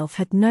himself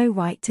had no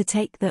right to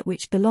take that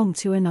which belonged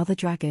to another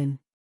dragon.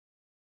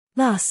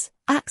 Thus,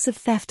 acts of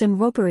theft and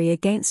robbery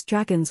against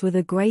dragons were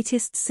the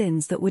greatest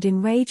sins that would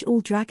enrage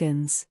all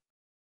dragons.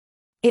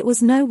 It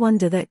was no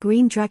wonder that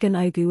Green Dragon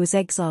Ogu was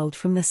exiled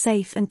from the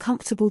safe and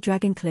comfortable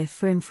dragon cliff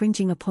for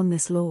infringing upon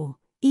this law,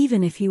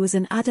 even if he was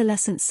an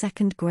adolescent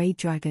second-grade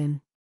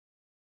dragon.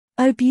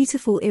 "Oh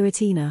beautiful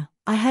Iratina,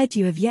 I heard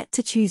you have yet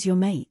to choose your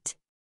mate.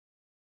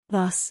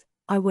 Thus,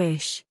 I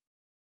wish."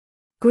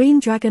 Green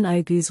Dragon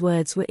Ogu's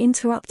words were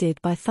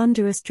interrupted by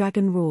thunderous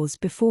dragon roars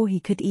before he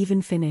could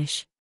even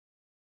finish.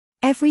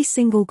 Every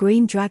single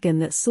green dragon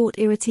that sought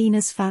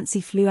Iratina's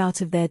fancy flew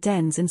out of their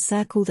dens and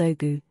circled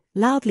Ogu,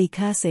 loudly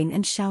cursing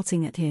and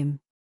shouting at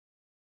him.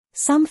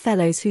 Some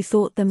fellows who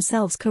thought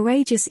themselves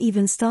courageous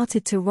even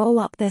started to roll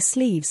up their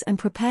sleeves and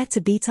prepare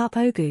to beat up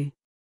Ogu.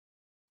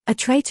 A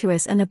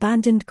traitorous and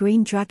abandoned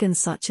green dragon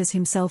such as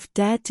himself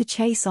dared to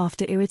chase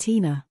after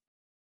Iratina.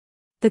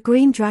 The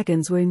green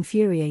dragons were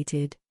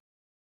infuriated.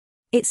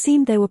 It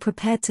seemed they were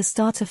prepared to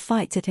start a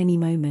fight at any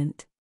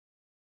moment.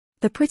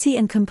 The pretty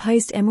and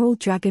composed emerald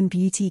dragon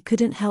beauty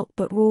couldn't help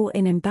but roar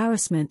in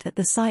embarrassment at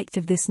the sight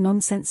of this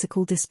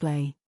nonsensical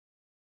display.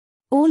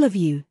 "All of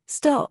you,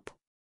 stop!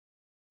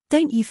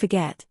 Don't you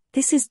forget,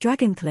 this is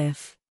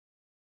Dragoncliff.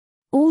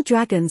 All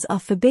dragons are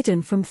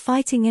forbidden from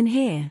fighting in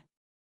here."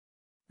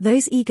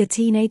 Those eager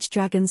teenage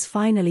dragons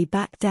finally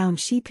backed down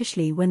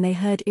sheepishly when they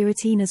heard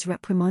Iratina's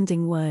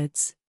reprimanding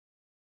words.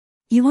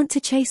 "You want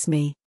to chase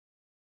me?"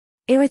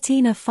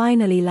 Iratina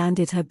finally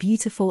landed her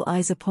beautiful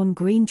eyes upon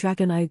Green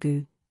Dragon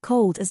Ogu,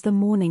 cold as the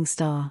morning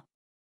star.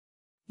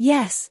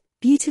 "Yes,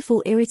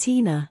 beautiful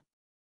Iratina.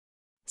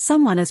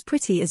 Someone as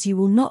pretty as you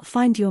will not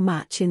find your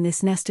match in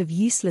this nest of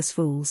useless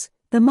fools,"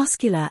 the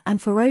muscular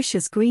and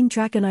ferocious Green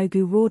Dragon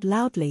Ogu roared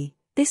loudly,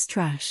 this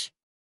trash.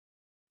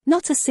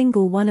 Not a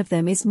single one of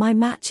them is my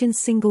match in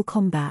single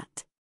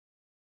combat.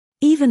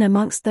 Even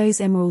amongst those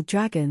emerald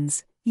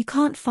dragons, you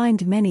can't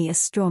find many as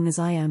strong as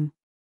I am.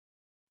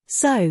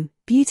 So,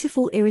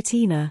 beautiful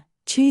Iratina,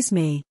 choose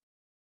me.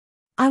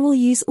 I will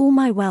use all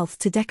my wealth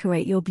to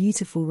decorate your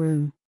beautiful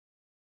room."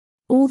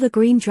 All the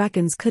green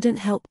dragons couldn't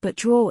help but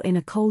draw in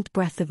a cold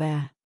breath of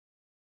air.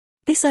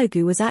 This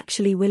Ogu was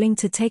actually willing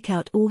to take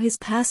out all his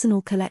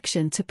personal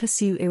collection to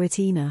pursue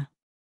Iratina.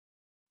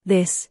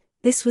 This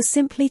was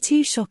simply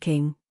too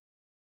shocking.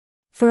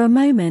 For a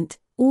moment,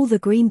 all the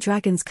green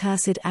dragons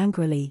cursed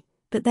angrily,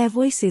 but their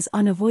voices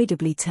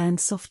unavoidably turned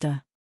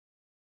softer.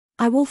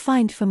 "I will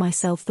find for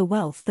myself the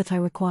wealth that I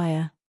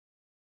require.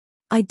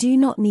 I do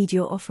not need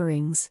your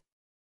offerings."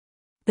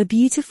 The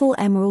beautiful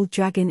emerald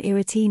dragon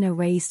Iratina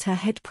raised her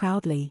head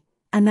proudly,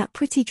 and that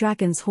pretty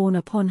dragon's horn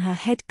upon her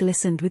head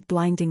glistened with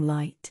blinding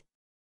light.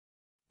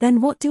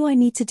 "Then what do I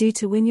need to do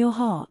to win your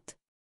heart?"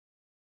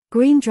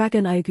 Green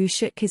Dragon Ogu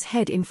shook his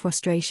head in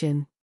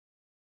frustration.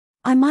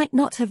 "I might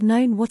not have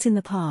known what in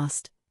the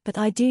past, but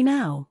I do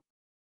now."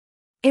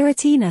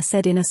 Iratina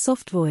said in a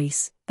soft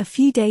voice, "A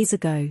few days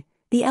ago,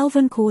 the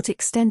Elven Court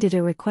extended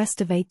a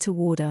request of aid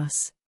toward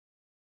us.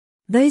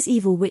 Those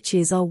evil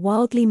witches are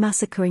wildly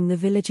massacring the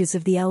villages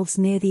of the elves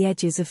near the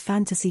edges of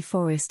Fantasy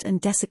Forest and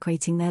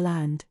desecrating their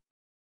land.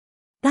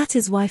 That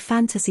is why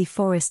Fantasy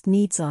Forest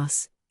needs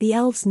us, the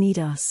elves need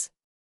us.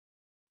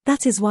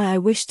 That is why I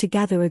wish to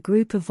gather a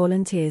group of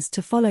volunteers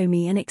to follow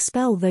me and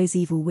expel those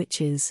evil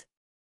witches."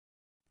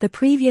 The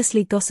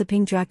previously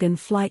gossiping dragon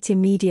flight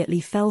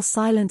immediately fell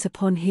silent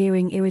upon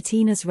hearing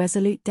Iratina's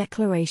resolute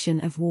declaration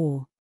of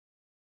war.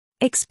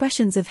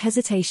 Expressions of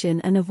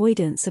hesitation and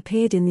avoidance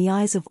appeared in the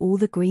eyes of all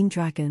the green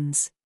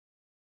dragons.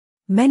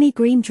 Many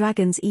green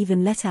dragons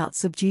even let out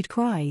subdued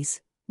cries.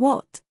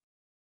 "What?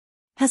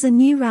 Has a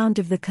new round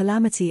of the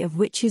calamity of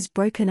witches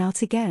broken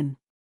out again?"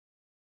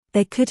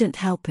 They couldn't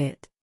help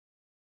it.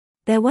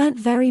 There weren't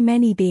very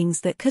many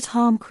beings that could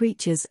harm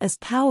creatures as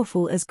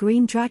powerful as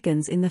green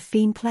dragons in the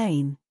Fiend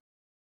Plain.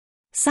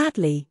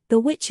 Sadly, the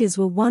witches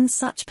were one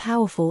such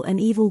powerful and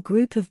evil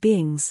group of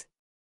beings.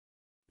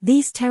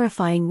 These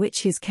terrifying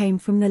witches came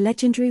from the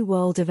legendary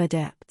world of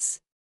Adepts.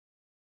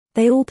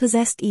 They all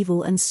possessed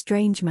evil and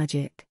strange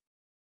magic.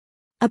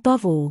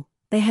 Above all,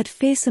 they had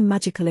fearsome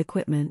magical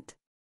equipment.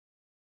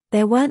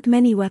 There weren't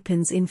many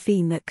weapons in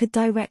Fiend that could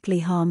directly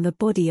harm the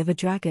body of a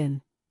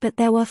dragon, but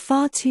there were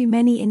far too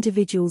many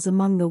individuals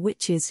among the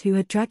witches who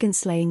had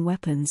dragon-slaying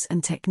weapons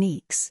and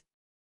techniques.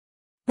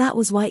 That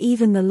was why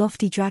even the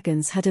lofty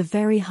dragons had a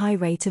very high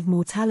rate of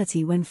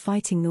mortality when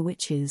fighting the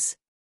witches.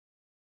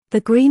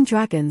 The green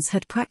dragons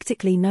had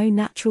practically no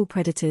natural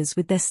predators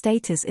with their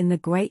status in the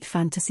Great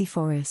Fantasy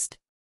Forest.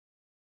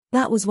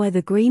 That was why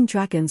the green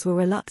dragons were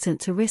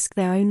reluctant to risk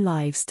their own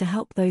lives to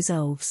help those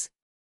elves.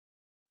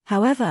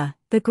 However,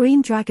 the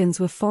green dragons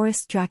were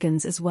forest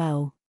dragons as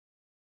well.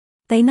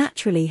 They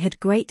naturally had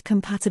great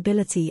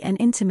compatibility and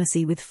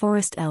intimacy with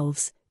forest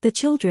elves, the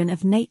children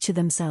of nature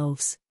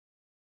themselves.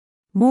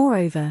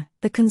 Moreover,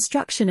 the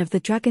construction of the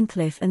Dragon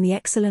Cliff and the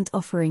excellent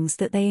offerings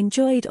that they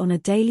enjoyed on a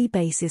daily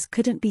basis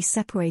couldn't be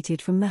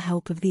separated from the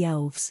help of the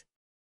elves.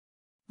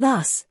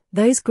 Thus,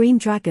 those green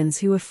dragons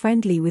who were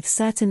friendly with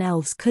certain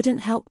elves couldn't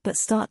help but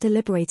start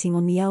deliberating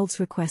on the elves'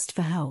 request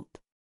for help.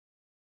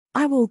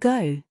 "I will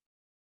go."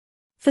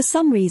 For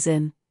some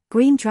reason,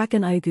 Green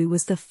Dragon Ogu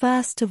was the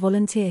first to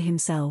volunteer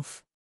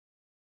himself.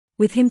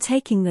 With him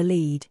taking the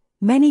lead,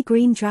 many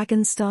green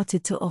dragons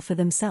started to offer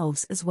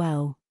themselves as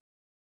well.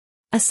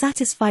 A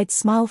satisfied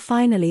smile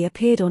finally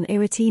appeared on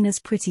Iratina's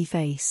pretty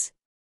face.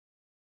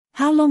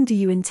 "How long do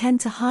you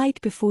intend to hide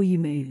before you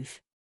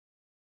move?"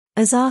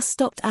 Azar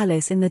stopped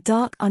Alice in the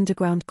dark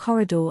underground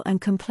corridor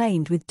and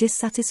complained with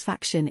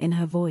dissatisfaction in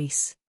her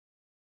voice.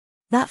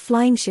 "That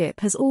flying ship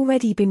has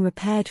already been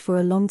repaired for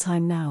a long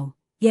time now,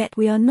 yet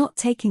we are not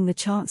taking the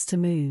chance to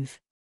move.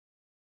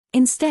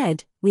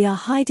 Instead, we are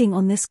hiding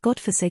on this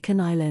godforsaken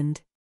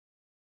island.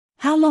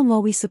 How long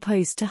are we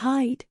supposed to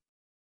hide?"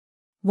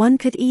 One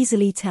could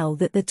easily tell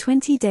that the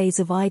 20 days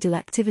of idle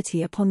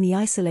activity upon the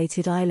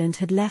isolated island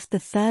had left the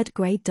third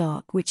grade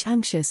dark witch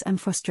anxious and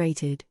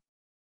frustrated.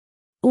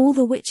 All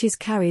the witches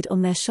carried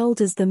on their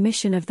shoulders the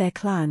mission of their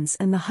clans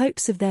and the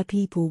hopes of their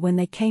people when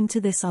they came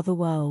to this other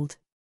world.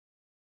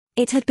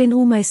 It had been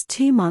almost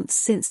 2 months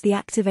since the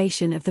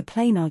activation of the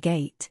planar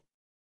gate.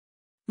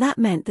 That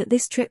meant that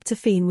this trip to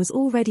Fiend was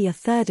already a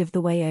third of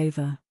the way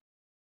over.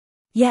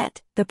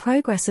 Yet, the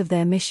progress of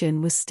their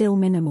mission was still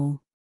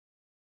minimal.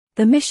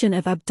 The mission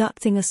of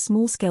abducting a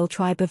small-scale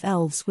tribe of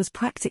elves was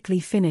practically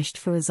finished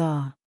for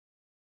Azar.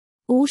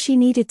 All she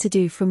needed to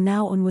do from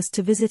now on was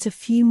to visit a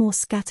few more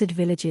scattered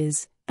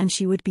villages, and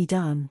she would be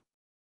done.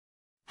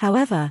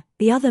 However,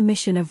 the other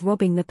mission of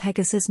robbing the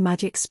Pegasus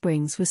Magic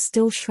Springs was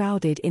still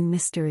shrouded in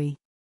mystery.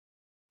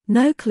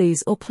 No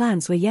clues or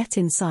plans were yet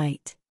in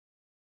sight.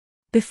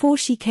 Before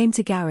she came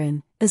to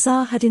Garin,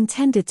 Azar had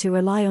intended to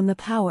rely on the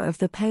power of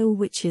the Pale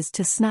Witches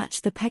to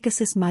snatch the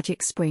Pegasus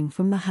Magic Spring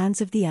from the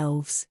hands of the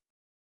elves.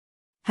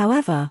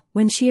 However,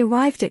 when she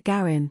arrived at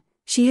Garin,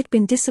 she had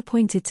been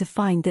disappointed to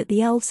find that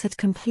the elves had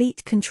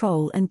complete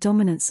control and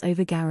dominance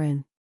over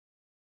Garen.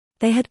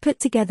 They had put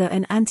together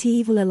an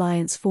anti-evil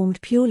alliance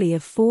formed purely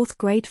of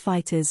fourth-grade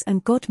fighters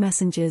and god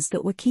messengers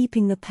that were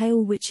keeping the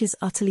Pale Witches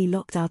utterly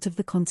locked out of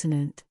the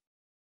continent.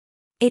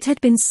 It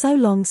had been so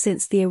long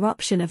since the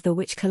eruption of the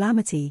witch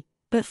calamity,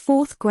 but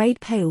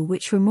fourth-grade Pale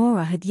Witch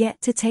Remora had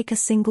yet to take a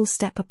single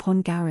step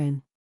upon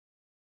Garen.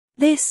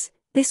 This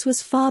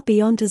was far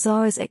beyond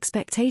Azara's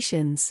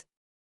expectations.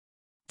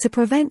 To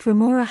prevent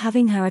Remora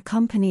having her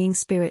accompanying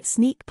spirit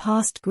sneak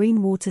past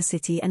Greenwater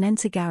City and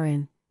enter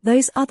Garen,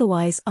 those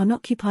otherwise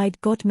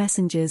unoccupied god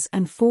messengers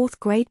and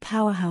fourth-grade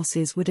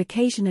powerhouses would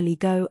occasionally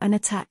go and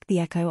attack the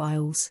Echo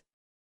Isles.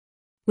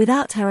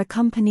 Without her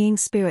accompanying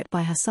spirit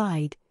by her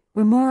side,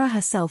 Remora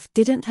herself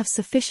didn't have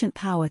sufficient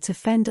power to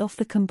fend off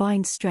the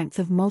combined strength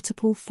of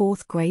multiple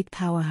fourth-grade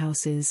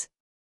powerhouses.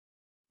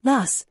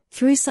 Thus,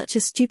 through such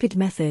a stupid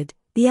method,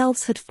 the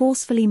elves had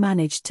forcefully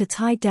managed to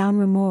tie down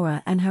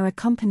Remora and her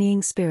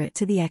accompanying spirit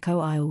to the Echo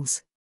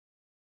Isles.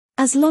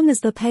 As long as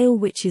the Pale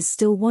Witches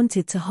still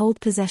wanted to hold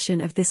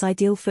possession of this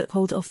ideal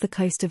foothold off the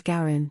coast of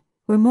Garen,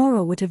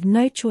 Remora would have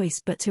no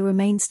choice but to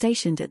remain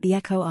stationed at the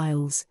Echo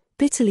Isles,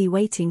 bitterly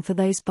waiting for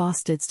those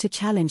bastards to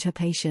challenge her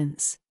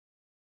patience.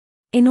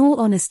 In all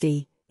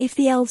honesty, if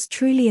the elves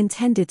truly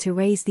intended to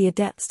raise the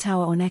Adepts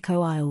Tower on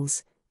Echo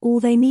Isles, all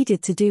they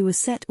needed to do was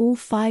set all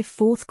 5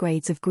 fourth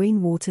grades of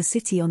Greenwater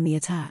City on the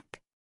attack.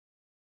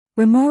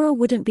 Remora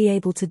wouldn't be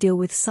able to deal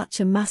with such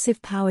a massive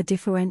power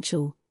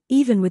differential,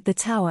 even with the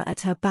tower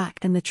at her back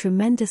and the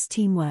tremendous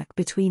teamwork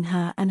between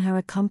her and her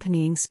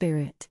accompanying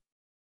spirit.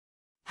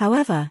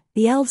 However,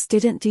 the elves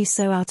didn't do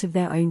so out of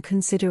their own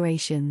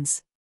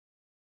considerations.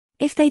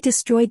 If they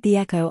destroyed the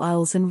Echo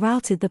Isles and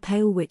routed the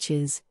Pale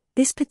Witches,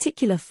 this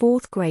particular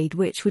fourth grade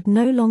witch would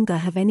no longer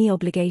have any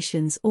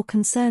obligations or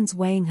concerns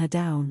weighing her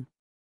down.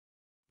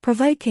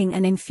 Provoking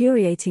and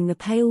infuriating the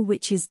Pale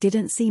Witches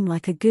didn't seem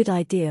like a good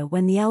idea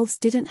when the elves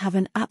didn't have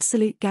an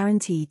absolute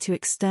guarantee to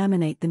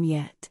exterminate them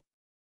yet.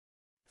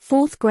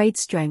 Fourth-grade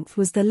strength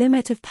was the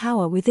limit of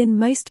power within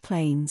most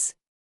planes.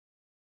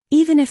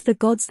 Even if the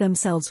gods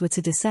themselves were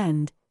to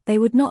descend, they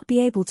would not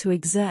be able to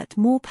exert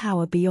more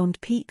power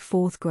beyond peak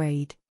fourth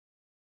grade.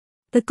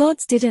 The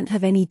gods didn't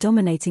have any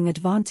dominating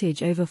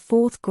advantage over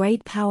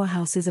fourth-grade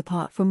powerhouses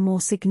apart from more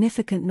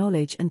significant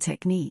knowledge and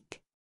technique.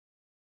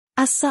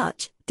 As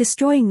such,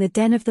 destroying the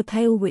den of the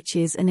Pale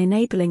Witches and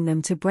enabling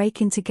them to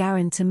break into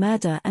Garen to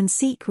murder and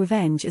seek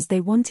revenge as they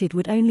wanted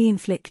would only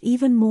inflict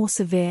even more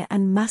severe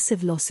and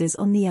massive losses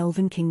on the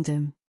Elven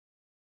Kingdom.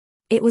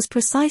 It was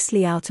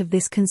precisely out of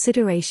this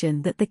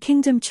consideration that the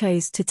kingdom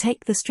chose to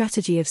take the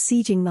strategy of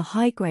sieging the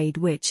high-grade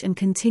witch and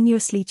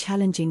continuously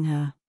challenging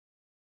her.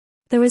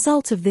 The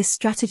result of this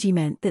strategy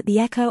meant that the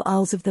Echo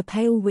Isles of the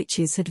Pale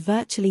Witches had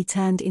virtually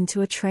turned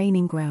into a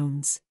training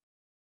grounds.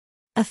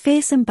 A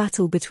fearsome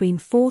battle between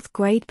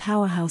fourth-grade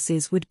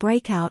powerhouses would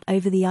break out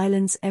over the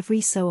islands every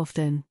so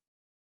often.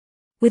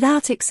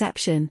 Without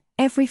exception,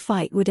 every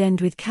fight would end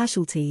with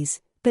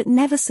casualties, but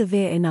never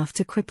severe enough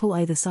to cripple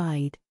either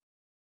side.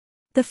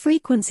 The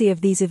frequency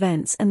of these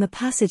events and the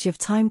passage of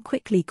time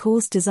quickly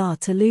caused Azar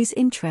to lose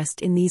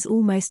interest in these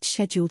almost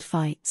scheduled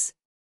fights.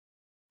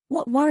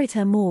 What worried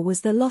her more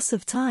was the loss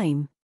of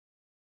time.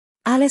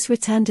 Alice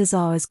returned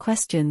Azar's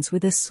questions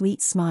with a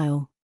sweet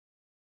smile.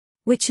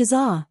 "Which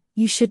Azar,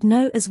 you should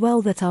know as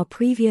well that our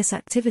previous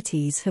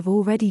activities have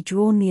already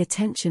drawn the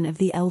attention of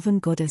the elven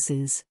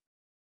goddesses.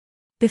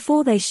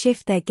 Before they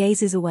shift their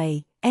gazes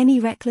away,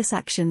 any reckless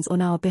actions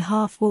on our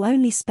behalf will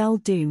only spell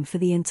doom for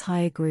the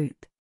entire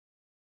group."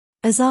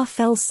 Azar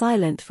fell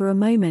silent for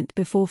a moment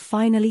before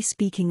finally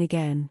speaking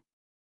again.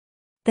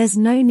 "There's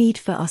no need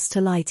for us to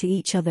lie to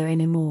each other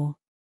anymore.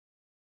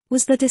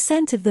 Was the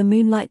descent of the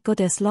Moonlight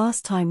Goddess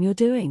last time you're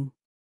doing?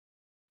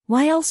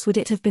 Why else would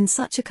it have been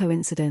such a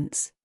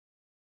coincidence?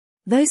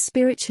 Those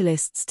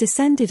spiritualists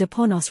descended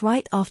upon us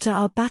right after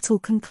our battle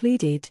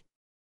concluded."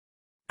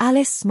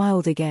 Alice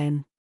smiled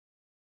again.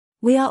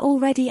 "We are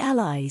already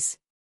allies.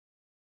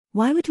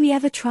 Why would we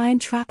ever try and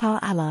trap our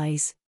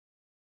allies?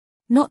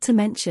 Not to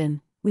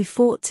mention, we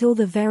fought till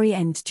the very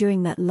end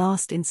during that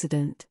last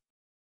incident.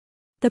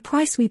 The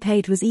price we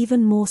paid was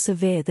even more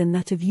severe than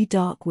that of you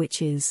dark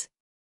witches.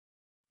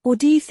 Or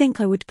do you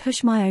think I would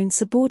push my own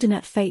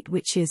subordinate fate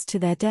witches to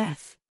their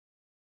death?"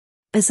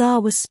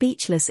 Azar was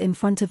speechless in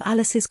front of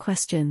Alice's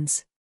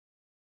questions.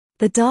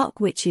 The Dark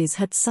Witches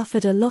had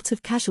suffered a lot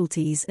of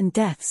casualties and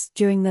deaths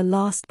during the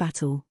last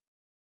battle.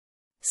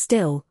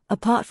 Still,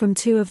 apart from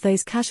 2 of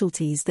those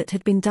casualties that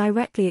had been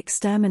directly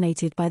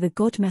exterminated by the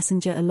God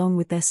Messenger along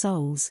with their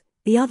souls,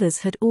 the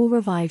others had all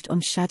revived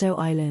on Shadow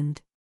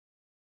Island.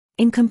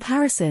 In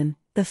comparison,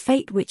 the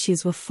Fate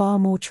Witches were far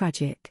more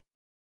tragic.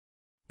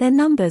 Their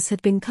numbers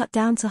had been cut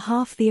down to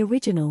half the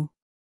original.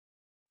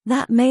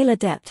 That male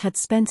adept had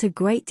spent a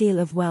great deal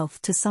of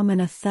wealth to summon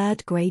a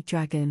third-grade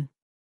dragon.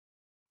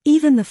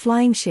 Even the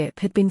flying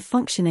ship had been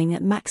functioning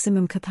at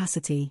maximum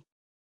capacity.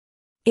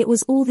 It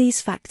was all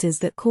these factors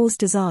that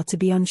caused Azar to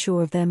be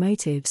unsure of their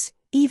motives,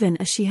 even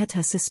as she had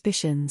her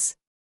suspicions.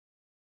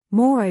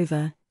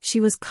 Moreover, she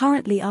was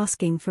currently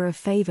asking for a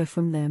favor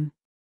from them.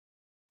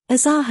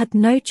 Azar had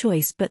no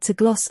choice but to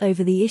gloss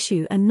over the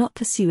issue and not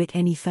pursue it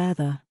any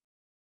further.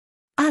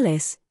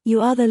 Alice,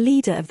 you are the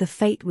leader of the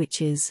Fate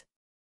Witches.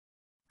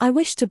 I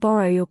wish to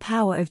borrow your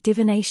power of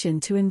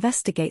divination to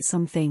investigate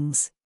some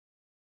things.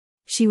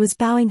 She was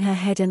bowing her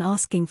head and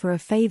asking for a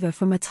favor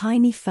from a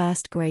tiny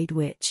first-grade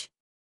witch.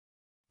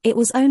 It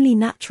was only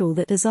natural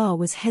that Azar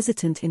was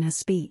hesitant in her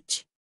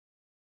speech.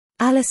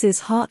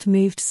 Alice's heart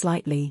moved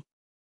slightly.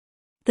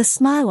 The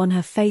smile on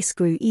her face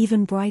grew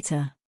even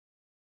brighter.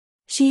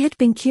 She had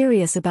been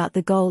curious about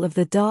the goal of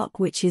the Dark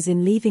Witches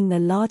in leaving the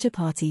larger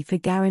party for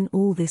Garen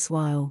all this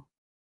while.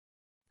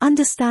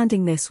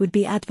 Understanding this would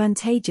be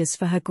advantageous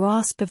for her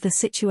grasp of the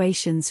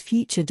situation's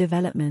future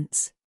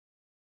developments.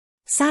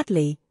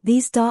 Sadly,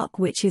 these Dark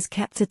Witches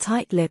kept a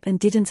tight lip and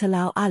didn't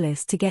allow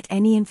Alice to get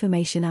any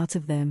information out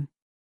of them.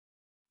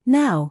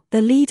 Now,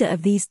 the leader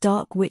of these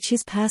Dark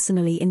Witches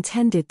personally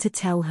intended to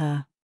tell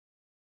her.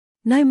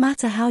 No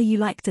matter how you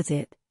liked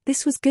it,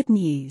 this was good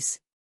news.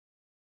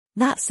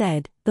 That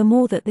said, the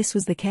more that this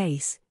was the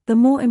case, the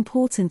more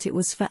important it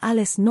was for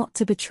Alice not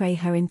to betray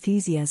her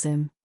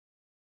enthusiasm.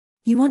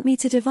 You want me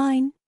to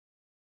divine?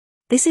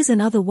 This is an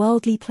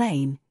otherworldly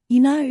plane, you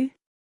know.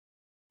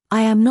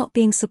 I am not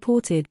being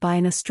supported by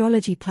an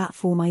astrology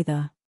platform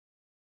either.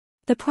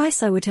 The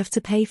price I would have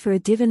to pay for a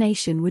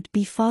divination would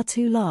be far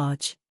too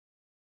large.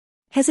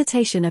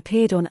 Hesitation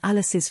appeared on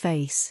Alice's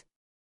face.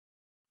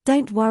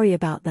 Don't worry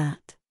about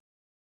that.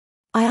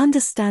 I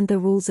understand the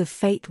rules of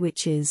Fate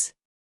Witches.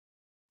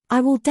 I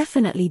will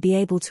definitely be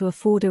able to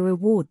afford a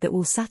reward that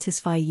will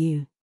satisfy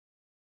you.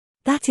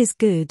 That is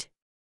good.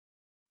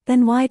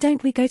 Then why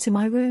don't we go to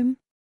my room?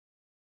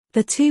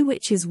 The two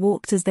witches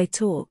walked as they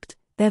talked,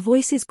 their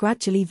voices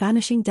gradually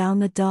vanishing down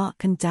the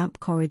dark and damp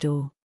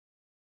corridor.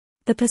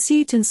 The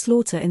pursuit and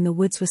slaughter in the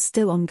woods was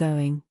still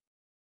ongoing.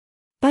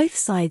 Both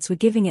sides were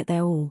giving it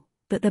their all,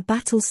 but the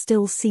battle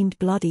still seemed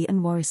bloody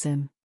and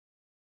worrisome.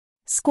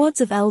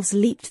 Squads of elves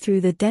leaped through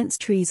the dense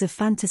trees of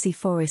Fantasy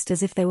Forest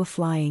as if they were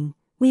flying,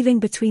 weaving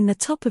between the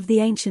top of the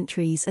ancient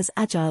trees as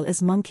agile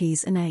as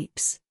monkeys and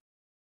apes.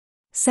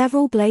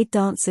 Several blade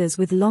dancers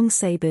with long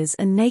sabers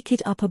and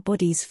naked upper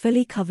bodies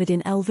fully covered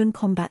in elven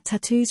combat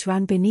tattoos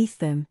ran beneath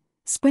them,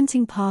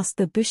 sprinting past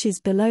the bushes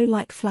below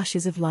like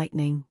flashes of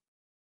lightning.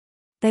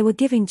 They were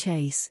giving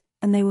chase,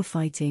 and they were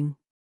fighting.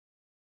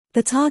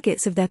 The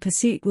targets of their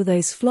pursuit were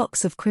those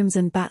flocks of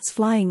crimson bats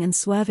flying and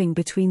swerving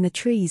between the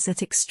trees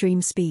at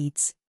extreme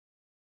speeds.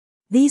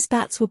 These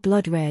bats were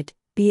blood red,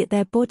 be it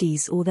their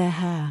bodies or their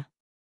hair.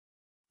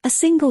 A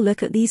single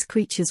look at these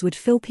creatures would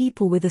fill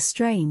people with a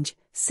strange,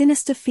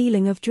 sinister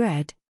feeling of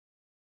dread.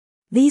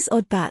 These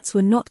odd bats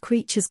were not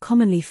creatures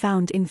commonly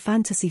found in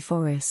Fantasy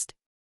Forest.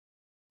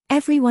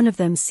 Every one of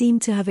them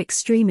seemed to have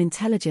extreme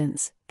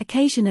intelligence,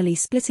 occasionally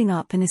splitting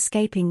up and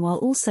escaping while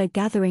also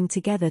gathering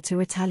together to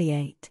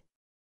retaliate.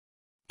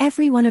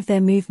 Every one of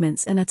their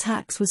movements and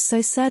attacks was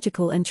so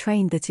surgical and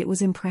trained that it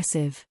was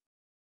impressive.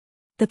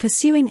 The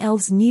pursuing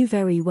elves knew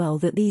very well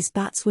that these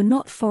bats were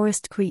not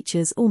forest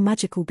creatures or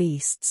magical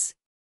beasts.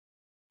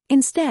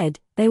 Instead,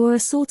 they were a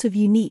sort of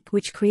unique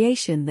witch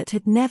creation that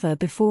had never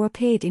before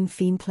appeared in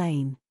Fiend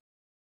Plain.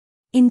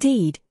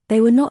 Indeed,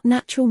 they were not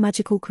natural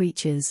magical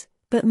creatures,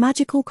 but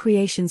magical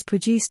creations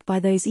produced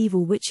by those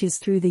evil witches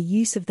through the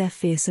use of their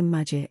fearsome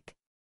magic.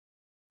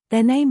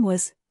 Their name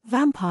was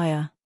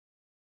Vampire.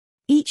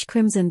 Each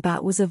crimson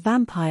bat was a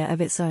vampire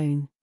of its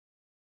own.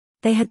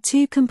 They had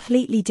two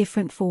completely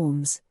different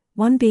forms,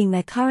 one being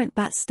their current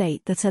bat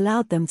state that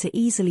allowed them to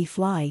easily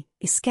fly,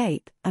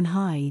 escape, and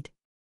hide.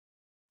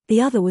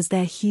 The other was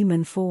their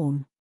human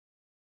form.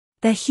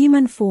 Their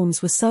human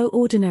forms were so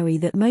ordinary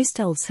that most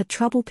elves had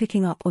trouble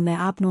picking up on their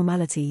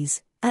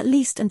abnormalities, at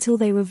least until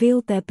they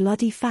revealed their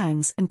bloody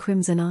fangs and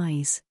crimson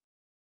eyes.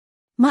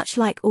 Much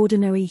like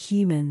ordinary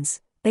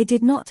humans, they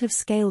did not have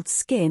scaled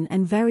skin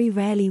and very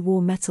rarely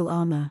wore metal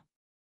armor.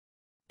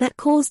 That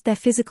caused their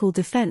physical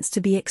defense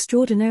to be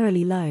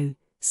extraordinarily low,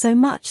 so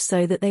much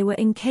so that they were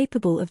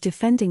incapable of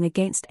defending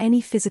against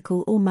any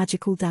physical or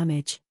magical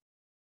damage.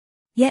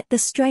 Yet the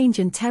strange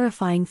and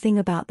terrifying thing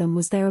about them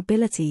was their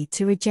ability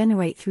to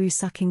regenerate through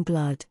sucking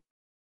blood.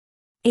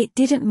 It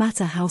didn't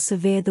matter how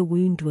severe the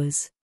wound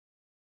was.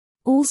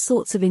 All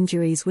sorts of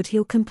injuries would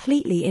heal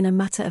completely in a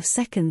matter of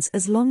seconds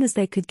as long as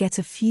they could get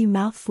a few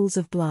mouthfuls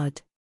of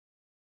blood.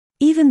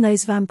 Even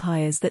those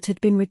vampires that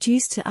had been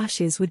reduced to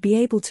ashes would be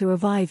able to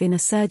revive in a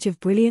surge of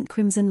brilliant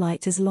crimson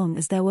light as long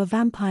as there were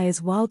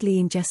vampires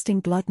wildly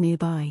ingesting blood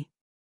nearby.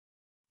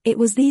 It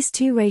was these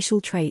two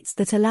racial traits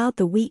that allowed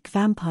the weak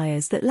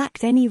vampires that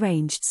lacked any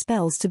ranged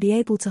spells to be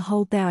able to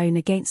hold their own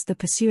against the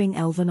pursuing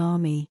elven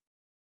army.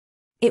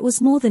 It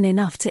was more than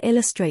enough to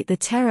illustrate the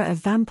terror of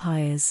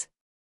vampires.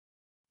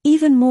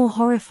 Even more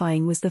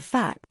horrifying was the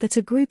fact that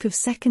a group of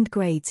second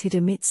grades hid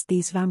amidst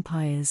these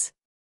vampires.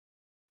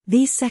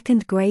 These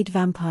second-grade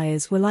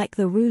vampires were like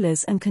the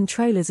rulers and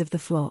controllers of the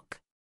flock.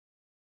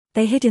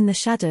 They hid in the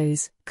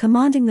shadows,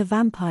 commanding the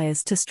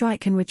vampires to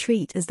strike and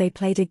retreat as they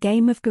played a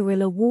game of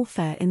guerrilla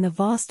warfare in the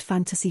vast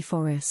Fantasy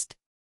Forest.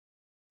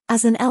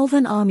 As an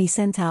elven army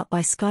sent out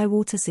by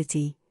Skywater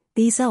City,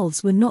 these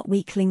elves were not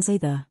weaklings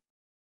either.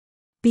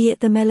 Be it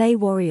the melee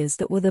warriors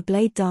that were the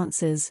blade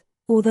dancers,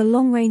 or the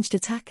long-ranged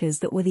attackers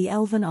that were the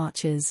elven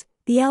archers,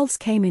 the elves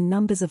came in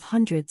numbers of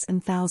hundreds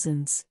and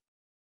thousands.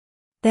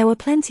 There were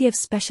plenty of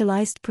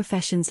specialized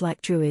professions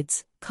like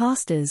druids,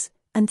 casters,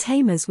 and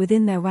tamers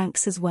within their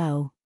ranks as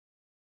well.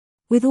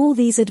 With all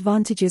these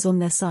advantages on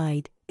their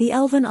side, the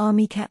elven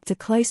army kept a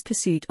close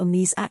pursuit on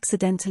these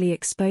accidentally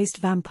exposed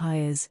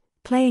vampires,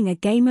 playing a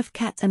game of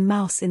cat and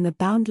mouse in the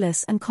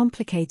boundless and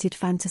complicated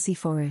fantasy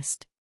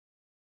forest.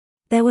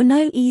 There were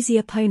no easy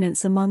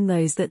opponents among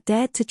those that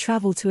dared to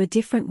travel to a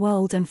different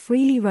world and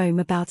freely roam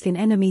about in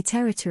enemy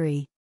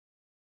territory.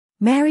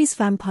 Mary's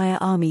vampire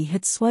army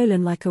had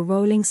swollen like a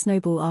rolling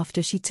snowball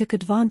after she took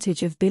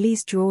advantage of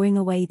Billy's drawing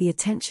away the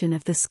attention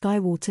of the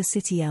Skywater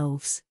City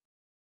elves.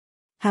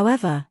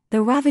 However,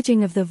 the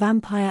ravaging of the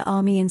vampire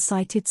army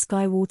incited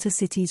Skywater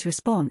City's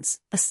response,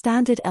 a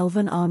standard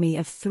elven army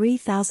of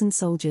 3,000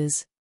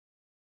 soldiers.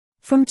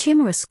 From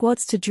chimera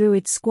squads to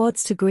druid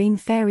squads to green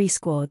fairy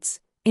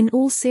squads, in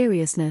all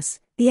seriousness,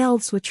 the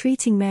elves were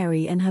treating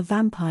Mary and her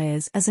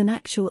vampires as an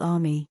actual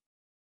army.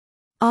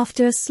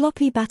 After a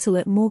sloppy battle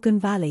at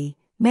Morgan Valley,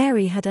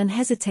 Mary had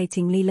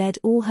unhesitatingly led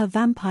all her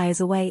vampires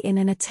away in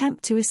an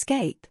attempt to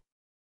escape.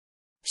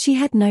 She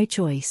had no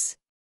choice.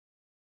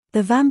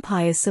 The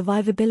vampires'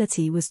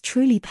 survivability was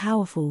truly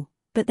powerful,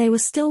 but they were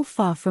still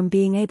far from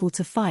being able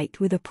to fight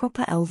with a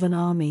proper elven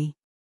army.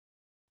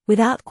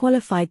 Without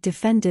qualified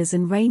defenders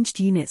and ranged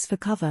units for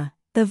cover,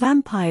 the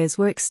vampires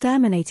were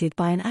exterminated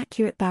by an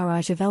accurate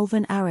barrage of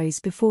elven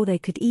arrows before they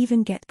could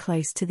even get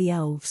close to the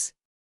elves.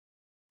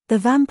 The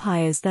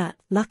vampires that,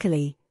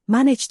 luckily,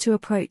 managed to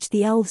approach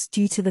the elves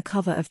due to the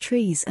cover of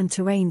trees and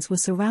terrains were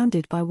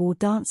surrounded by war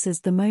dancers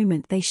the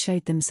moment they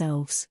showed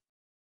themselves.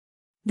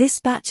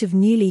 This batch of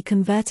newly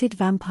converted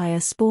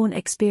vampire spawn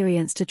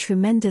experienced a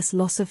tremendous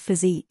loss of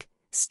physique,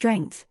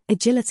 strength,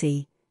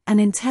 agility, and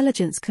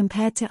intelligence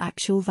compared to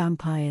actual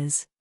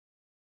vampires.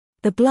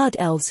 The blood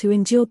elves who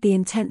endured the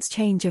intense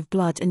change of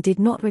blood and did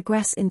not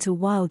regress into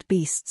wild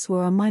beasts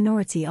were a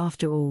minority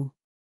after all.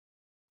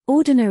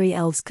 Ordinary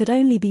elves could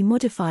only be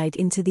modified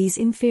into these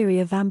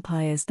inferior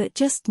vampires that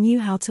just knew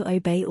how to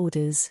obey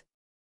orders.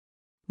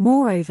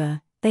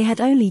 Moreover, they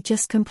had only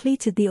just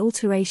completed the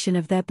alteration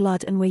of their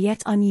blood and were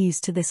yet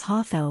unused to this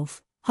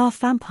half-elf,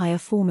 half-vampire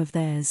form of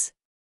theirs.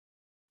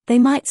 They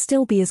might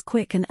still be as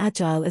quick and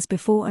agile as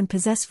before and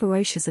possess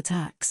ferocious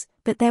attacks,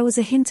 but there was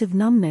a hint of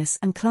numbness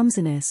and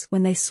clumsiness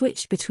when they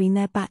switched between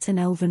their bat and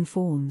elven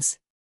forms.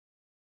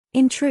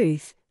 In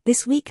truth,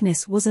 this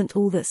weakness wasn't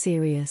all that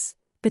serious,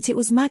 but it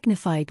was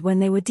magnified when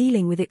they were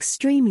dealing with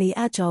extremely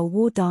agile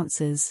war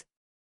dancers.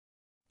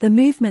 The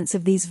movements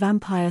of these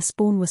vampire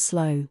spawn were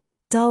slow,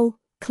 dull,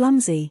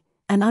 clumsy,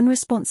 and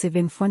unresponsive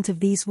in front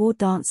of these war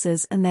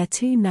dancers and their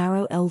two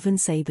narrow elven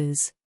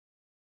sabers.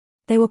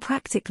 They were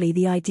practically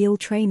the ideal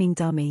training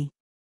dummy.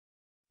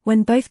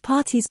 When both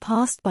parties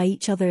passed by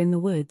each other in the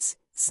woods,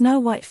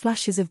 snow-white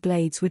flashes of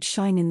blades would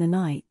shine in the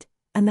night,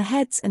 and the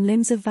heads and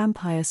limbs of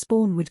vampire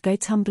spawn would go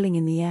tumbling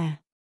in the air.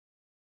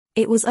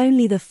 It was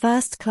only the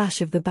first clash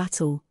of the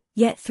battle,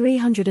 yet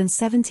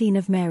 317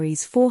 of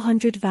Mary's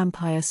 400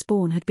 vampire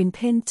spawn had been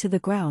pinned to the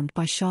ground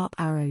by sharp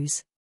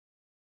arrows.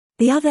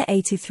 The other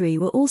 83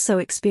 were also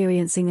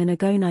experiencing an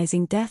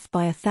agonizing death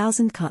by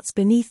 1,000 cuts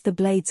beneath the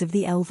blades of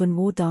the elven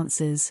war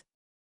dancers.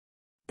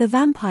 The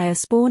vampire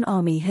spawn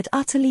army had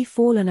utterly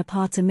fallen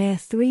apart a mere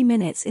 3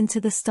 minutes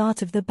into the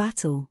start of the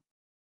battle.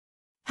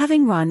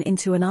 Having run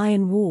into an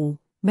iron wall,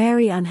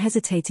 Mary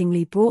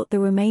unhesitatingly brought the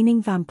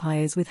remaining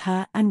vampires with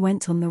her and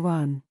went on the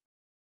run.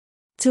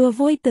 To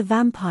avoid the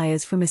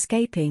vampires from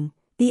escaping,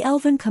 the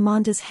elven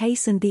commanders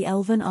hastened the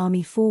elven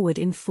army forward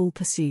in full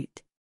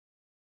pursuit.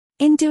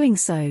 In doing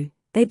so,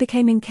 they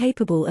became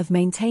incapable of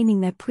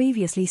maintaining their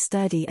previously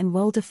sturdy and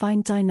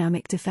well-defined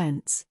dynamic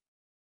defense.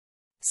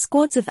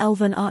 Squads of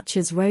elven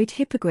archers rode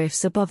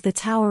hippogriffs above the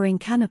towering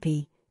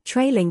canopy,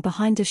 trailing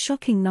behind a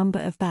shocking number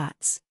of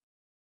bats.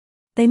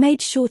 They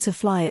made sure to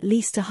fly at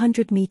least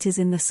 100 meters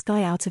in the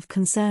sky out of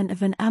concern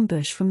of an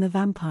ambush from the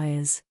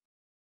vampires.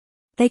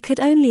 They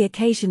could only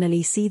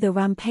occasionally see the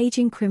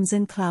rampaging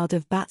crimson cloud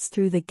of bats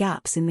through the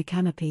gaps in the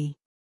canopy.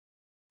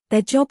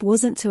 Their job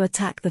wasn't to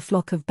attack the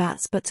flock of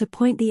bats but to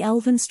point the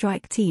elven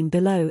strike team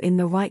below in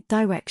the right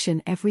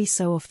direction every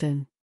so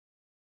often.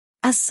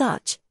 As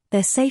such,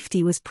 their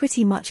safety was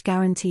pretty much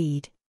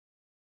guaranteed.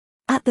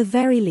 At the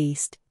very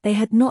least, they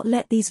had not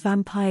let these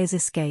vampires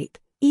escape,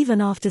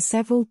 even after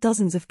several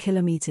dozens of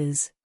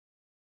kilometers.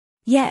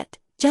 Yet,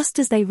 just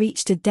as they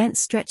reached a dense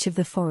stretch of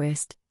the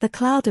forest, the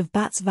cloud of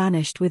bats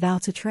vanished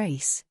without a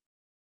trace.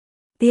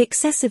 The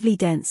excessively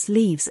dense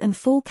leaves and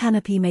full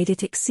canopy made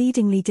it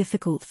exceedingly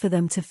difficult for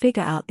them to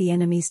figure out the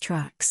enemy's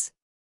tracks.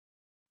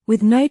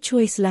 With no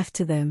choice left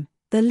to them,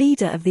 the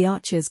leader of the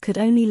archers could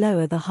only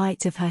lower the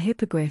height of her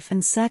hippogriff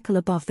and circle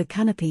above the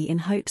canopy in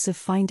hopes of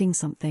finding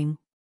something.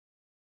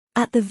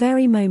 At the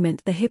very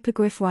moment the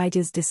hippogriff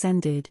riders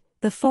descended,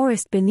 the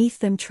forest beneath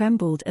them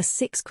trembled as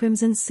 6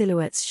 crimson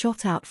silhouettes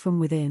shot out from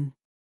within.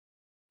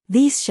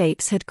 These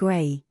shapes had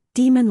grey,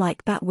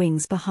 demon-like bat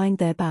wings behind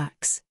their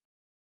backs.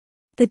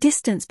 The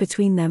distance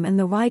between them and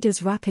the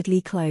riders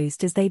rapidly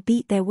closed as they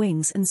beat their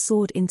wings and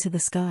soared into the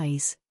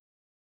skies.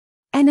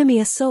 Enemy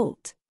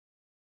assault!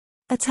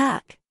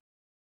 Attack!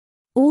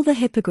 All the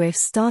hippogriffs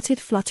started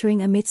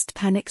fluttering amidst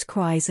panicked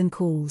cries and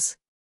calls.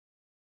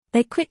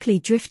 They quickly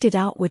drifted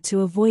outward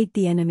to avoid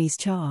the enemy's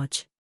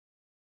charge.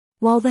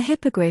 While the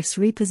hippogriffs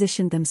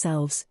repositioned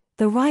themselves,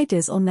 the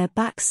riders on their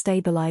backs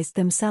stabilized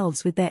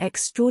themselves with their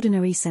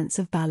extraordinary sense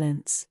of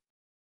balance.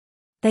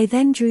 They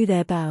then drew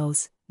their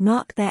bows,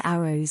 marked their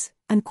arrows,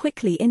 and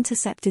quickly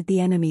intercepted the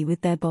enemy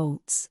with their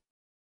bolts.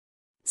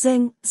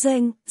 Zing,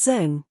 zing,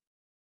 zing!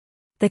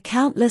 The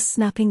countless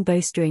snapping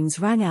bowstrings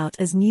rang out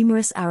as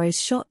numerous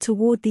arrows shot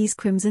toward these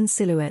crimson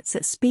silhouettes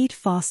at speed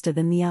faster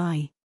than the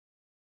eye.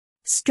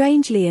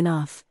 Strangely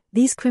enough,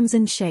 these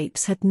crimson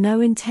shapes had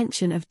no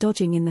intention of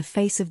dodging in the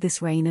face of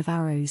this rain of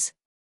arrows.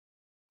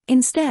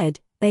 Instead,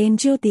 they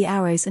endured the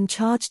arrows and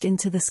charged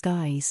into the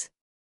skies.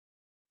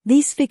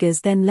 These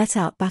figures then let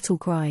out battle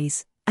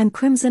cries, and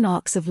crimson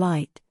arcs of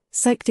light,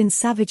 soaked in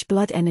savage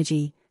blood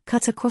energy,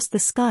 cut across the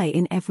sky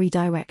in every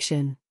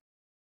direction.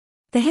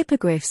 The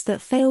hippogriffs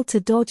that failed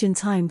to dodge in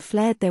time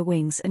flared their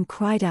wings and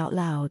cried out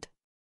loud.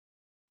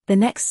 The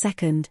next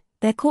second,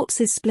 their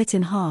corpses split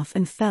in half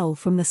and fell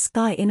from the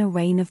sky in a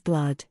rain of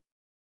blood.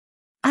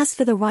 As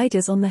for the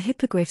riders on the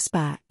hippogriff's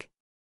back,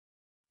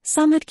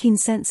 some had keen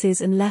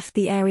senses and left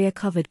the area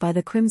covered by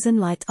the crimson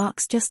light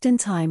arcs just in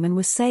time and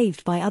were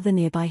saved by other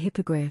nearby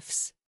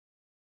hippogriffs.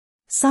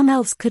 Some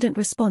elves couldn't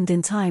respond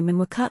in time and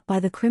were cut by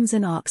the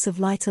crimson arcs of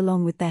light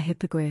along with their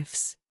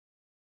hippogriffs.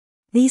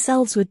 These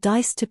elves were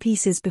diced to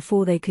pieces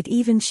before they could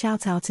even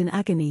shout out in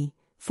agony,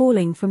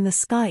 falling from the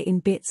sky in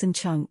bits and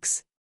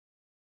chunks.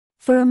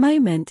 For a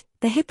moment,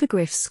 the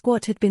hippogriff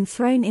squad had been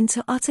thrown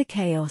into utter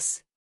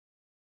chaos.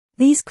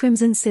 These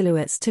crimson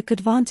silhouettes took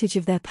advantage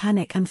of their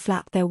panic and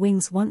flapped their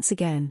wings once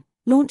again,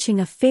 launching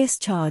a fierce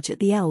charge at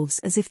the elves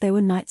as if they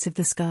were knights of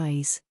the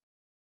skies.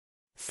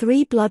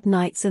 3 blood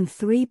knights and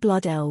 3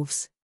 blood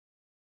elves.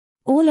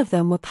 All of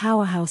them were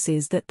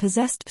powerhouses that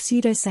possessed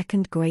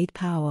pseudo-second grade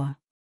power.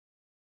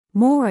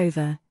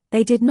 Moreover,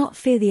 they did not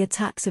fear the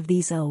attacks of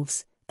these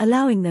elves,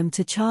 allowing them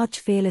to charge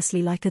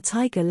fearlessly like a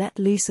tiger let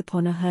loose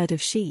upon a herd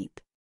of sheep.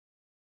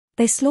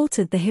 They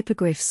slaughtered the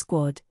hippogriff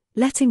squad,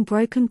 letting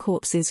broken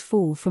corpses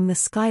fall from the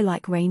sky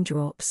like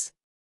raindrops.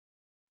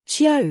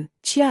 Chio,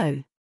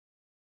 chio!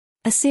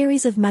 A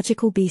series of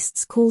magical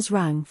beasts' calls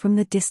rang from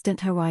the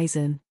distant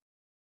horizon.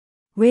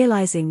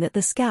 Realizing that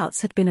the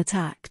scouts had been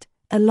attacked,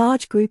 a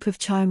large group of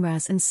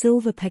chimras and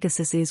silver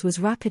pegasuses was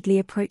rapidly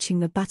approaching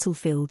the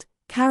battlefield,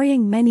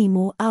 carrying many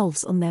more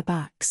elves on their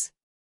backs.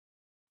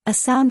 A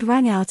sound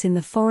rang out in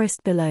the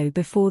forest below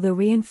before the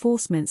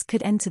reinforcements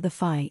could enter the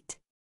fight.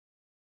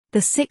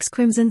 The 6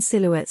 crimson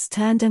silhouettes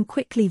turned and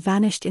quickly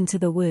vanished into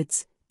the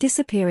woods,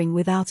 disappearing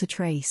without a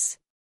trace.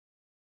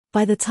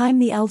 By the time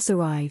the elves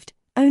arrived,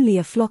 only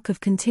a flock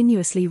of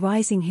continuously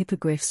rising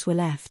hippogriffs were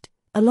left,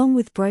 along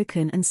with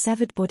broken and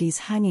severed bodies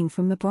hanging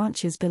from the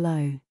branches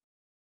below.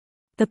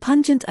 The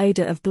pungent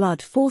odor of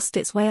blood forced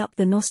its way up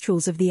the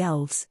nostrils of the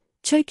elves,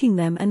 choking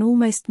them and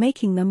almost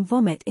making them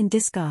vomit in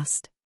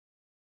disgust.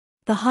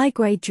 The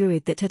high-grade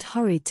druid that had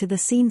hurried to the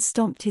scene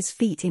stomped his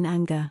feet in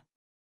anger.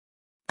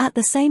 At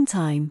the same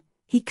time,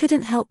 he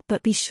couldn't help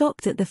but be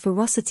shocked at the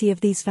ferocity of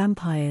these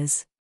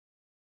vampires.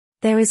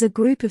 There is a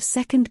group of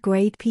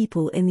second-grade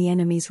people in the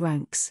enemy's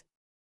ranks.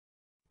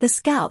 The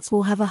scouts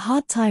will have a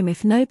hard time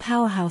if no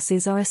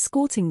powerhouses are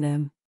escorting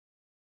them.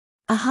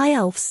 A high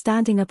elf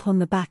standing upon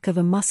the back of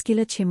a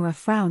muscular chimera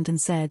frowned and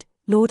said,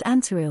 "Lord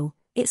Antaril,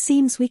 it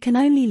seems we can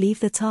only leave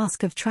the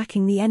task of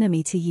tracking the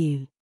enemy to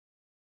you."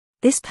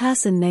 This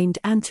person named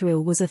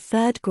Antaril was a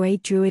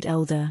 3rd-grade druid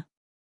elder.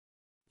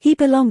 He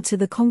belonged to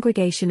the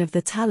congregation of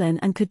the Talon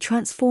and could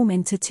transform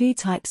into 2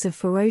 types of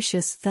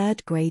ferocious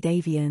 3rd-grade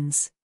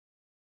avians.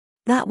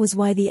 That was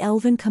why the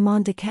elven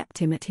commander kept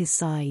him at his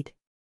side.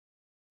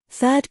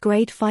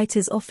 3rd-grade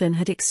fighters often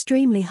had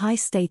extremely high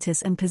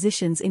status and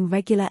positions in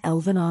regular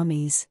elven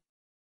armies.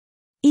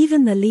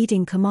 Even the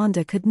leading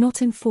commander could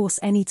not enforce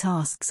any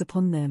tasks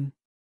upon them.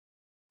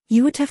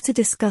 You would have to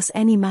discuss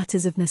any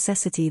matters of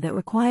necessity that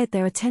required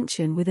their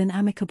attention with an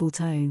amicable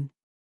tone.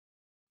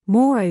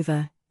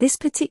 Moreover, this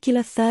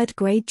particular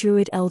 3rd-grade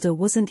druid elder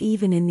wasn't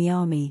even in the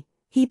army,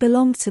 he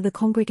belonged to the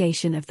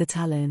congregation of the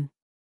Talon.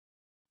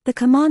 The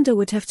commander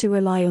would have to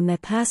rely on their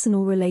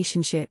personal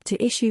relationship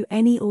to issue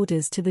any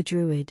orders to the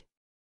druid.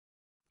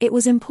 It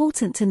was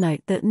important to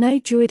note that no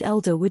druid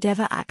elder would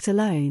ever act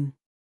alone.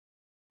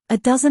 A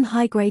dozen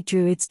high-grade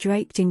druids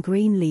draped in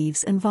green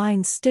leaves and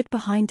vines stood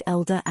behind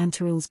Elder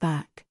Antaril's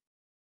back.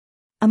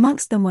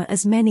 Amongst them were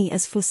as many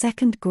as 4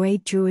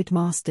 second-grade druid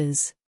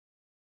masters.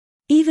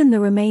 Even the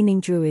remaining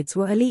druids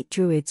were elite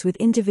druids with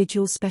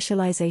individual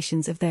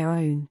specializations of their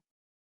own.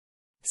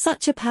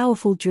 Such a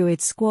powerful druid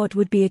squad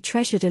would be a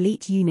treasured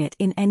elite unit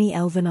in any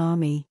elven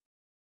army.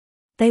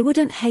 They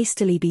wouldn't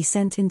hastily be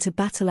sent into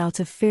battle out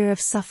of fear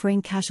of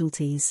suffering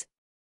casualties.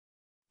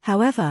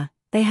 However,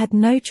 they had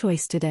no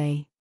choice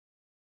today.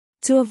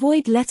 To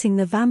avoid letting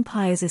the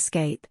vampires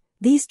escape,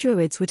 these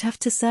druids would have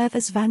to serve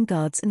as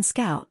vanguards and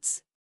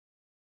scouts.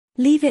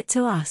 "Leave it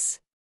to us."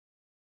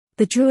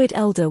 The druid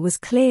elder was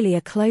clearly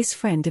a close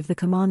friend of the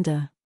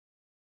commander.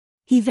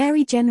 He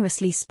very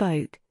generously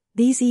spoke,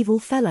 "These evil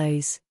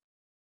fellows.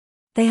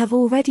 They have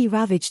already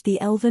ravaged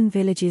the elven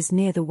villages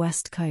near the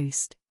west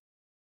coast.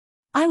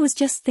 I was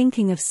just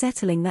thinking of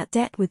settling that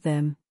debt with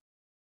them.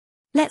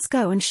 Let's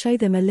go and show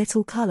them a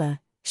little color,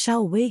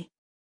 shall we?"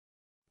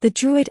 The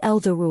druid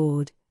elder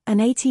roared, and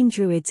 18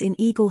 druids in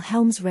eagle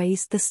helms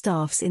raised the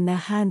staffs in their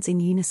hands in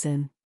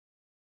unison.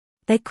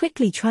 They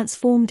quickly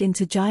transformed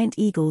into giant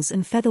eagles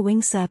and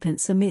feather-winged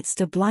serpents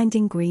amidst a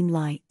blinding green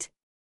light.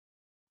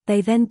 They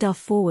then dove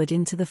forward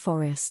into the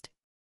forest.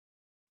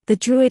 The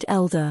druid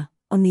elder,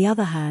 on the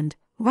other hand,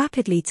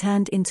 rapidly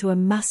turned into a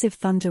massive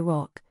thunder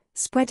rock,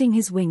 spreading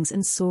his wings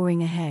and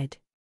soaring ahead.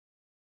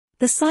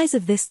 The size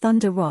of this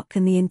thunder rock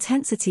and the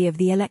intensity of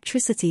the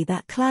electricity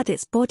that clad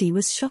its body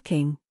was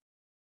shocking.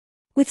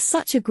 With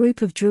such a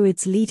group of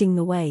druids leading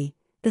the way,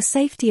 the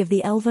safety of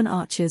the elven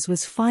archers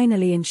was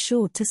finally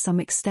ensured to some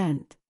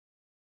extent.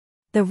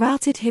 The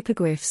routed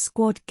hippogriff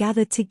squad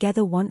gathered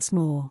together once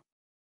more.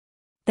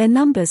 Their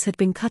numbers had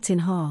been cut in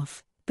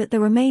half, but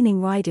the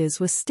remaining riders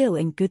were still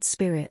in good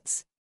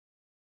spirits.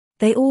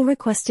 They all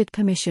requested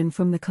permission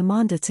from the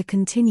commander to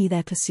continue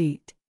their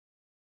pursuit.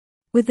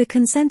 With the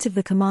consent of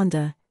the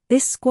commander,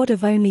 this squad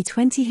of only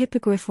 20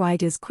 hippogriff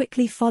riders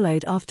quickly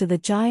followed after the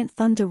giant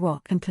thunder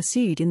rock and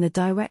pursued in the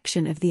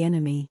direction of the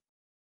enemy.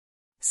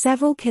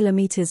 Several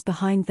kilometers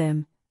behind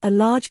them, a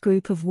large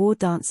group of war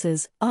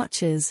dancers,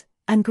 archers,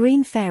 and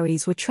green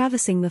fairies were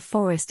traversing the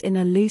forest in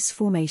a loose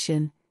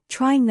formation,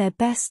 trying their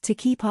best to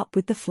keep up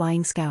with the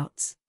flying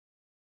scouts.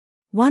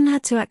 One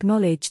had to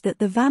acknowledge that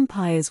the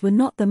vampires were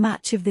not the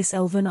match of this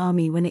elven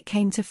army when it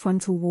came to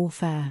frontal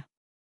warfare.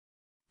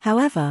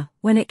 However,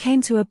 when it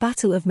came to a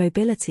battle of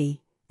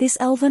mobility, this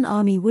elven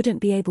army wouldn't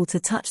be able to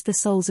touch the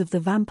soles of the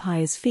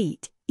vampires'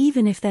 feet,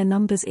 even if their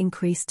numbers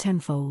increased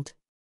tenfold.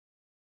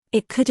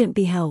 It couldn't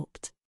be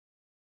helped.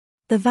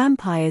 The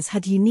vampires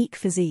had unique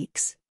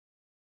physiques.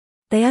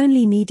 They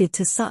only needed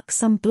to suck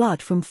some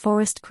blood from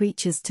forest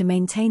creatures to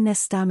maintain their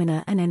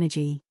stamina and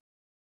energy.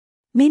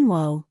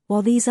 Meanwhile,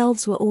 while these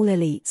elves were all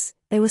elites,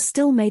 they were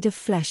still made of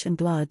flesh and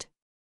blood.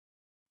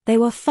 They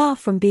were far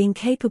from being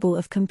capable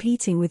of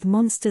competing with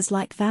monsters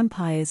like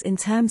vampires in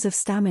terms of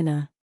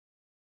stamina.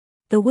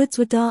 The woods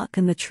were dark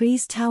and the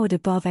trees towered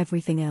above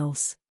everything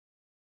else.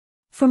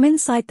 From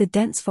inside the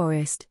dense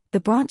forest,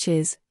 the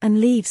branches and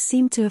leaves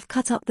seemed to have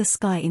cut up the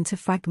sky into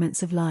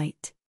fragments of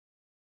light.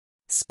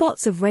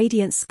 Spots of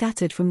radiance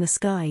scattered from the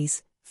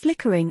skies,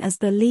 flickering as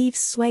the leaves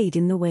swayed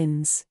in the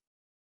winds.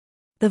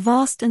 The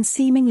vast and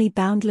seemingly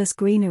boundless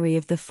greenery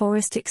of the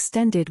forest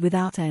extended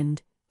without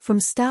end, from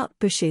stout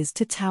bushes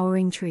to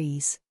towering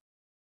trees.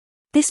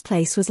 This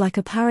place was like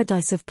a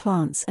paradise of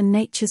plants and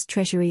nature's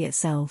treasury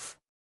itself.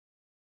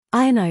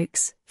 Iron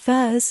oaks,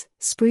 firs,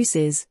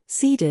 spruces,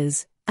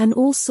 cedars, and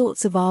all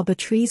sorts of arbor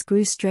trees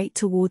grew straight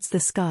towards the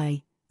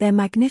sky, their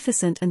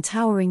magnificent and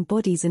towering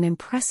bodies an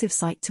impressive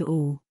sight to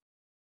all.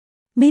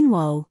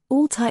 Meanwhile,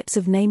 all types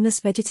of nameless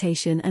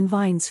vegetation and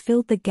vines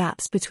filled the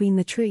gaps between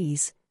the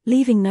trees,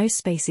 leaving no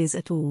spaces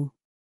at all.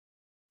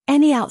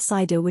 Any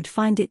outsider would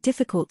find it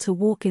difficult to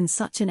walk in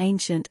such an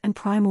ancient and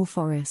primal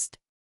forest.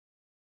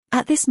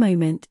 At this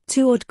moment,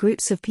 two odd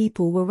groups of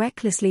people were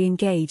recklessly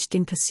engaged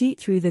in pursuit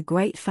through the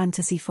great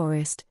fantasy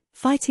forest,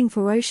 fighting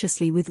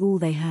ferociously with all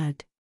they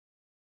had.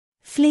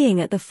 Fleeing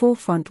at the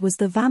forefront was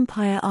the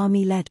vampire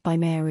army led by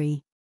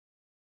Mary.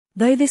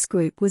 Though this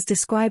group was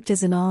described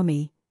as an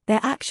army, their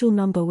actual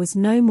number was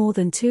no more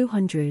than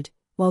 200,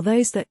 while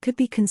those that could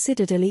be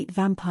considered elite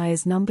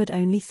vampires numbered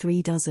only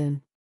 3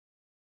 dozen.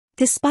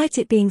 Despite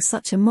it being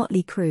such a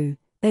motley crew,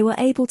 they were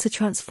able to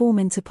transform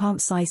into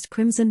palm-sized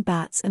crimson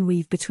bats and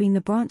weave between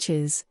the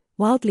branches,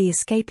 wildly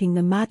escaping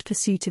the mad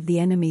pursuit of the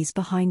enemies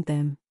behind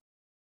them.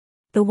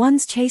 The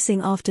ones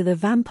chasing after the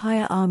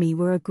vampire army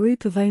were a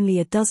group of only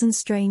a dozen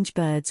strange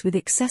birds with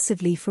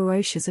excessively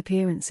ferocious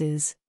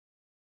appearances.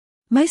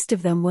 Most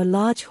of them were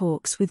large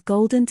hawks with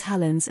golden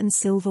talons and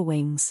silver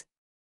wings.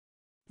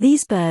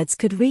 These birds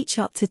could reach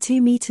up to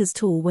 2 meters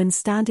tall when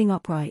standing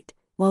upright,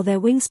 while their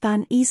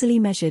wingspan easily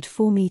measured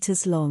 4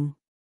 meters long.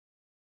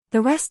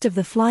 The rest of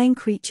the flying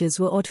creatures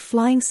were odd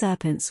flying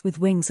serpents with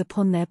wings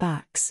upon their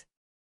backs.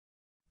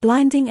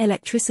 Blinding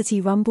electricity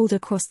rumbled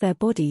across their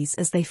bodies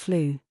as they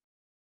flew.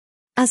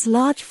 As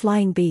large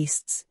flying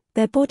beasts,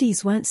 their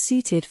bodies weren't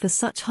suited for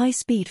such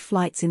high-speed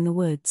flights in the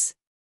woods.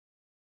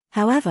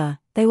 However,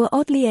 they were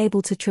oddly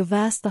able to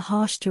traverse the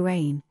harsh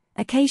terrain,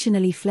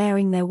 occasionally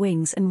flaring their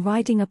wings and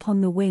riding upon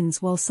the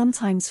winds while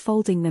sometimes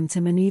folding them to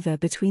maneuver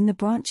between the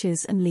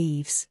branches and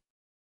leaves.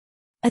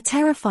 A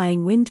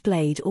terrifying wind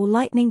blade or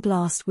lightning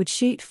blast would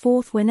shoot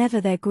forth whenever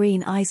their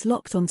green eyes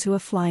locked onto a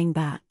flying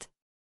bat.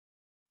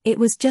 It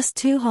was just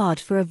too hard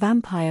for a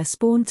vampire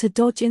spawn to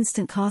dodge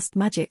instant cast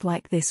magic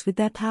like this with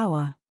their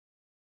power.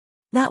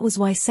 That was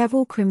why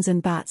several crimson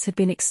bats had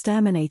been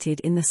exterminated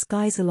in the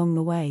skies along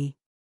the way.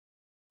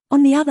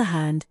 On the other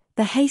hand,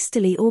 the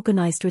hastily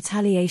organized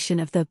retaliation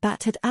of the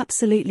bat had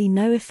absolutely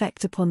no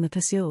effect upon the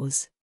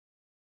pursuers.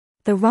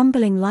 The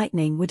rumbling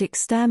lightning would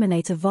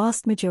exterminate a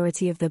vast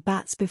majority of the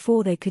bats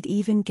before they could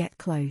even get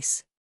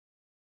close.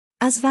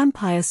 As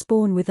vampires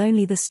spawn with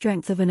only the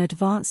strength of an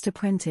advanced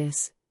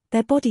apprentice,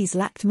 their bodies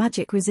lacked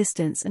magic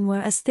resistance and were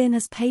as thin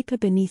as paper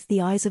beneath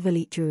the eyes of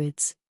elite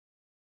druids.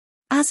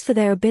 As for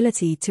their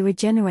ability to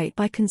regenerate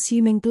by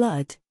consuming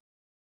blood,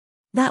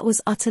 that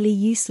was utterly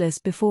useless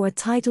before a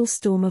tidal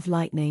storm of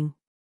lightning.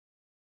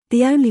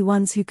 The only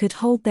ones who could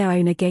hold their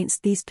own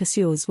against these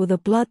pursuers were the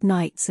Blood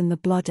Knights and the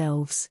Blood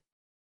Elves.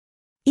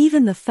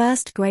 Even the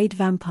first-grade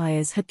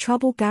vampires had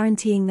trouble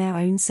guaranteeing their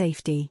own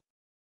safety.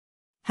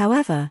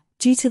 However,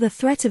 due to the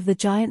threat of the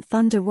giant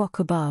thunder rock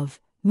above,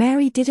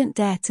 Mary didn't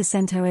dare to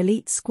send her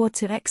elite squad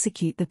to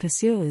execute the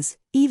pursuers,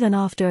 even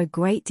after a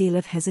great deal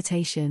of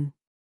hesitation.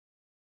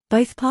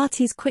 Both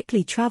parties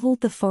quickly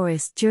traveled the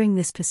forest during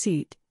this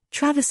pursuit,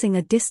 traversing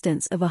a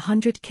distance of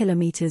 100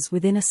 kilometers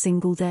within a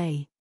single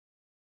day.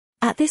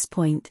 At this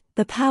point,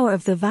 the power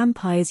of the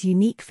vampire's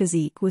unique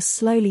physique was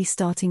slowly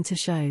starting to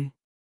show.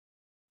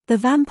 The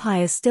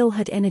vampires still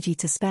had energy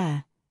to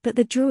spare, but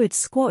the druid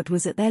squad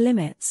was at their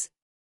limits.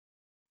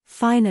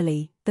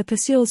 Finally, the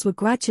pursuers were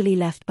gradually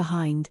left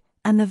behind,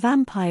 and the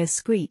vampires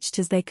screeched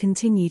as they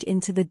continued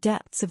into the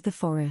depths of the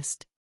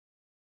forest.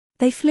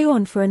 They flew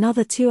on for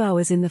another 2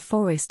 hours in the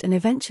forest and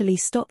eventually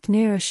stopped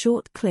near a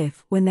short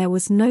cliff when there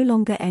was no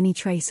longer any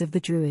trace of the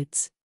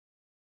druids.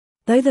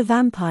 Though the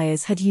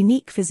vampires had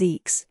unique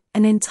physiques,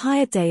 an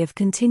entire day of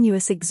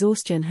continuous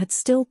exhaustion had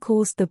still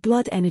caused the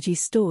blood energy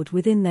stored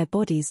within their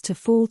bodies to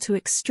fall to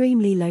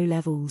extremely low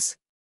levels.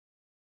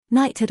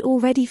 Night had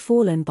already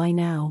fallen by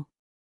now.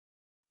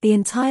 The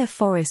entire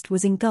forest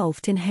was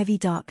engulfed in heavy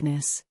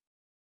darkness.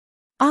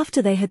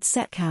 After they had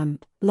set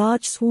camp,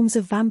 large swarms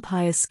of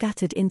vampires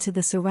scattered into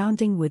the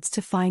surrounding woods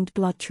to find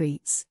blood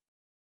treats.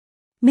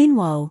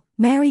 Meanwhile,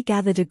 Mary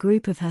gathered a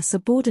group of her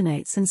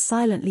subordinates and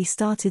silently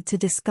started to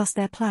discuss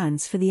their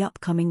plans for the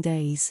upcoming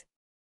days.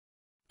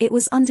 It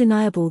was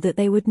undeniable that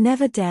they would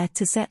never dare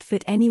to set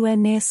foot anywhere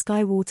near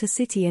Skywater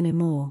City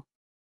anymore.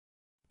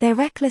 Their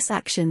reckless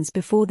actions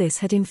before this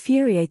had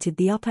infuriated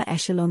the upper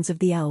echelons of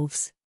the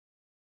elves.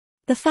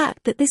 The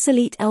fact that this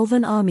elite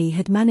elven army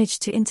had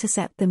managed to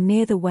intercept them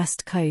near the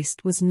west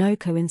coast was no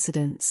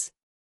coincidence.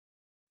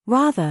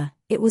 Rather,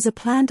 it was a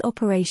planned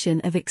operation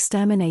of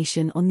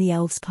extermination on the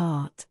elves'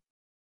 part.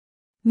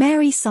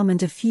 Mary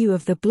summoned a few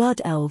of the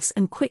blood elves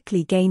and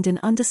quickly gained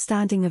an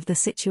understanding of the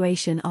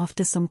situation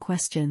after some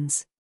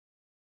questions.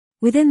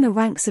 Within the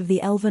ranks of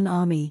the elven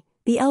army,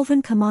 the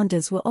elven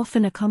commanders were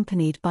often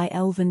accompanied by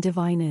elven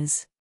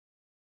diviners.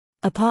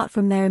 Apart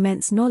from their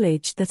immense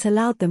knowledge that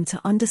allowed them to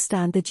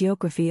understand the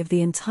geography of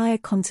the entire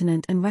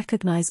continent and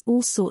recognize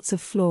all sorts of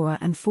flora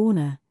and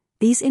fauna,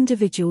 these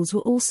individuals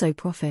were also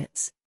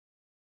prophets.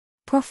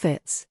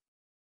 Prophets.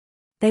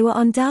 They were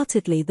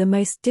undoubtedly the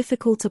most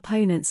difficult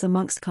opponents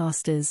amongst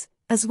casters,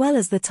 as well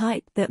as the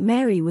type that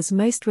Mary was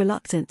most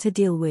reluctant to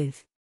deal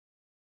with.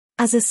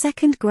 As a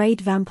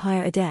second-grade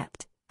vampire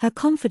adept, her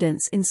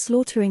confidence in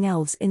slaughtering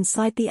elves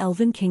inside the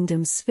Elven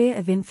Kingdom's sphere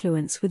of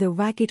influence with a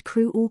ragged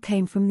crew all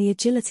came from the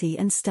agility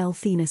and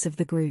stealthiness of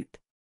the group.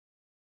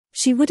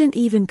 She wouldn't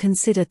even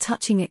consider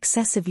touching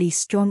excessively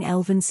strong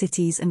elven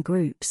cities and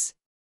groups.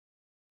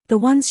 The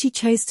ones she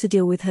chose to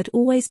deal with had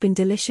always been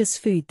delicious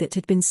food that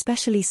had been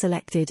specially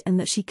selected and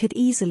that she could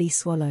easily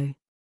swallow.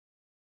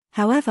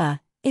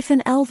 However, if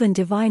an elven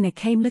diviner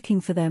came looking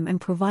for them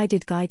and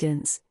provided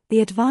guidance,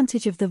 the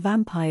advantage of the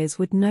vampires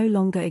would no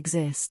longer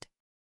exist.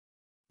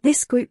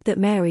 This group that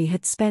Mary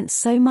had spent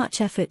so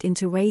much effort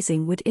into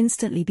raising would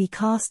instantly be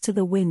cast to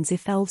the winds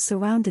if elves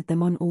surrounded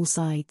them on all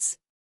sides.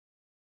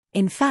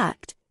 In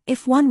fact,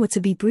 if one were to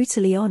be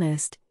brutally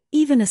honest,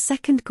 even a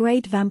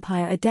second-grade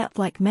vampire adept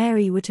like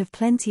Mary would have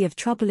plenty of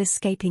trouble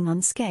escaping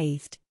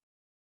unscathed.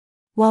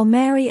 While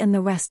Mary and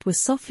the rest were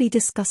softly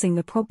discussing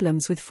the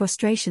problems with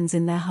frustrations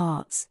in their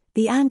hearts,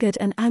 the angered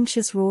and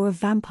anxious roar of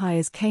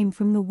vampires came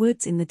from the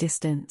woods in the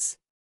distance.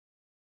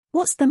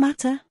 "What's the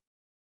matter?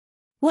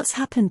 What's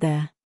happened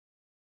there?"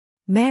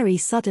 Mary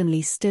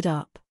suddenly stood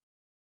up.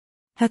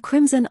 Her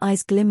crimson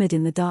eyes glimmered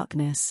in the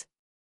darkness.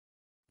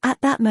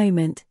 At that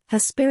moment, her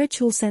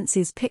spiritual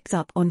senses picked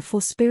up on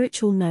 4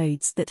 spiritual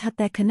nodes that had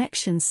their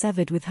connections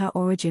severed with her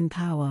origin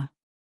power.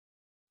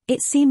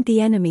 It seemed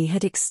the enemy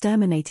had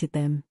exterminated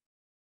them.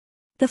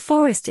 The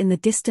forest in the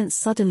distance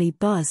suddenly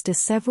buzzed as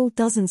several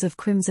dozens of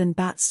crimson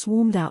bats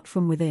swarmed out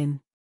from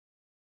within.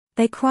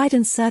 They cried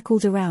and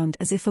circled around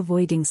as if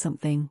avoiding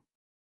something.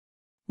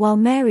 While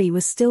Mary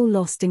was still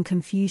lost in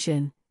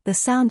confusion, the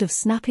sound of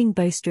snapping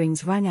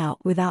bowstrings rang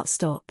out without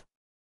stop.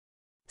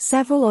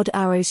 Several odd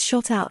arrows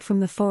shot out from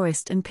the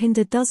forest and pinned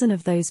a dozen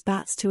of those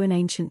bats to an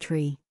ancient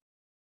tree.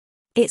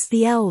 "It's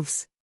the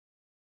elves!"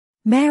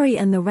 Mary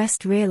and the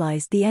rest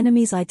realized the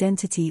enemy's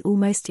identity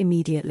almost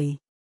immediately.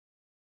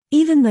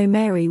 Even though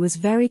Mary was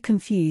very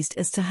confused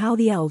as to how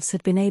the elves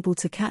had been able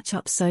to catch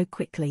up so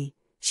quickly,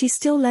 she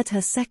still led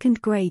her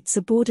second-grade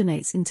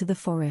subordinates into the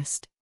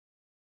forest.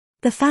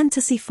 The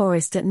fantasy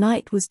forest at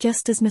night was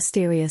just as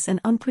mysterious and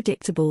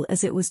unpredictable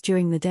as it was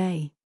during the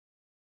day.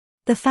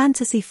 The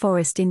fantasy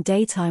forest in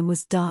daytime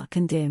was dark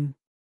and dim.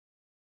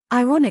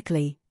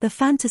 Ironically, the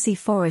fantasy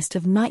forest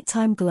of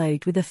nighttime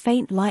glowed with a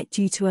faint light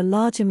due to a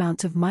large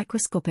amount of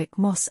microscopic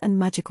moss and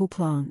magical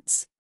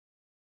plants.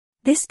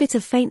 This bit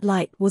of faint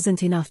light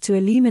wasn't enough to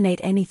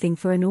illuminate anything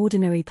for an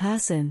ordinary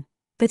person,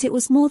 but it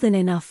was more than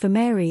enough for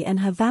Mary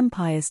and her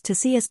vampires to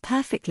see as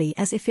perfectly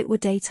as if it were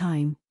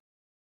daytime.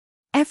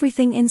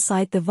 Everything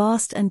inside the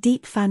vast and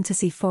deep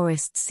fantasy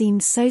forest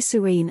seemed so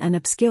serene and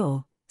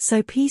obscure,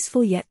 so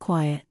peaceful yet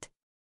quiet.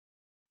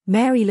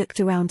 Mary looked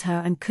around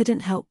her and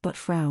couldn't help but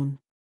frown.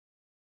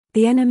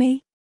 The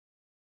enemy?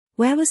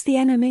 Where was the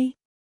enemy?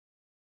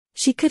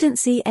 She couldn't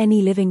see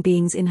any living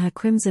beings in her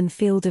crimson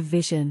field of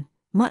vision,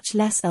 much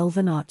less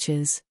elven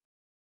archers.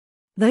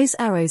 Those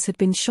arrows had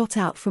been shot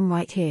out from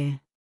right here.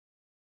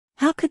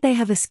 How could they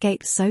have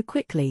escaped so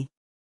quickly?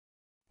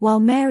 While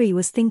Mary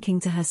was thinking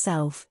to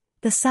herself,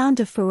 the sound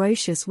of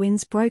ferocious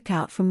winds broke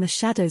out from the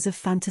shadows of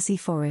Fantasy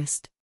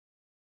Forest.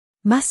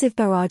 Massive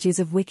barrages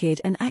of wicked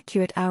and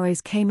accurate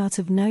arrows came out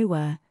of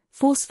nowhere,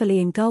 forcefully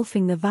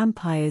engulfing the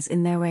vampires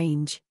in their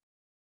range.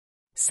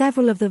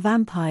 Several of the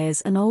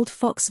vampires and old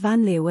Fox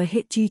Van Leer were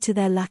hit due to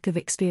their lack of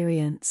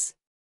experience.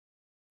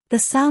 The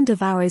sound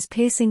of arrows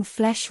piercing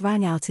flesh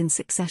rang out in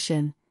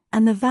succession,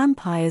 and the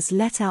vampires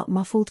let out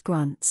muffled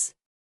grunts.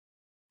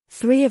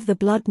 3 of the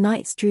Blood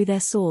Knights drew their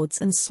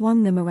swords and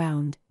swung them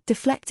around,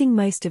 deflecting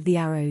most of the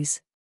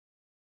arrows.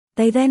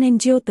 They then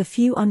endured the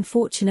few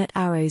unfortunate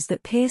arrows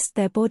that pierced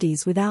their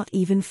bodies without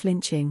even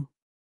flinching.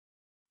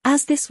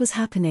 As this was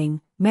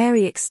happening,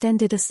 Mary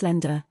extended a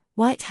slender,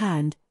 white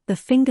hand, the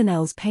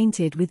fingernails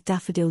painted with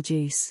daffodil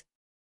juice.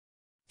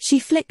 She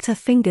flicked her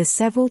fingers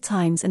several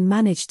times and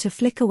managed to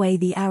flick away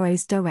the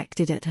arrows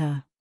directed at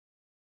her.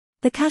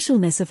 The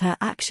casualness of her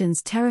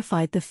actions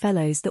terrified the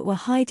fellows that were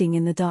hiding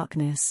in the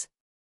darkness.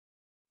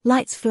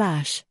 Lights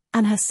flashed,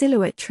 and her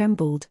silhouette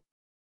trembled.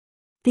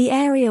 The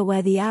area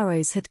where the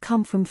arrows had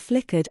come from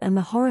flickered and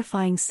the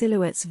horrifying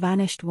silhouettes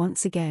vanished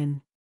once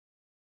again.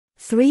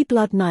 3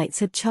 Blood Knights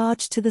had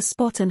charged to the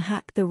spot and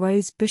hacked the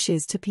rose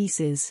bushes to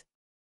pieces.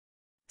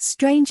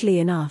 Strangely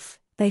enough,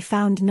 they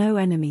found no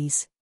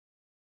enemies.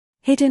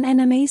 Hidden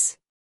enemies?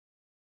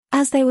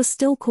 As they were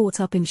still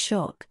caught up in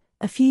shock,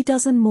 a few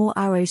dozen more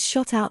arrows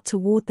shot out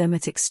toward them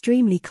at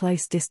extremely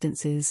close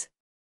distances.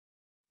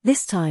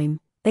 This time,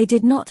 they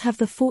did not have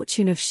the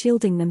fortune of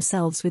shielding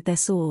themselves with their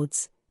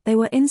swords. They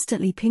were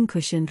instantly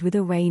pincushioned with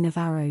a rain of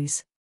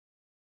arrows.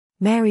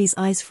 Mary's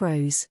eyes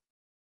froze.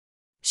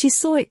 She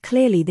saw it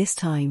clearly this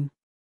time.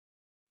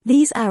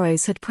 These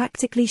arrows had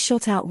practically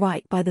shot out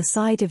right by the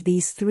side of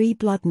these 3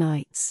 Blood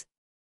Knights.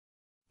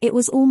 It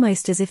was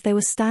almost as if they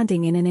were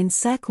standing in an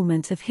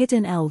encirclement of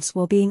hidden elves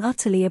while being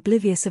utterly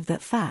oblivious of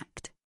that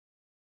fact.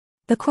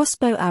 The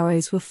crossbow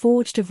arrows were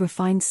forged of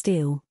refined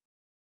steel.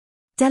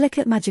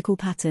 Delicate magical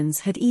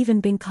patterns had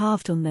even been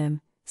carved on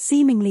them,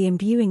 seemingly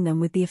imbuing them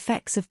with the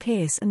effects of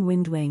pierce and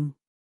windwing.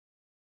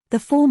 The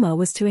former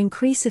was to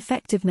increase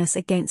effectiveness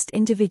against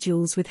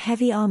individuals with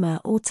heavy armor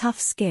or tough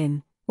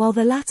skin, while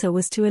the latter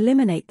was to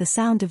eliminate the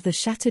sound of the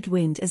shattered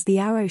wind as the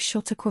arrow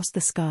shot across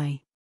the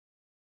sky.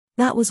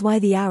 That was why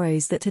the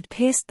arrows that had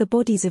pierced the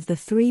bodies of the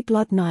 3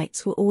 Blood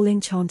Knights were all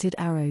enchanted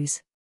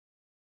arrows.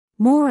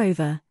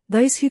 Moreover,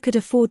 those who could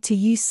afford to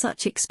use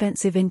such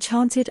expensive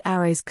enchanted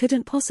arrows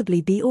couldn't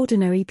possibly be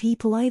ordinary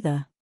people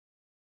either.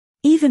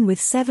 Even with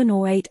 7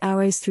 or 8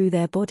 arrows through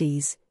their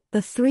bodies,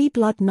 the 3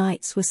 Blood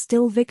Knights were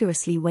still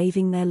vigorously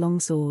waving their long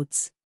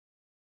swords.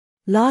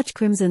 Large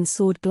crimson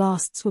sword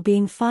blasts were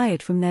being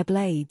fired from their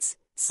blades,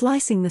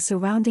 slicing the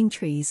surrounding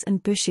trees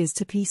and bushes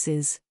to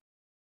pieces.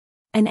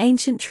 An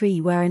ancient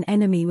tree where an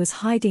enemy was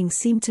hiding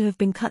seemed to have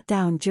been cut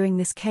down during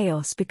this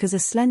chaos because a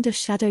slender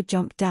shadow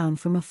jumped down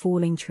from a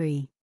falling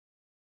tree.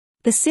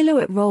 The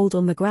silhouette rolled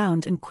on the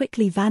ground and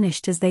quickly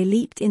vanished as they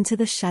leaped into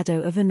the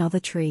shadow of another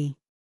tree.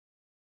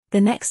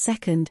 The next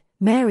second,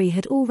 Mary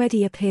had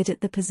already appeared at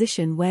the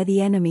position where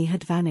the enemy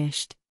had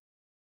vanished.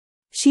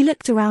 She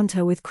looked around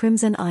her with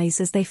crimson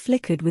eyes as they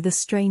flickered with a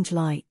strange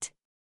light.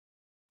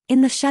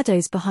 In the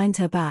shadows behind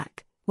her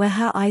back, where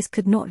her eyes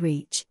could not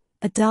reach,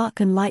 a dark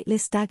and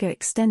lightless dagger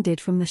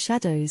extended from the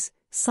shadows,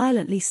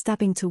 silently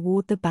stabbing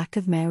toward the back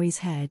of Mary's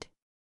head.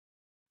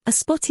 A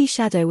spotty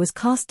shadow was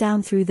cast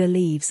down through the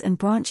leaves and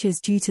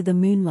branches due to the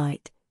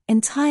moonlight,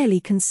 entirely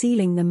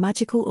concealing the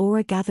magical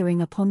aura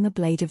gathering upon the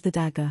blade of the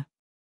dagger.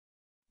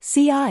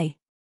 "See?"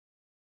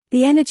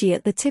 The energy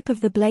at the tip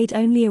of the blade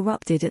only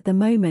erupted at the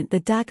moment the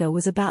dagger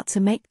was about to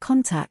make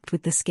contact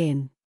with the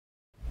skin.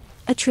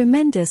 A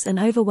tremendous and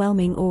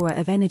overwhelming aura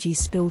of energy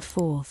spilled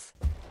forth.